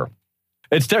by her.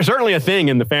 It's certainly a thing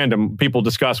in the fandom. People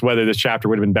discuss whether this chapter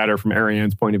would have been better from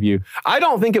Arianne's point of view. I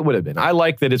don't think it would have been. I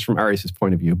like that it's from Aerys'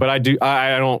 point of view, but I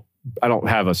don't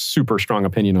have a super strong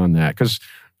opinion on that because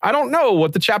I don't know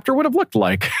what the chapter would have looked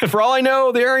like. For all I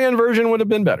know, the Arianne version would have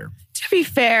been better. To be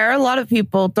fair, a lot of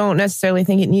people don't necessarily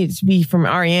think it needed to be from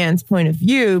Arianne's point of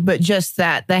view, but just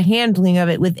that the handling of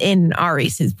it within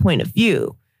Aerys' point of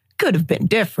view could have been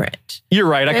different. You're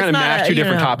right. I kind of mashed two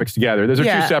different topics together. Those are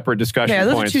two separate discussion points.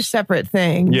 Yeah, those are two separate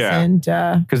things. Yeah. And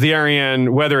because the Arianne,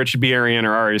 whether it should be Arianne or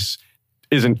Aerys,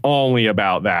 isn't only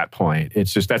about that point.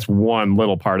 It's just that's one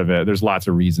little part of it. There's lots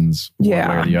of reasons one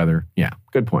way or the other. Yeah,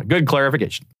 good point. Good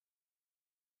clarification.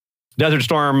 Desert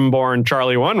Stormborn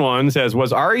Charlie 11 says,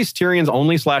 was Aerys Tyrion's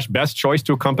only / best choice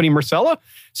to accompany Myrcella?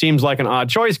 Seems like an odd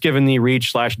choice given the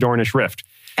Reach / Dornish rift.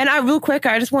 And real quick,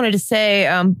 I just wanted to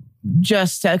say,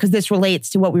 just because this relates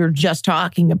to what we were just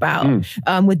talking about,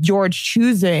 with George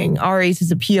choosing Aerys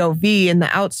as a POV and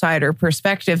the outsider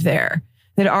perspective there,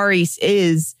 that Aerys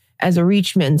is, as a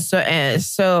Reachman,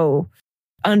 so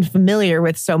unfamiliar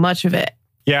with so much of it.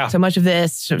 Yeah. So much of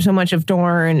this, so much of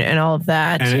Dorne and all of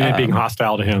that. And it being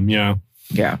hostile to him, yeah.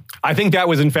 Yeah. I think that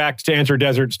was, in fact, to answer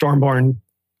Desert Stormborn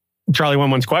Charlie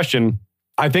 11's question,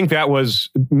 I think that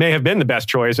may have been the best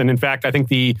choice. And in fact, I think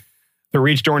the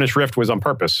Reach Dornish rift was on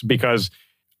purpose because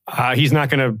he's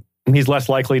less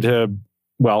likely to,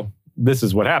 well, this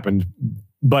is what happened.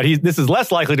 But this is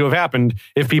less likely to have happened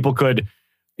if people could,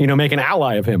 make an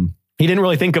ally of him. He didn't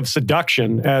really think of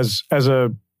seduction as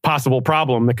a possible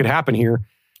problem that could happen here.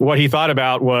 What he thought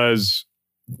about was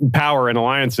power and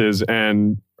alliances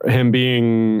and him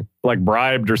being like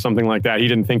bribed or something like that. He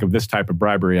didn't think of this type of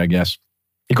bribery, I guess.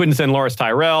 He couldn't send Loras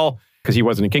Tyrell because he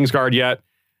wasn't a Kingsguard yet.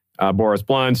 Boris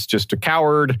Blunt's just a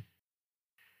coward.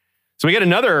 So we get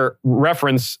another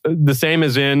reference, the same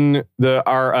as in the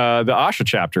Asha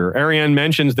chapter. Arianne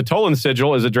mentions the Tolan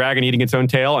sigil is a dragon eating its own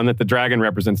tail and that the dragon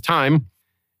represents time.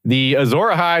 The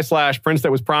Azor Ahai / Prince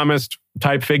that was promised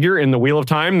type figure in the Wheel of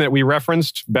Time that we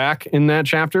referenced back in that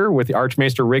chapter with the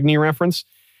Archmaester Rigney reference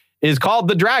is called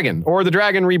the Dragon or the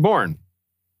Dragon Reborn.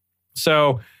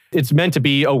 So it's meant to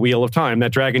be a Wheel of Time,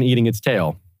 that dragon eating its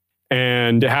tail.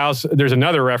 And there's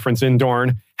another reference in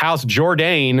Dorne. House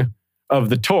Jourdain of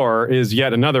the Tor is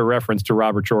yet another reference to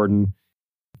Robert Jordan,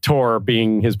 Tor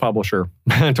being his publisher,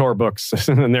 Tor Books,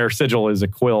 and their sigil is a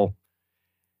quill.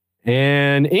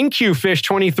 And InQFish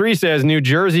 23 says, New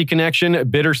Jersey connection,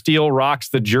 Bittersteel rocks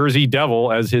the Jersey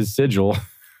Devil as his sigil.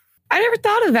 I never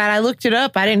thought of that. I looked it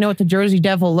up. I didn't know what the Jersey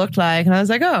Devil looked like. And I was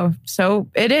like, oh, so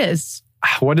it is.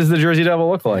 What does the Jersey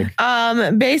Devil look like?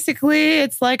 Basically,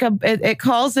 it's like it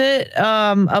calls it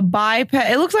a biped.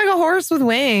 It looks like a horse with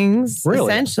wings,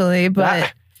 essentially.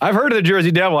 But I've heard of the Jersey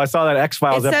Devil. I saw that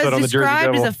X-Files episode on the Jersey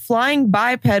Devil. It's described as a flying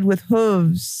biped with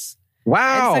hooves.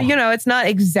 Wow. And so, it's not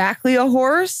exactly a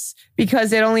horse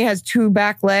because it only has 2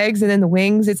 back legs and then the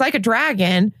wings. It's like a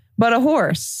dragon, but a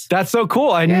horse. That's so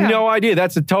cool. I had no idea.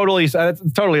 That's totally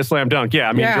a slam dunk. Yeah,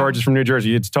 I mean, George is from New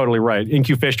Jersey. It's totally right.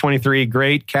 InQFish 23,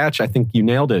 great catch. I think you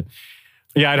nailed it.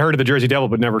 Yeah, I'd heard of the Jersey Devil,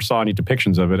 but never saw any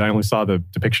depictions of it. I only saw the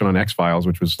depiction on X-Files,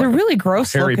 which was they're really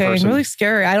gross looking, really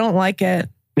scary. I don't like it.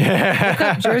 Look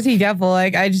up Jersey Devil.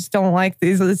 I just don't like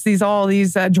these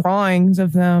drawings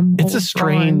of them. It's a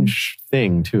strange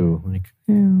thing too.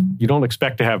 You don't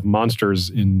expect to have monsters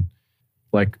in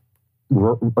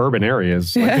urban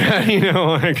areas.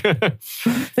 Like that,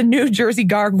 like the New Jersey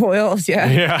gargoyles.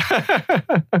 Yeah.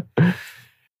 Yeah.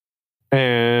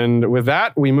 And with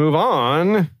that, we move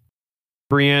on.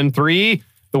 Brienne 3,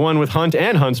 the one with Hunt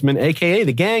and Huntsman, aka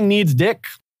the gang needs Dick.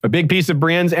 A big piece of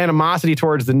Brienne's animosity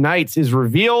towards the Knights is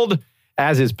revealed,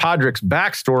 as is Podrick's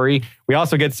backstory. We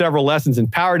also get several lessons in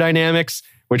power dynamics,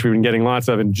 which we've been getting lots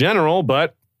of in general,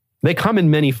 but they come in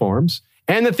many forms.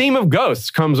 And the theme of ghosts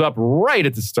comes up right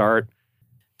at the start.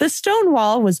 The stone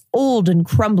wall was old and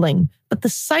crumbling, but the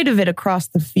sight of it across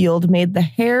the field made the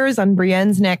hairs on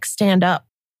Brienne's neck stand up.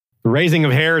 The raising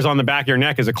of hairs on the back of your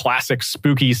neck is a classic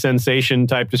spooky sensation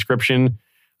type description.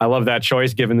 I love that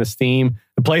choice given this theme.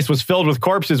 The place was filled with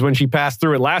corpses when she passed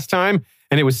through it last time,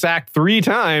 and it was sacked 3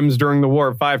 times during the War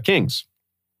of 5 Kings.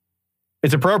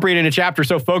 It's appropriate in a chapter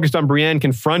so focused on Brienne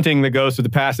confronting the ghosts of the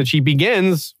past that she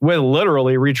begins with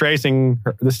literally retracing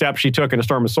the steps she took in A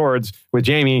Storm of Swords with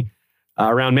Jaime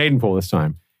around Maidenpool this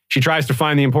time. She tries to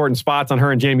find the important spots on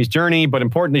her and Jaime's journey, but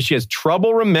importantly, she has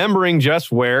trouble remembering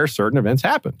just where certain events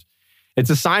happened. It's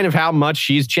a sign of how much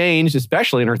she's changed,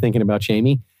 especially in her thinking about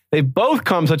Jaime. They've both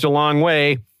come such a long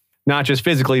way, not just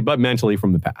physically, but mentally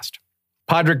from the past.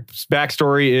 Podrick's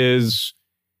backstory is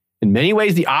in many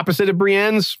ways the opposite of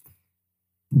Brienne's.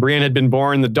 Brienne had been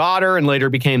born the daughter and later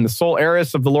became the sole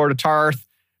heiress of the Lord of Tarth,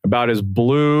 about as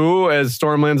blue as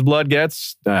Stormland's blood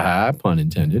gets. Pun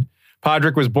intended.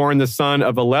 Podrick was born the son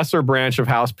of a lesser branch of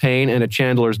House Payne and a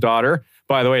chandler's daughter.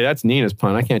 By the way, that's Nina's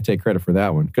pun. I can't take credit for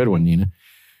that one. Good one, Nina.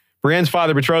 Brienne's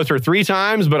father betrothed her 3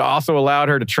 times, but also allowed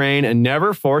her to train and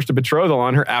never forced a betrothal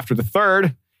on her after the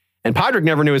 3rd. And Podrick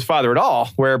never knew his father at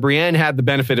all. Where Brienne had the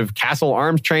benefit of castle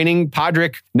arms training,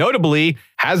 Podrick notably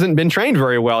hasn't been trained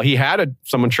very well. He had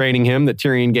someone training him that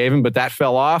Tyrion gave him, but that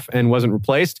fell off and wasn't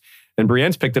replaced. And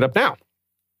Brienne's picked it up now.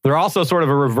 They're also sort of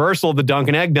a reversal of the Dunk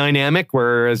and Egg dynamic,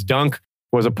 whereas Dunk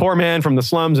was a poor man from the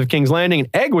slums of King's Landing and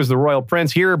Egg was the royal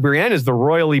prince. Here, Brienne is the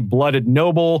royally blooded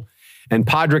noble, and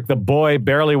Podrick, the boy,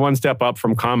 barely one step up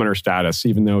from commoner status,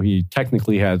 even though he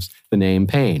technically has the name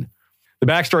Payne. The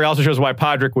backstory also shows why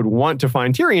Podrick would want to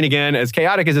find Tyrion again, as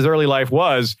chaotic as his early life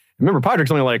was. Remember,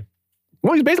 Podrick's only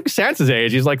he's basically Sansa's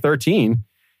age. He's like 13.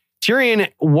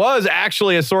 Tyrion was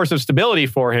actually a source of stability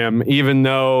for him, even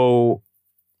though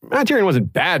Tyrion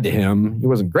wasn't bad to him. He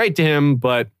wasn't great to him,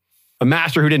 but a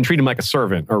master who didn't treat him like a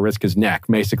servant or risk his neck,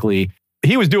 basically.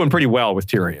 He was doing pretty well with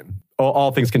Tyrion,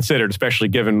 all things considered, especially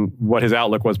given what his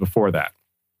outlook was before that.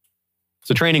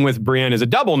 So training with Brienne is a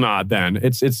double nod then.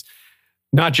 It's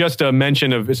not just a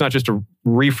mention of, it's not just a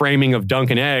reframing of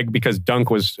Dunk and Egg, because Dunk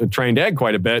was trained Egg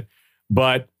quite a bit,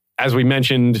 but as we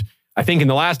mentioned, I think in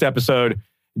the last episode,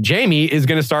 Jaime is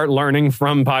going to start learning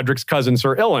from Podrick's cousin,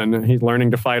 Sir Ilyn. He's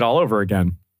learning to fight all over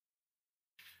again.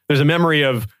 There's a memory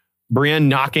of Brienne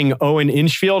knocking Owen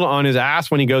Inchfield on his ass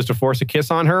when he goes to force a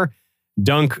kiss on her.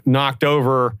 Dunk knocked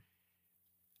over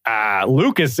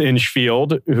Lucas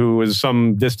Inchfield, who was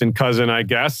some distant cousin, I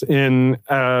guess, in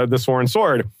The Sworn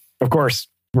Sword. Of course,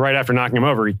 right after knocking him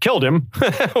over, he killed him.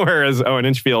 Whereas Owen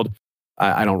Inchfield,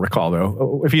 I don't recall,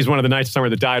 though, if he's one of the Knights of Summer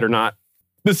that died or not.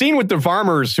 The scene with the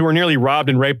farmers who were nearly robbed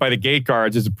and raped by the gate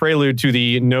guards is a prelude to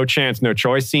the no chance, no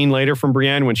choice scene later from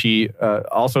Brienne when she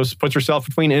also puts herself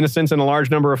between innocents and a large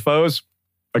number of foes.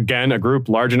 Again, a group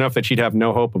large enough that she'd have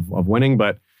no hope of winning,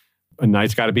 but a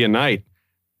knight's got to be a knight.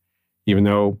 Even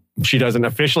though she doesn't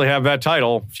officially have that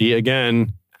title, she,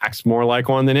 again, acts more like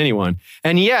one than anyone.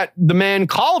 And yet, the man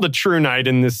called a true knight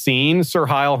in this scene, Sir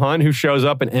Hyle Hunt, who shows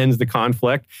up and ends the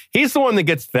conflict, he's the one that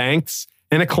gets thanks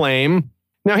and acclaim.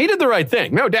 Now, he did the right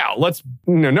thing, no doubt.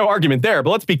 No argument there, but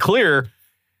let's be clear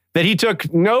that he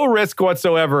took no risk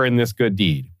whatsoever in this good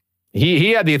deed.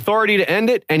 He had the authority to end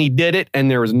it, and he did it,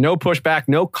 and there was no pushback,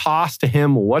 no cost to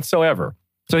him whatsoever.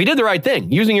 So he did the right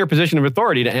thing. Using your position of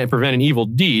authority to prevent an evil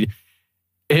deed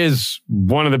is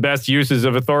one of the best uses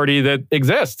of authority that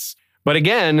exists. But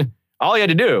again, all he had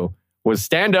to do was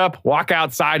stand up, walk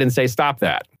outside, and say, stop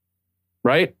that,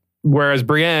 right? Whereas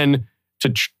Brienne,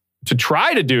 to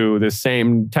try to do this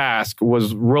same task,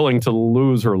 was willing to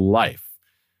lose her life.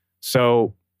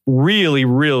 So really,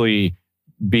 really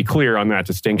be clear on that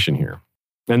distinction here.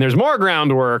 And there's more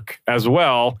groundwork as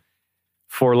well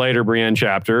for later Brienne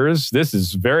chapters. This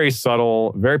is very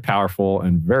subtle, very powerful,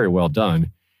 and very well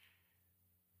done.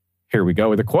 Here we go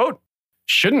with a quote.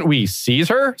 "Shouldn't we seize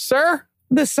her, sir?"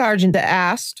 The sergeant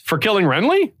asked. "For killing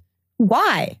Renly?"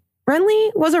 Why?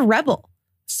 Renly was a rebel.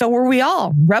 So were we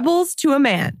all, rebels to a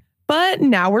man. But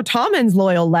now we're Tommen's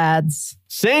loyal lads.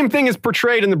 Same thing is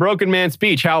portrayed in the Broken Man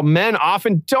speech, how men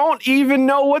often don't even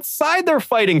know what side they're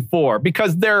fighting for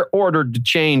because they're ordered to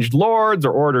change lords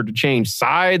or ordered to change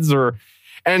sides,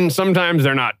 And sometimes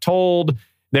they're not told.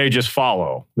 They just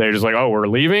follow. They're just like, oh, we're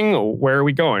leaving? Where are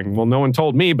we going? Well, no one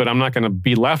told me, but I'm not going to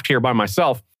be left here by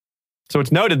myself. So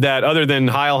it's noted that other than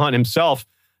Hyle Hunt himself,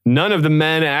 none of the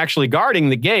men actually guarding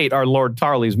the gate are Lord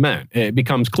Tarley's men. It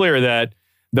becomes clear that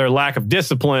their lack of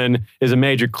discipline is a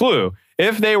major clue.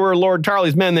 If they were Lord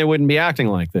Tarley's men, they wouldn't be acting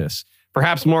like this.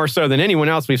 Perhaps more so than anyone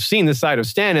else we've seen this side of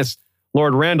Stannis,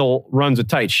 Lord Randall runs a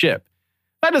tight ship.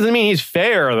 That doesn't mean he's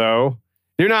fair, though.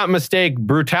 Do not mistake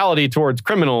brutality towards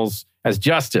criminals as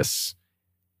justice.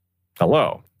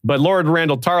 Hello. But Lord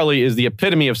Randall Tarley is the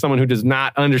epitome of someone who does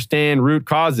not understand root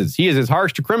causes. He is as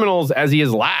harsh to criminals as he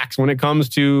is lax when it comes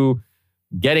to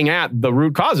getting at the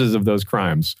root causes of those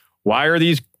crimes. Why are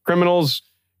these criminals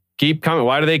keep coming?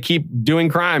 Why do they keep doing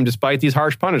crime despite these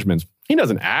harsh punishments? He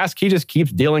doesn't ask. He just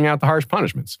keeps dealing out the harsh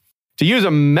punishments. To use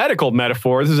a medical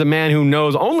metaphor, this is a man who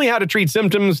knows only how to treat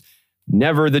symptoms,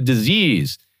 never the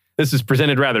disease. This is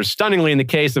presented rather stunningly in the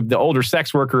case of the older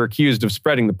sex worker accused of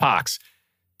spreading the pox.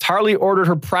 Tarley ordered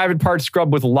her private parts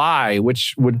scrubbed with lye,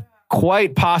 which would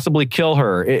quite possibly kill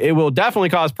her. It will definitely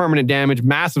cause permanent damage,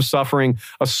 massive suffering.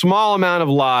 A small amount of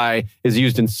lye is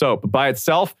used in soap, but by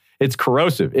itself, it's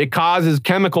corrosive. It causes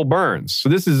chemical burns. So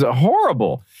this is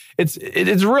horrible. It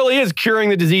really is curing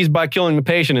the disease by killing the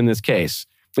patient in this case.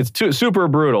 It's super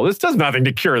brutal. This does nothing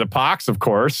to cure the pox, of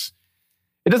course.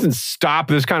 It doesn't stop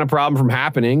this kind of problem from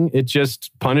happening. It just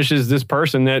punishes this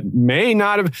person that may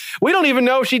not have... We don't even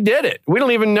know if she did it. We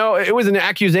don't even know. It was an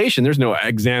accusation. There's no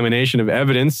examination of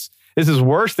evidence. This is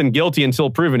worse than guilty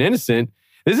until proven innocent.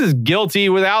 This is guilty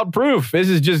without proof. This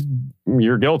is just,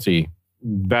 you're guilty.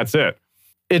 That's it.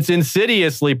 It's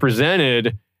insidiously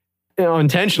presented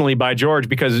intentionally by George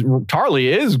because Tarley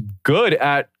is good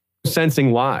at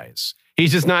sensing lies.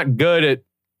 He's just not good at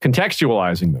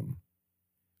contextualizing them.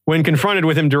 When confronted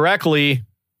with him directly,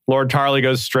 Lord Tarley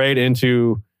goes straight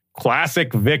into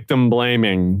classic victim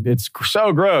blaming. It's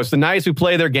so gross. The knights who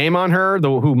play their game on her,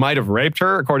 who might have raped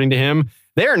her, according to him,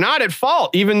 they are not at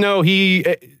fault, even though he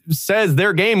says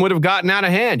their game would have gotten out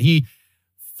of hand. He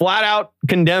flat out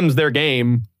condemns their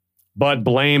game, but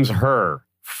blames her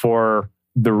for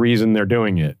the reason they're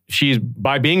doing it. She's,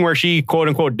 by being where she, quote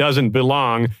unquote, doesn't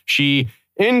belong, she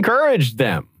encouraged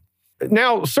them.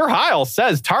 Now, Sir Hyle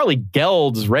says Tarley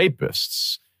gelds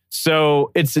rapists.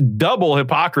 So it's a double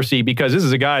hypocrisy because this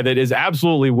is a guy that is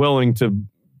absolutely willing to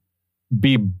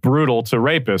be brutal to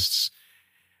rapists.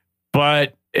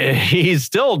 But he's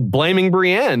still blaming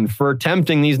Brienne for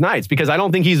tempting these knights because I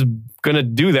don't think he's going to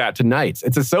do that to knights.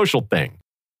 It's a social thing.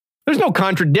 There's no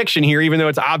contradiction here, even though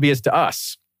it's obvious to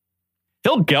us.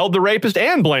 He'll geld the rapist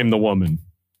and blame the woman.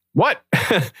 What?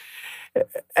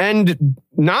 And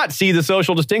not see the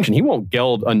social distinction. He won't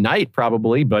geld a knight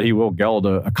probably, but he will geld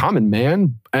a common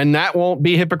man. And that won't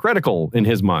be hypocritical in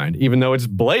his mind, even though it's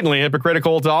blatantly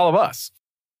hypocritical to all of us.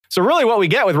 So really what we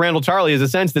get with Randall Tarley is a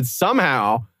sense that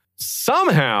somehow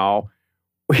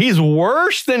he's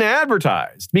worse than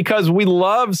advertised because we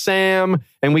love Sam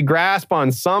and we grasp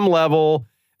on some level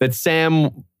that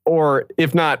Sam, or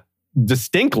if not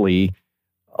distinctly,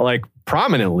 like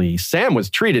prominently, Sam was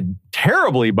treated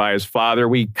terribly by his father.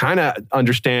 We kind of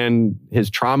understand his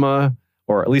trauma,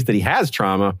 or at least that he has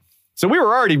trauma. So we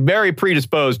were already very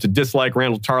predisposed to dislike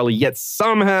Randall Tarley, yet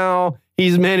somehow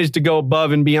he's managed to go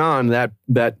above and beyond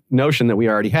that notion that we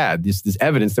already had, this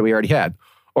evidence that we already had.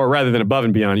 Or rather than above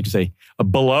and beyond, you could say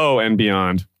below and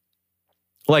beyond.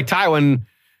 Like Tywin,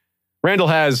 Randall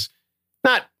has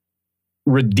not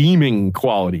redeeming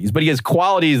qualities, but he has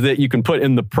qualities that you can put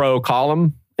in the pro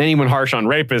column. Anyone harsh on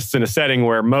rapists in a setting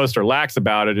where most are lax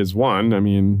about it is one. I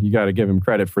mean, you got to give him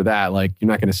credit for that. Like, you're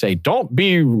not going to say, don't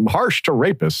be harsh to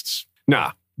rapists.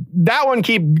 Nah, that one,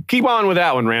 keep on with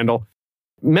that one, Randall.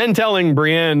 Men telling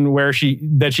Brienne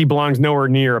that she belongs nowhere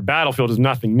near a battlefield is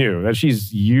nothing new. That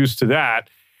she's used to that.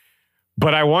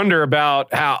 But I wonder about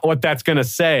what that's going to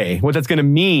say, what that's going to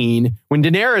mean when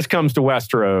Daenerys comes to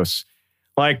Westeros.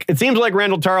 Like, it seems like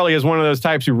Randall Tarley is one of those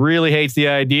types who really hates the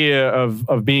idea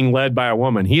of being led by a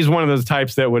woman. He's one of those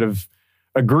types that would have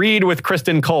agreed with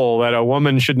Kristen Cole that a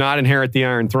woman should not inherit the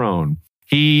Iron Throne.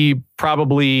 He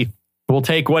probably will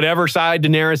take whatever side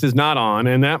Daenerys is not on,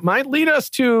 and that might lead us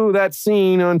to that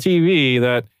scene on TV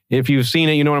that, if you've seen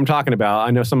it, you know what I'm talking about.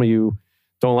 I know some of you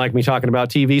don't like me talking about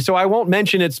TV, so I won't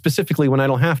mention it specifically when I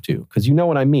don't have to, because you know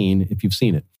what I mean if you've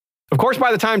seen it. Of course,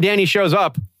 by the time Dany shows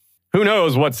up, who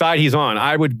knows what side he's on?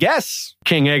 I would guess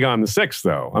King Aegon VI,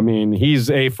 though. I mean,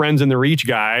 he's a Friends in the Reach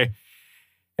guy,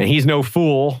 and he's no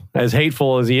fool, as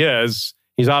hateful as he is.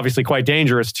 He's obviously quite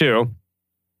dangerous, too.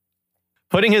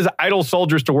 putting his idle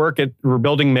soldiers to work at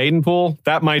rebuilding Maidenpool,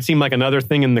 that might seem like another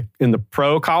thing in the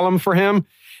pro column for him.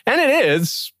 And it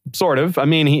is, sort of. I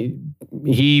mean,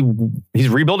 he's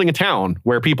rebuilding a town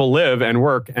where people live and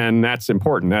work, and that's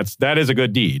important. That is a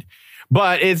good deed.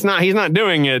 But he's not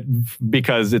doing it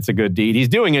because it's a good deed. He's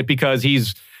doing it because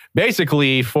he's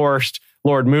basically forced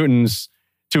Lord Mootons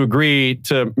to agree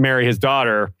to marry his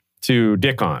daughter to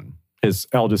Dickon, his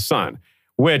eldest son,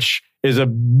 which is a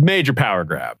major power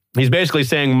grab. He's basically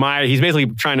saying he's basically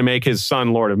trying to make his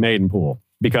son Lord of Maidenpool,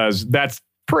 because that's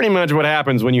pretty much what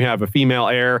happens when you have a female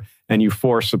heir and you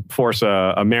force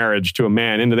a marriage to a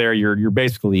man into there. You're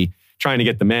basically trying to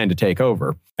get the man to take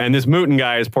over. And this Mooton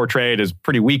guy is portrayed as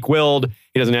pretty weak-willed.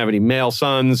 He doesn't have any male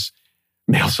sons.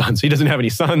 He doesn't have any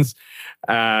sons.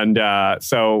 And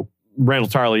so Randall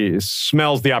Tarley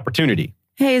smells the opportunity.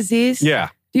 Hey, Aziz. Yeah.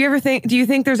 Do you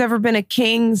think there's ever been a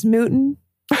King's Mooton?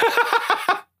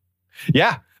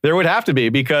 Yeah, there would have to be,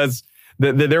 because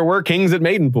there were kings at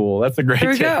Maidenpool. That's a great There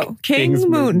we take. go. King's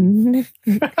Mooton.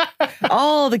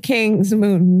 All the King's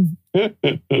Mooton.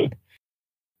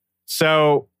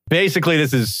 So basically,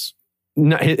 this is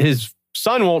his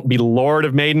son won't be Lord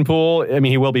of Maidenpool. I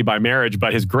mean, he will be by marriage,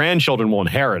 but his grandchildren will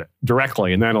inherit it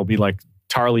directly, and then it'll be like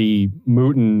Tarley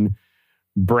Mooton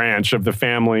branch of the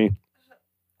family.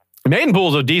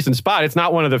 Maidenpool's a decent spot. It's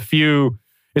not one of the few.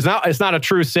 It's not a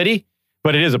true city,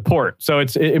 but it is a port. So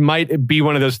it might be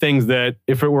one of those things that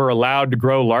if it were allowed to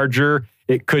grow larger,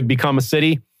 it could become a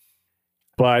city.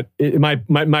 But it might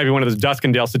be one of those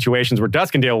Duskendale situations where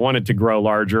Duskendale wanted to grow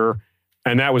larger,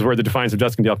 and that was where the Defiance of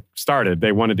Duskendale started.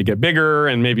 They wanted to get bigger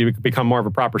and maybe become more of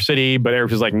a proper city, but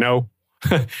Eric was like, no.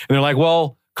 And they're like,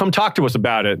 well, come talk to us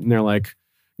about it. And they're like,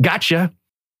 gotcha.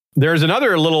 There's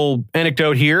another little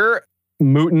anecdote here.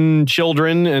 Mooton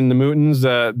children and the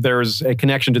Mootons, there's a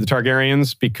connection to the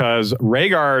Targaryens because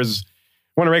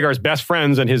one of Rhaegar's best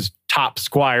friends and his top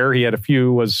squire, he had a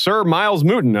few, was Sir Miles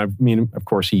Mooton. I mean, of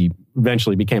course, he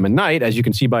eventually became a knight, as you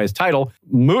can see by his title.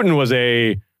 Mooton was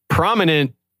a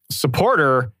prominent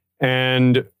supporter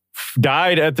and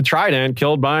died at the Trident,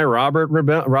 killed by Robert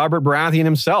Baratheon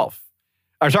himself.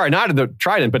 Or sorry, not at the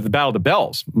Trident, but at the Battle of the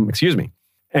Bells. Excuse me.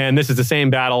 And this is the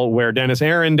same battle where Dennis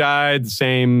Aaron died, the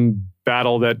same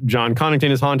battle that John Connington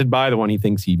is haunted by, the one he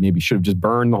thinks he maybe should have just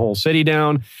burned the whole city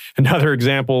down. Another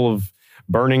example of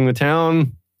burning the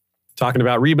town, talking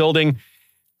about rebuilding.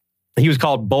 He was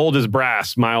called bold as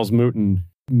brass, Miles Mooton.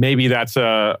 Maybe that's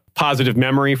a positive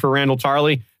memory for Randall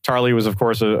Tarley. Tarley was, of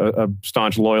course, a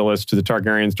staunch loyalist to the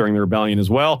Targaryens during the rebellion as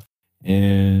well,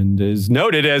 and is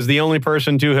noted as the only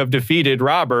person to have defeated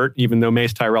Robert, even though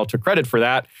Mace Tyrell took credit for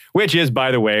that, which is,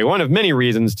 by the way, one of many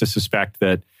reasons to suspect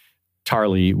that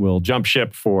Tarley will jump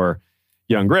ship for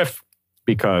young Griff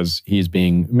because he's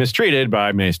being mistreated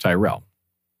by Mace Tyrell.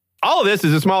 All of this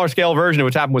is a smaller scale version of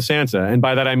what's happened with Sansa, and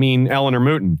by that I mean Eleanor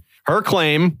Mooton. Her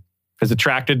claim has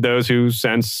attracted those who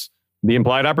sense the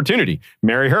implied opportunity.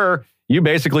 Marry her, you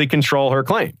basically control her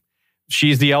claim.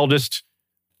 She's the eldest.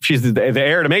 She's the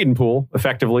heir to Maidenpool,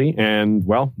 effectively, and,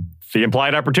 well, the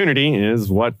implied opportunity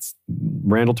is what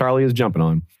Randall Tarley is jumping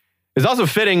on. It's also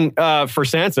fitting for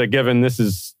Sansa, given this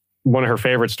is one of her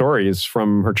favorite stories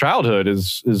from her childhood,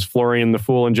 is Florian the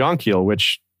Fool and Jonquil,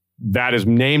 which that is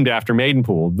named after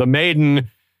Maidenpool. The maiden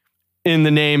in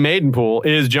the name Maidenpool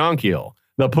is Jonquil.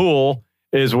 The pool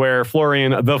is where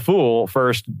Florian the Fool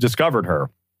first discovered her.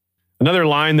 Another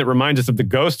line that reminds us of the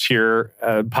ghosts here,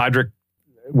 Podrick,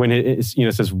 when it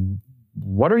says,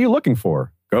 "What are you looking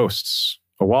for?" "Ghosts.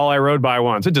 A wall I rode by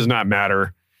once. It does not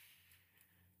matter."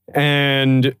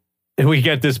 And we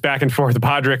get this back and forth.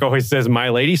 Podrick always says, "My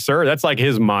lady, sir." That's like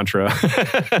his mantra.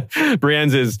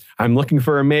 Brienne's is, "I'm looking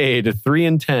for a maid, 3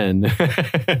 and 10.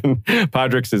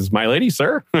 Podrick says, "My lady,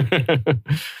 sir."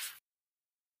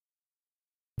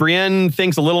 Brienne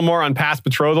thinks a little more on past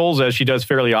betrothals, as she does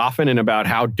fairly often, and about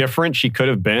how different she could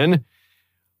have been.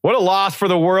 What a loss for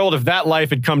the world if that life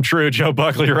had come true, Joe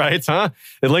Buckley writes, huh?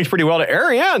 It links pretty well to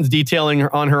Ariane's detailing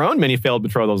on her own many failed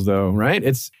betrothals, though, right?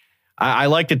 I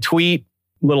like to tweet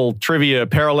little trivia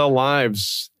parallel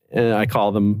lives, I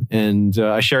call them, and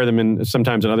I share them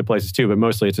sometimes in other places too, but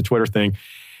mostly it's a Twitter thing.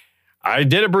 I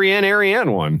did a Brienne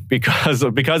Ariane one because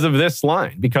of this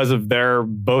line, because of their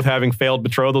both having failed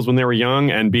betrothals when they were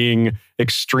young and being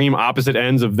extreme opposite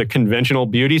ends of the conventional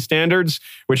beauty standards,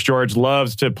 which George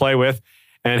loves to play with.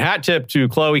 And hat tip to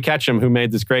Chloe Ketchum, who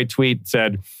made this great tweet,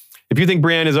 said, "If you think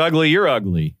Brienne is ugly, you're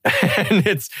ugly." And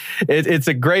it's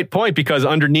a great point, because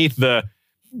underneath the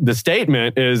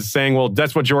statement is saying, well,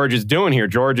 that's what George is doing here.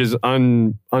 George is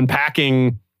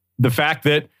unpacking the fact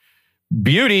that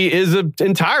beauty is an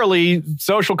entirely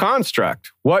social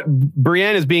construct. What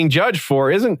Brienne is being judged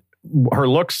for isn't her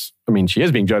looks. I mean, she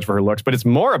is being judged for her looks, but it's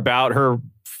more about her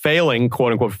failing,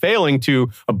 quote unquote, failing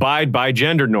to abide by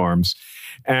gender norms.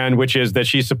 And which is that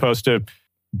she's supposed to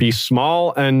be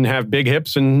small and have big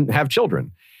hips and have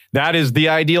children. That is the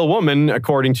ideal woman,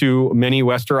 according to many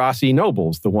Westerosi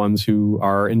nobles, the ones who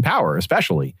are in power,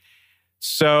 especially.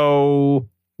 So,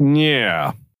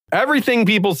 yeah. Everything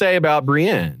people say about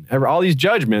Brienne, all these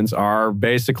judgments are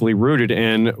basically rooted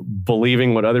in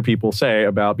believing what other people say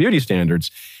about beauty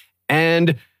standards.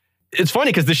 And it's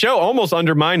funny because the show almost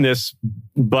undermined this,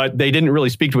 but they didn't really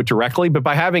speak to it directly. But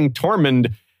by having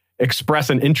Tormund express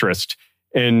an interest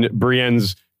in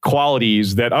Brienne's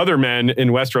qualities that other men in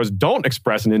Westeros don't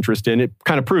express an interest in, it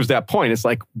kind of proves that point. It's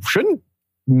like, shouldn't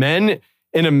men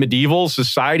in a medieval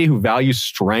society who value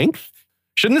strength,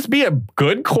 shouldn't this be a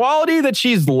good quality that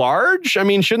she's large? I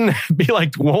mean, shouldn't that be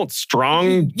like, won't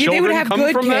strong children they would have come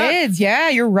good from kids. that? Yeah,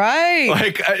 you're right.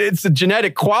 Like, it's a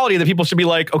genetic quality that people should be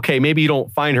like, okay, maybe you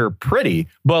don't find her pretty,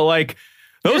 but like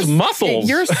those muscles.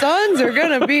 Your sons are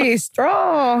going to be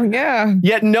strong. Yeah.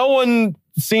 Yet no one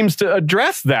seems to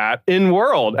address that in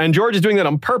world. And George is doing that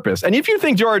on purpose. And if you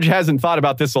think George hasn't thought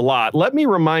about this a lot, let me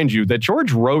remind you that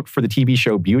George wrote for the TV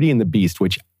show Beauty and the Beast,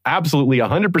 which absolutely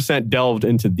 100% delved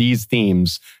into these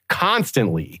themes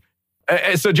constantly.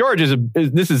 So George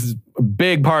this is a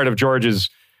big part of George's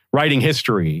writing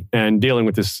history and dealing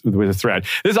with this thread.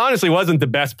 This honestly wasn't the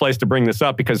best place to bring this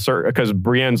up because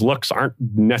Brienne's looks aren't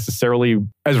necessarily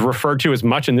as referred to as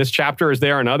much in this chapter as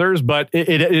they are in others, but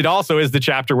it also is the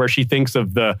chapter where she thinks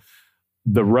of the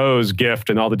rose gift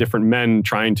and all the different men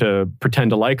trying to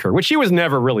pretend to like her, which she was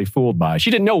never really fooled by. She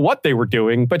didn't know what they were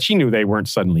doing, but she knew they weren't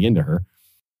suddenly into her.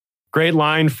 Great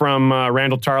line from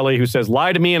Randall Tarley, who says,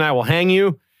 "Lie to me and I will hang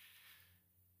you."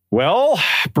 Well,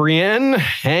 Brienne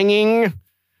hanging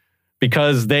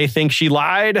because they think she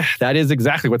lied. That is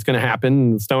exactly what's going to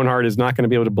happen. Stoneheart is not going to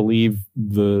be able to believe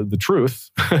the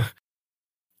truth.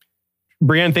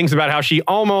 Brienne thinks about how she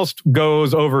almost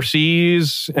goes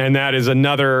overseas, and that is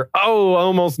another,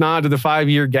 almost nod to the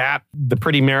 5-year gap. The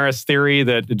Pretty Maris theory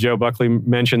that Joe Buckley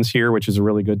mentions here, which is a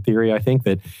really good theory, I think,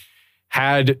 that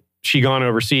had she gone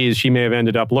overseas, she may have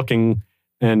ended up looking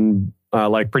and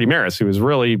like Pretty Maris, who was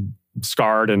really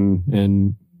scarred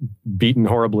and beaten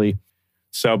horribly.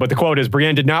 So, but the quote is,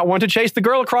 Brienne did not want to chase the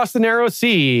girl across the narrow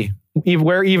sea,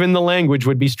 where even the language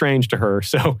would be strange to her.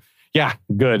 So, yeah,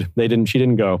 good. She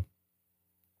didn't go.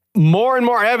 More and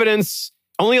more evidence,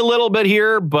 only a little bit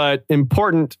here, but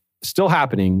important, still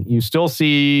happening. You still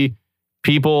see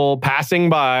people passing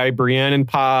by Brienne and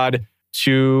Pod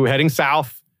heading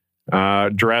south,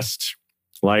 dressed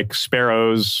like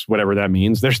sparrows, whatever that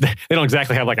means. They don't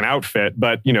exactly have like an outfit,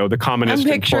 but you know, the commonest. I'm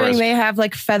picturing they have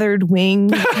like feathered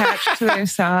wings attached to their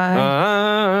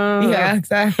side. Yeah,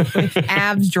 exactly.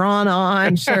 Abs drawn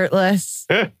on, shirtless.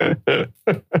 Well,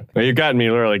 you've gotten me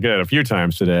really good a few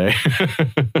times today.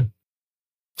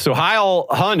 So Hyle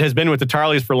Hunt has been with the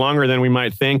Tarleys for longer than we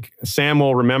might think. Sam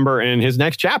will remember in his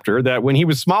next chapter that when he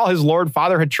was small, his lord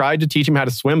father had tried to teach him how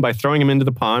to swim by throwing him into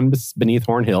the pond beneath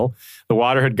Horn Hill. The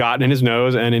water had gotten in his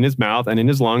nose and in his mouth and in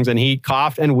his lungs, and he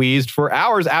coughed and wheezed for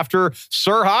hours after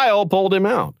Sir Hyle pulled him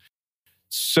out.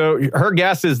 So Nina's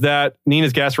guess is that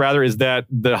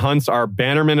the Hunts are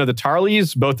bannermen of the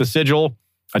Tarleys. Both the sigil,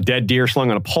 a dead deer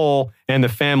slung on a pole, and the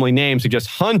family name suggest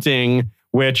hunting,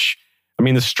 which, I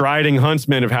mean, the striding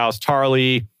huntsman of House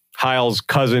Tarley, Hyle's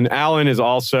cousin Alan, is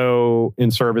also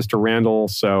in service to Randall.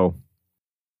 So,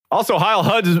 also Hyle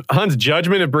Hunt's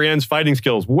judgment of Brienne's fighting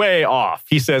skills way off.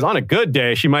 He says on a good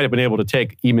day she might have been able to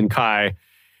take Eamon Kai,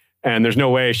 and there's no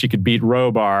way she could beat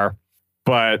Robar.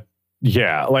 But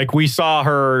yeah, like we saw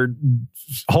her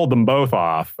hold them both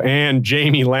off, and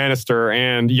Jaime Lannister.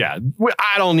 And yeah,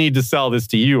 I don't need to sell this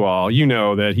to you all. You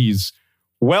know that he's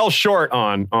well short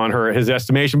on his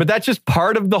estimation, but that's just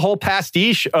part of the whole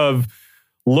pastiche of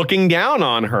looking down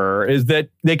on her, is that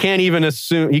he can't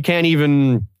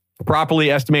even properly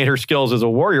estimate her skills as a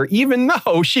warrior, even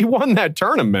though she won that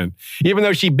tournament, even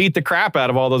though she beat the crap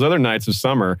out of all those other Knights of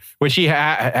Summer, which he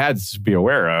had to be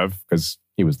aware of because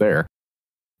he was there.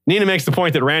 Nina makes the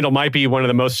point that Randall might be one of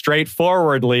the most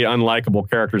straightforwardly unlikable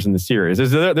characters in the series.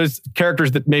 There's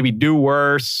characters that maybe do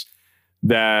worse,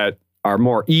 that are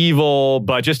more evil,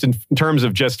 but just in terms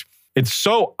of just, it's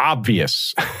so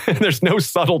obvious. There's no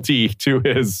subtlety to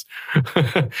his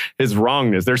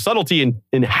wrongness. There's subtlety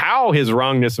in how his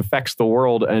wrongness affects the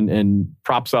world and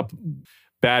props up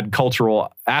bad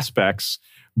cultural aspects.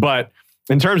 But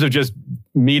in terms of just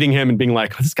meeting him and being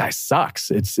like, this guy sucks,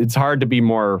 it's hard to be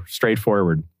more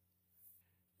straightforward.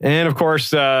 And of course,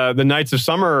 the Knights of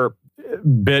Summer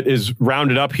bit is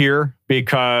rounded up here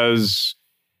because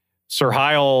Sir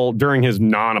Hyle, during his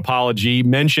non-apology,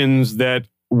 mentions that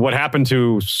what happened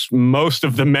to most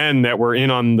of the men that were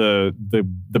in on the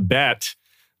bet,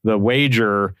 the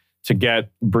wager to get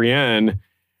Brienne,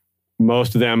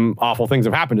 most of them, awful things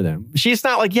have happened to them. She's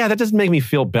not like, yeah, that doesn't make me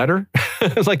feel better.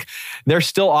 It's like, they're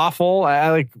still awful.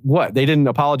 What? They didn't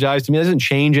apologize to me. That doesn't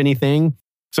change anything.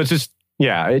 So it's just,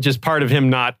 yeah, it's just part of him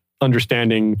not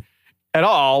understanding at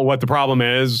all what the problem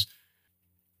is.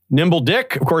 Nimble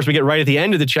Dick, of course, we get right at the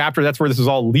end of the chapter. That's where this is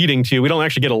all leading to. We don't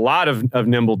actually get a lot of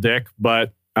Nimble Dick,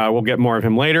 but we'll get more of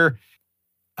him later.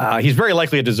 He's very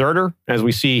likely a deserter. As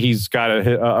we see, he's got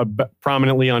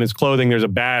prominently on his clothing, there's a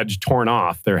badge torn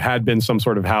off. There had been some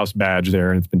sort of house badge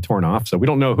there, and it's been torn off. So we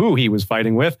don't know who he was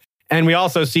fighting with. And we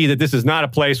also see that this is not a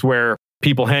place where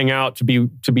people hang out to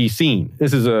be seen.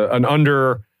 This is an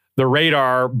under the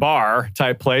radar bar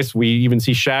type place. We even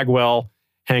see Shagwell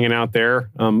hanging out there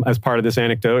as part of this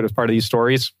anecdote, as part of these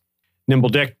stories. Nimble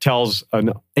Dick tells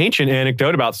an ancient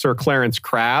anecdote about Sir Clarence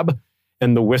Crabb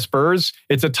and the Whispers.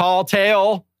 It's a tall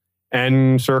tale,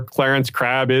 and Sir Clarence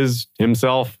Crabb is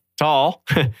himself tall.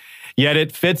 Yet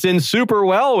it fits in super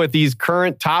well with these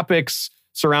current topics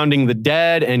surrounding the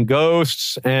dead and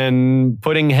ghosts and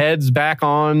putting heads back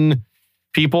on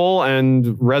people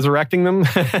and resurrecting them.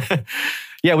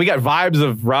 Yeah, we got vibes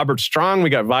of Robert Strong.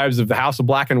 We got vibes of the House of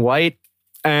Black and White.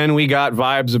 And we got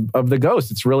vibes of the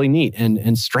ghost. It's really neat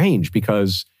and strange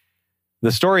because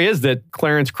the story is that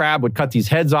Clarence Crabb would cut these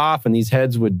heads off, and these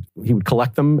heads he would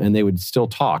collect them, and they would still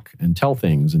talk and tell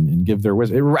things and give their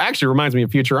wisdom. It actually reminds me of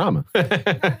Futurama.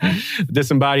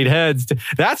 Disembodied heads.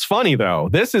 That's funny, though.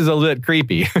 This is a bit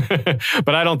creepy.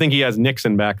 But I don't think he has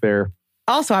Nixon back there.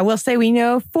 Also, I will say we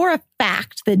know for a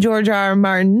fact that George R.R.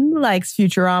 Martin likes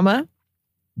Futurama.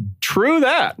 True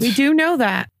that. We do know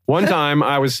that. One time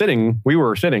we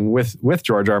were sitting with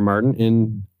George R.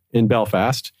 Martin in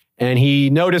Belfast, and he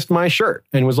noticed my shirt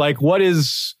and was like, "What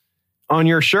is on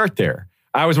your shirt there?"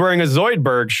 I was wearing a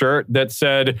Zoidberg shirt that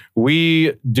said,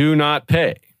 "We do not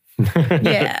pay."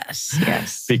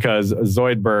 Yes. Because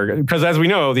as we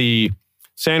know, the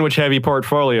sandwich-heavy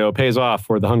portfolio pays off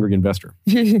for the hungry investor.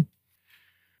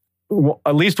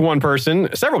 At least one person,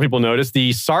 several people noticed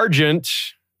the sergeant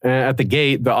at the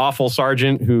gate, the awful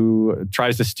sergeant who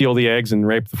tries to steal the eggs and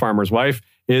rape the farmer's wife,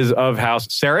 is of House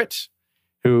Serret,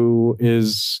 who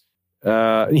is,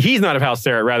 he's not of House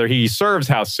Serret, rather he serves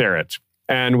House Serret.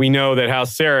 And we know that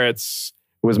House Serret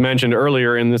was mentioned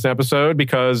earlier in this episode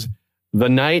because the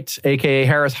knight, aka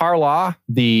Harris Harlaw,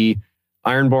 the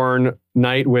Ironborn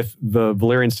knight with the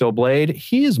Valyrian steel blade,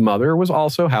 his mother was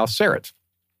also House Serret.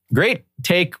 Great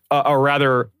take, or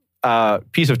rather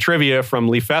piece of trivia from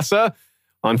Lefessa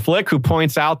on Flick, who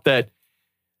points out that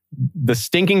the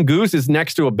Stinking Goose is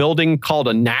next to a building called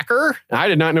a knacker. I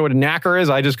did not know what a knacker is.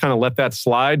 I just kind of let that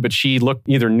slide, but she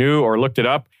either knew or looked it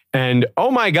up. And oh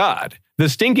my God, the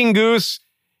Stinking Goose,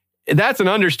 that's an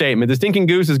understatement. The Stinking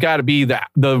Goose has got to be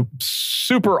the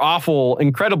super awful,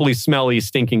 incredibly smelly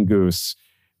Stinking Goose.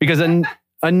 Because a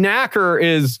knacker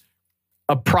is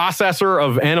a processor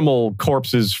of animal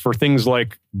corpses for things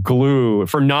like glue,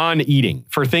 for non-eating,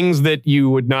 for things that you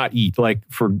would not eat, like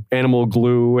for animal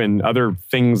glue and other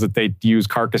things that they use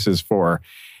carcasses for.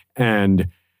 And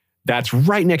that's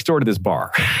right next door to this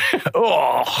bar.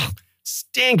 Oh,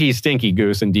 stinky, stinky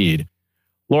goose indeed.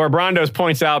 Laura Brandos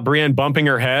points out Brienne bumping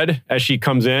her head as she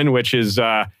comes in, which is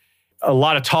a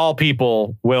lot of tall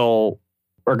people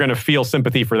are going to feel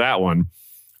sympathy for that one.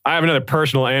 I have another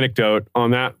personal anecdote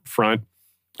on that front.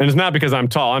 And it's not because I'm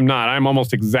tall. I'm not. I'm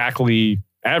almost exactly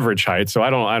average height. So I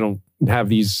don't have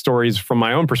these stories from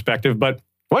my own perspective. But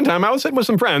one time I was sitting with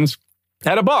some friends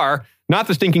at a bar, not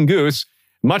the Stinking Goose,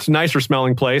 much nicer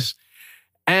smelling place.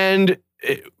 And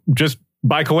just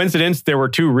by coincidence, there were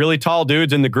two really tall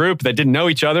dudes in the group that didn't know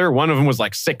each other. One of them was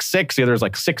like 6'6", the other was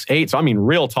like 6'8". So I mean,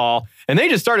 real tall. And they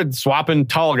just started swapping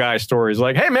tall guy stories.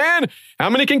 Like, hey man, how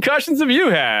many concussions have you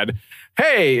had?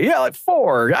 Hey, yeah, like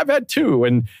 4. I've had 2.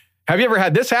 And have you ever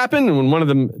had this happen? And when one of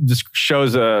them just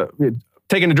shows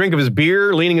taking a drink of his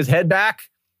beer, leaning his head back,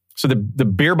 so the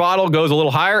beer bottle goes a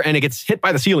little higher and it gets hit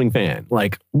by the ceiling fan.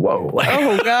 Like, whoa.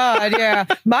 Oh, God, yeah.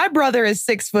 My brother is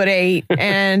 6'8",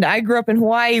 and I grew up in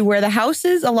Hawaii where the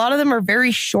houses, a lot of them are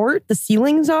very short. The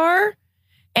ceilings are.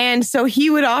 And so he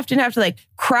would often have to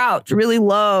crouch really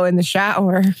low in the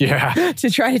shower to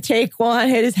try to take one,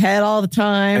 hit his head all the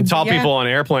time. And tall people on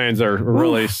airplanes are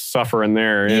really suffering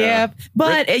there. Yeah.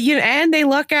 But, and they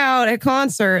luck out at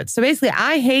concerts. So basically,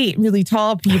 I hate really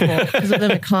tall people because of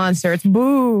them at concerts.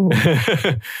 Boo.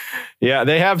 Yeah,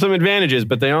 they have some advantages,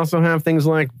 but they also have things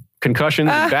like concussions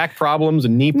and back problems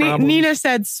and knee problems. Nina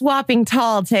said swapping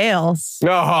tall tales. Oh,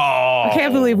 I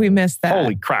can't believe we missed that.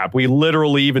 Holy crap. We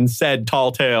literally even said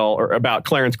tall tale or about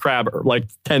Clarence Crabb like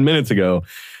 10 minutes ago.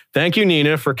 Thank you,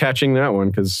 Nina, for catching that one,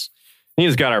 because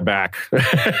Nina's got our back.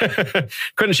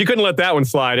 She couldn't let that one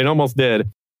slide. It almost did.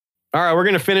 All right, we're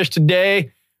going to finish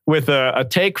today with a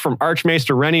take from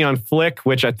Archmaester Rennie on Flick,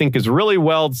 which I think is really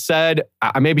well said.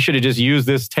 I maybe should have just used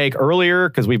this take earlier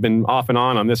because we've been off and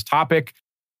on this topic.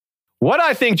 What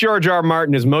I think George R. R.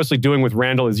 Martin is mostly doing with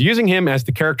Randall is using him as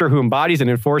the character who embodies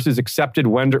and enforces accepted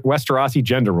Westerosi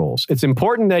gender roles. It's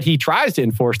important that he tries to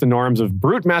enforce the norms of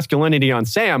brute masculinity on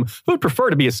Sam, who would prefer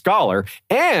to be a scholar,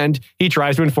 and he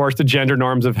tries to enforce the gender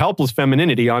norms of helpless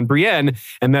femininity on Brienne,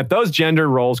 and that those gender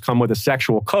roles come with a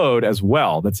sexual code as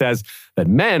well that says that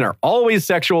men are always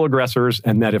sexual aggressors,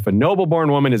 and that if a noble-born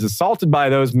woman is assaulted by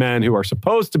those men who are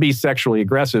supposed to be sexually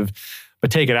aggressive, but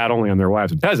take it out only on their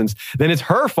wives and peasants, then it's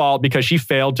her fault because she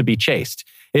failed to be chaste.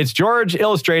 It's George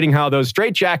illustrating how those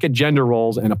straitjacket gender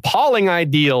roles and appalling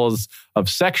ideals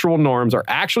of sexual norms are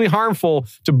actually harmful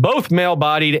to both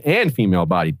male-bodied and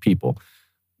female-bodied people.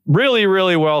 Really,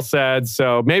 really well said.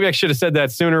 So maybe I should have said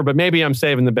that sooner, but maybe I'm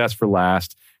saving the best for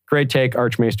last. Great take,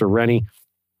 Archmaester Rennie.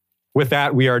 With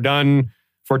that, we are done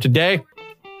for today.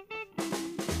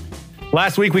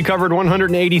 Last week, we covered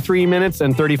 183 minutes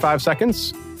and 35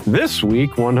 seconds. This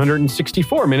week,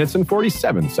 164 minutes and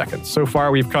 47 seconds. So far,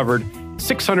 we've covered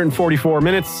 644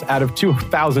 minutes out of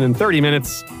 2,030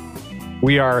 minutes.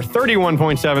 We are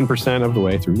 31.7% of the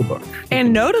way through the book.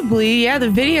 And notably,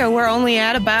 the video, we're only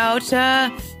at about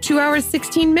 2 hours,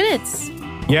 16 minutes.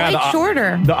 Yeah,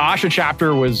 shorter. The Asha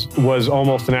chapter was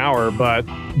almost an hour, but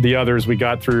the others we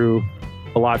got through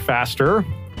a lot faster.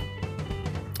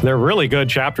 They're really good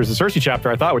chapters. The Cersei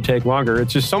chapter I thought would take longer.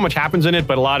 It's just so much happens in it,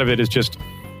 but a lot of it is just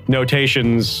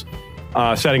notations,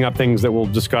 setting up things that we'll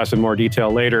discuss in more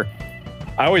detail later.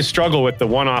 I always struggle with the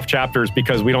one-off chapters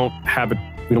because we don't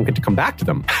get to come back to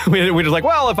them. We're just like,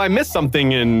 well, if I miss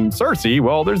something in Cersei,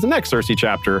 well, there's the next Cersei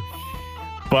chapter.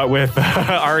 But with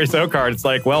Arys Oakheart, it's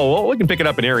like, well, we can pick it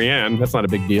up in Arianne. That's not a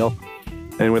big deal.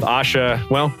 And with Asha,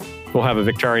 well, we'll have a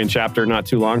Victarion chapter not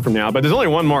too long from now. But there's only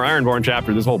one more Ironborn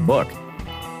chapter this whole book.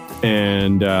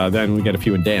 And then we get a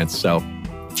few in Dance. So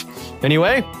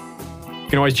anyway, you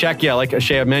can always check, like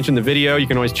Shay mentioned, the video. You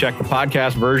can always check the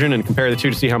podcast version and compare the two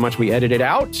to see how much we edited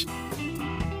out.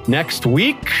 Next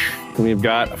week, we've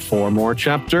got 4 more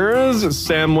chapters.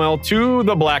 Samwell to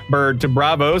the Blackbird to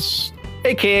Braavos,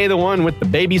 a.k.a. the one with the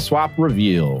baby swap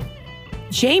reveal.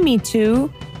 Jaime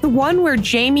to the one where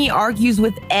Jaime argues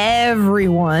with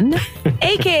everyone,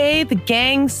 a.k.a. the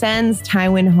gang sends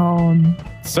Tywin home.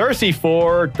 Cersei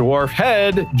 4, Dwarf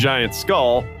Head, Giant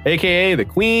Skull, a.k.a. the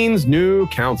Queen's New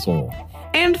Council.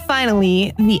 And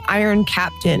finally, the Iron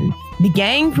Captain. The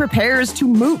gang prepares to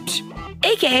moot,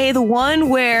 a.k.a. the one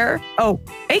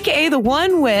a.k.a. the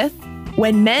one with,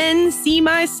 when men see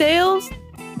my sails,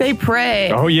 they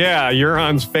pray. Oh yeah,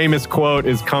 Euron's famous quote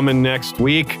is coming next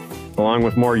week, along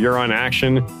with more Euron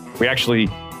action. We actually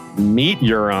meet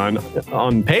Euron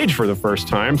on page for the first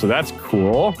time, so that's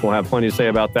cool. We'll have plenty to say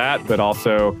about that, but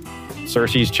also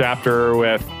Cersei's chapter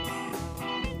with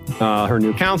her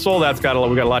new council. We got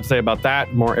a lot to say about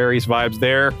that. More Aerys vibes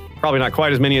there. Probably not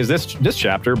quite as many as this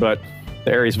chapter, but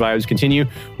the Aerys vibes continue.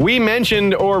 We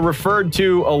mentioned or referred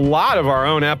to a lot of our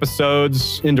own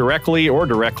episodes, indirectly or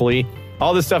directly.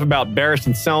 All this stuff about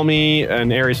Barristan Selmy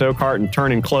and Arys Oakheart and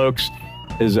Turning Cloaks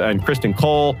and Kristen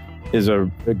Cole is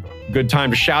a good time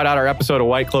to shout out our episode of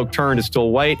White Cloak Turned is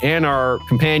Still White and our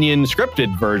companion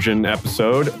scripted version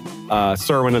episode,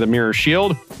 Serwyn of the Mirror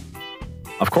Shield.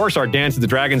 Of course, our Dance of the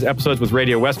Dragons episodes with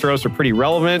Radio Westeros are pretty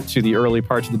relevant to the early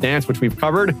parts of the dance, which we've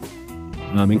covered,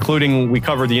 including we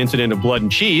covered the incident of Blood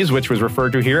and Cheese, which was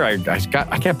referred to here. I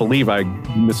can't believe I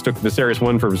mistook Viserys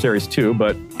 1 for Viserys 2,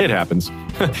 but it happens.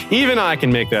 Even I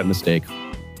can make that mistake.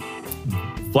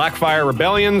 Blackfire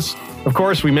Rebellions, of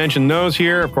course, we mentioned those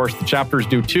here. Of course, the chapters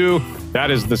do too.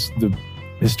 That is the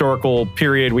historical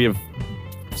period we have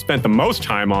spent the most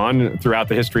time on throughout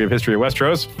the history of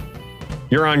Westeros.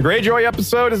 Euron Greyjoy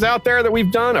episode is out there that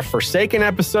we've done. A Forsaken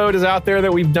episode is out there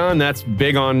that we've done. That's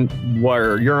big on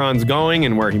where Euron's going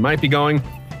and where he might be going.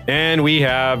 And we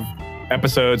have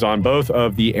episodes on both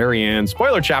of the Arianne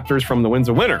spoiler chapters from The Winds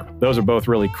of Winter. Those are both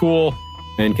really cool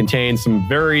and contain some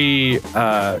very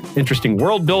interesting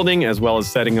world building, as well as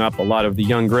setting up a lot of the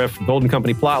Young Griff Golden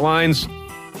Company plot lines.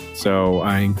 So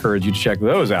I encourage you to check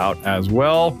those out as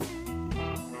well.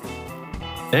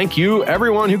 Thank you,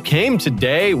 everyone who came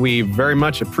today. We very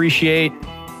much appreciate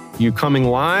you coming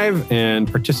live and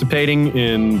participating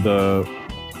in the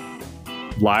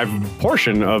live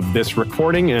portion of this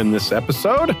recording and this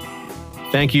episode.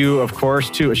 Thank you, of course,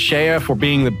 to Ashaya for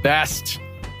being the best,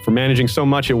 for managing so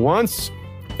much at once.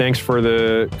 Thanks for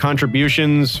the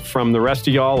contributions from the rest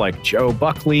of y'all, like Joe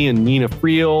Buckley and Nina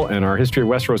Friel and our History of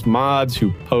Westeros mods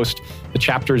who post the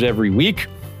chapters every week.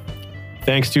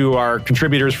 Thanks to our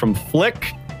contributors from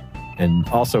Flick and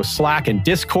also Slack and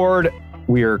Discord.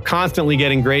 We are constantly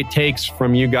getting great takes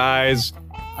from you guys.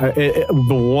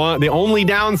 The only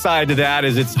downside to that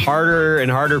is it's harder and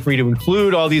harder for me to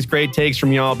include all these great takes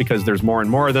from y'all because there's more and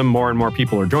more of them. More and more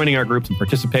people are joining our groups and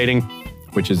participating,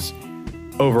 which is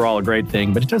overall a great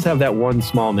thing, but it does have that one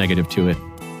small negative to it.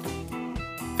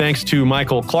 Thanks to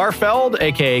Michael Klarfeld,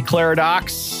 aka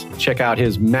Claridox. Check out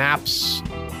his maps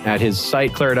at his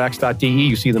site, claridox.de.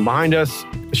 You see them behind us.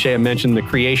 Ashaya mentioned the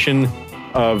creation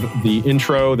of the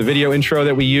intro, the video intro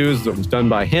that we used that was done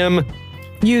by him.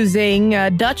 Using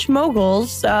Dutch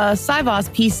Mogul's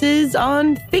Sivos pieces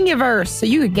on Thingiverse, so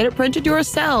you could get it printed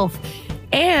yourself.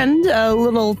 And a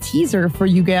little teaser for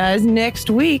you guys. Next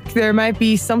week, there might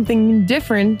be something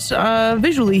different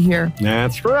visually here.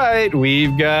 That's right.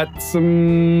 We've got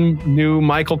some new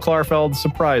Michael Klarfeld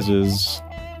surprises.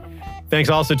 Thanks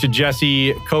also to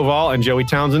Jesse Koval and Joey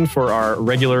Townsend for our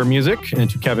regular music, and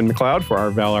to Kevin MacLeod for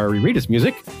our Valar Rereadus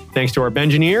music. Thanks to our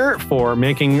Bengineer for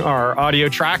making our audio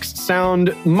tracks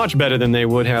sound much better than they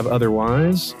would have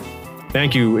otherwise.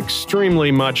 Thank you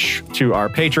extremely much to our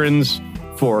patrons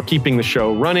for keeping the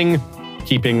show running,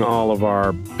 keeping all of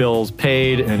our bills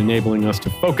paid, and enabling us to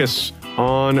focus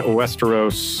on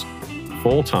Westeros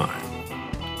full time.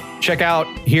 Check out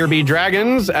Here Be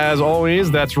Dragons, as always.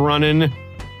 That's running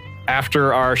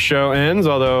after our show ends,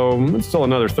 although it's still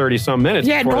another 30-some minutes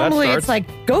before that starts. Yeah, normally it's like,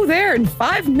 go there in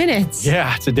 5 minutes.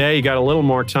 Yeah, today you got a little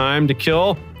more time to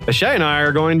kill. Ashaya and I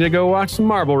are going to go watch some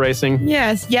marble racing.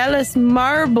 Yes, Yellis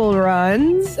Marble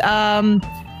Runs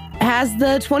has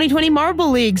the 2020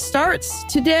 Marble League starts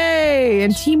today.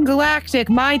 And Team Galactic,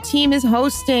 my team, is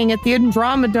hosting at the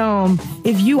Andromedome.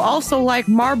 If you also like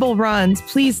marble runs,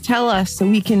 please tell us so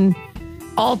we can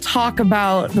all talk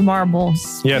about the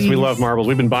marbles. Yes, we love marbles.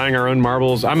 We've been buying our own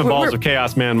marbles. I'm a Balls of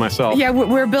Chaos man myself. Yeah,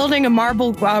 we're building a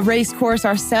marble race course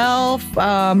ourselves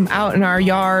out in our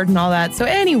yard and all that. So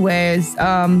anyways,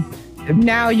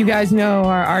 now you guys know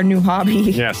our new hobby.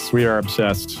 Yes, we are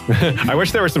obsessed. I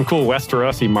wish there were some cool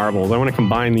Westerosi marbles. I want to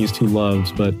combine these two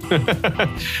loves, but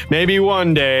maybe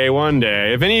one day.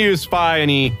 If any of you spy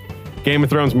any Game of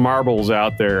Thrones marbles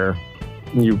out there,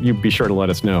 you be sure to let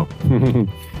us know.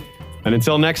 And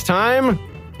until next time,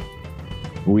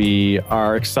 we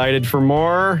are excited for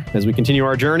more as we continue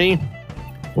our journey.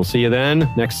 We'll see you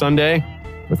then next Sunday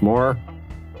with more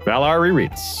Valar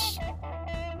Rereads.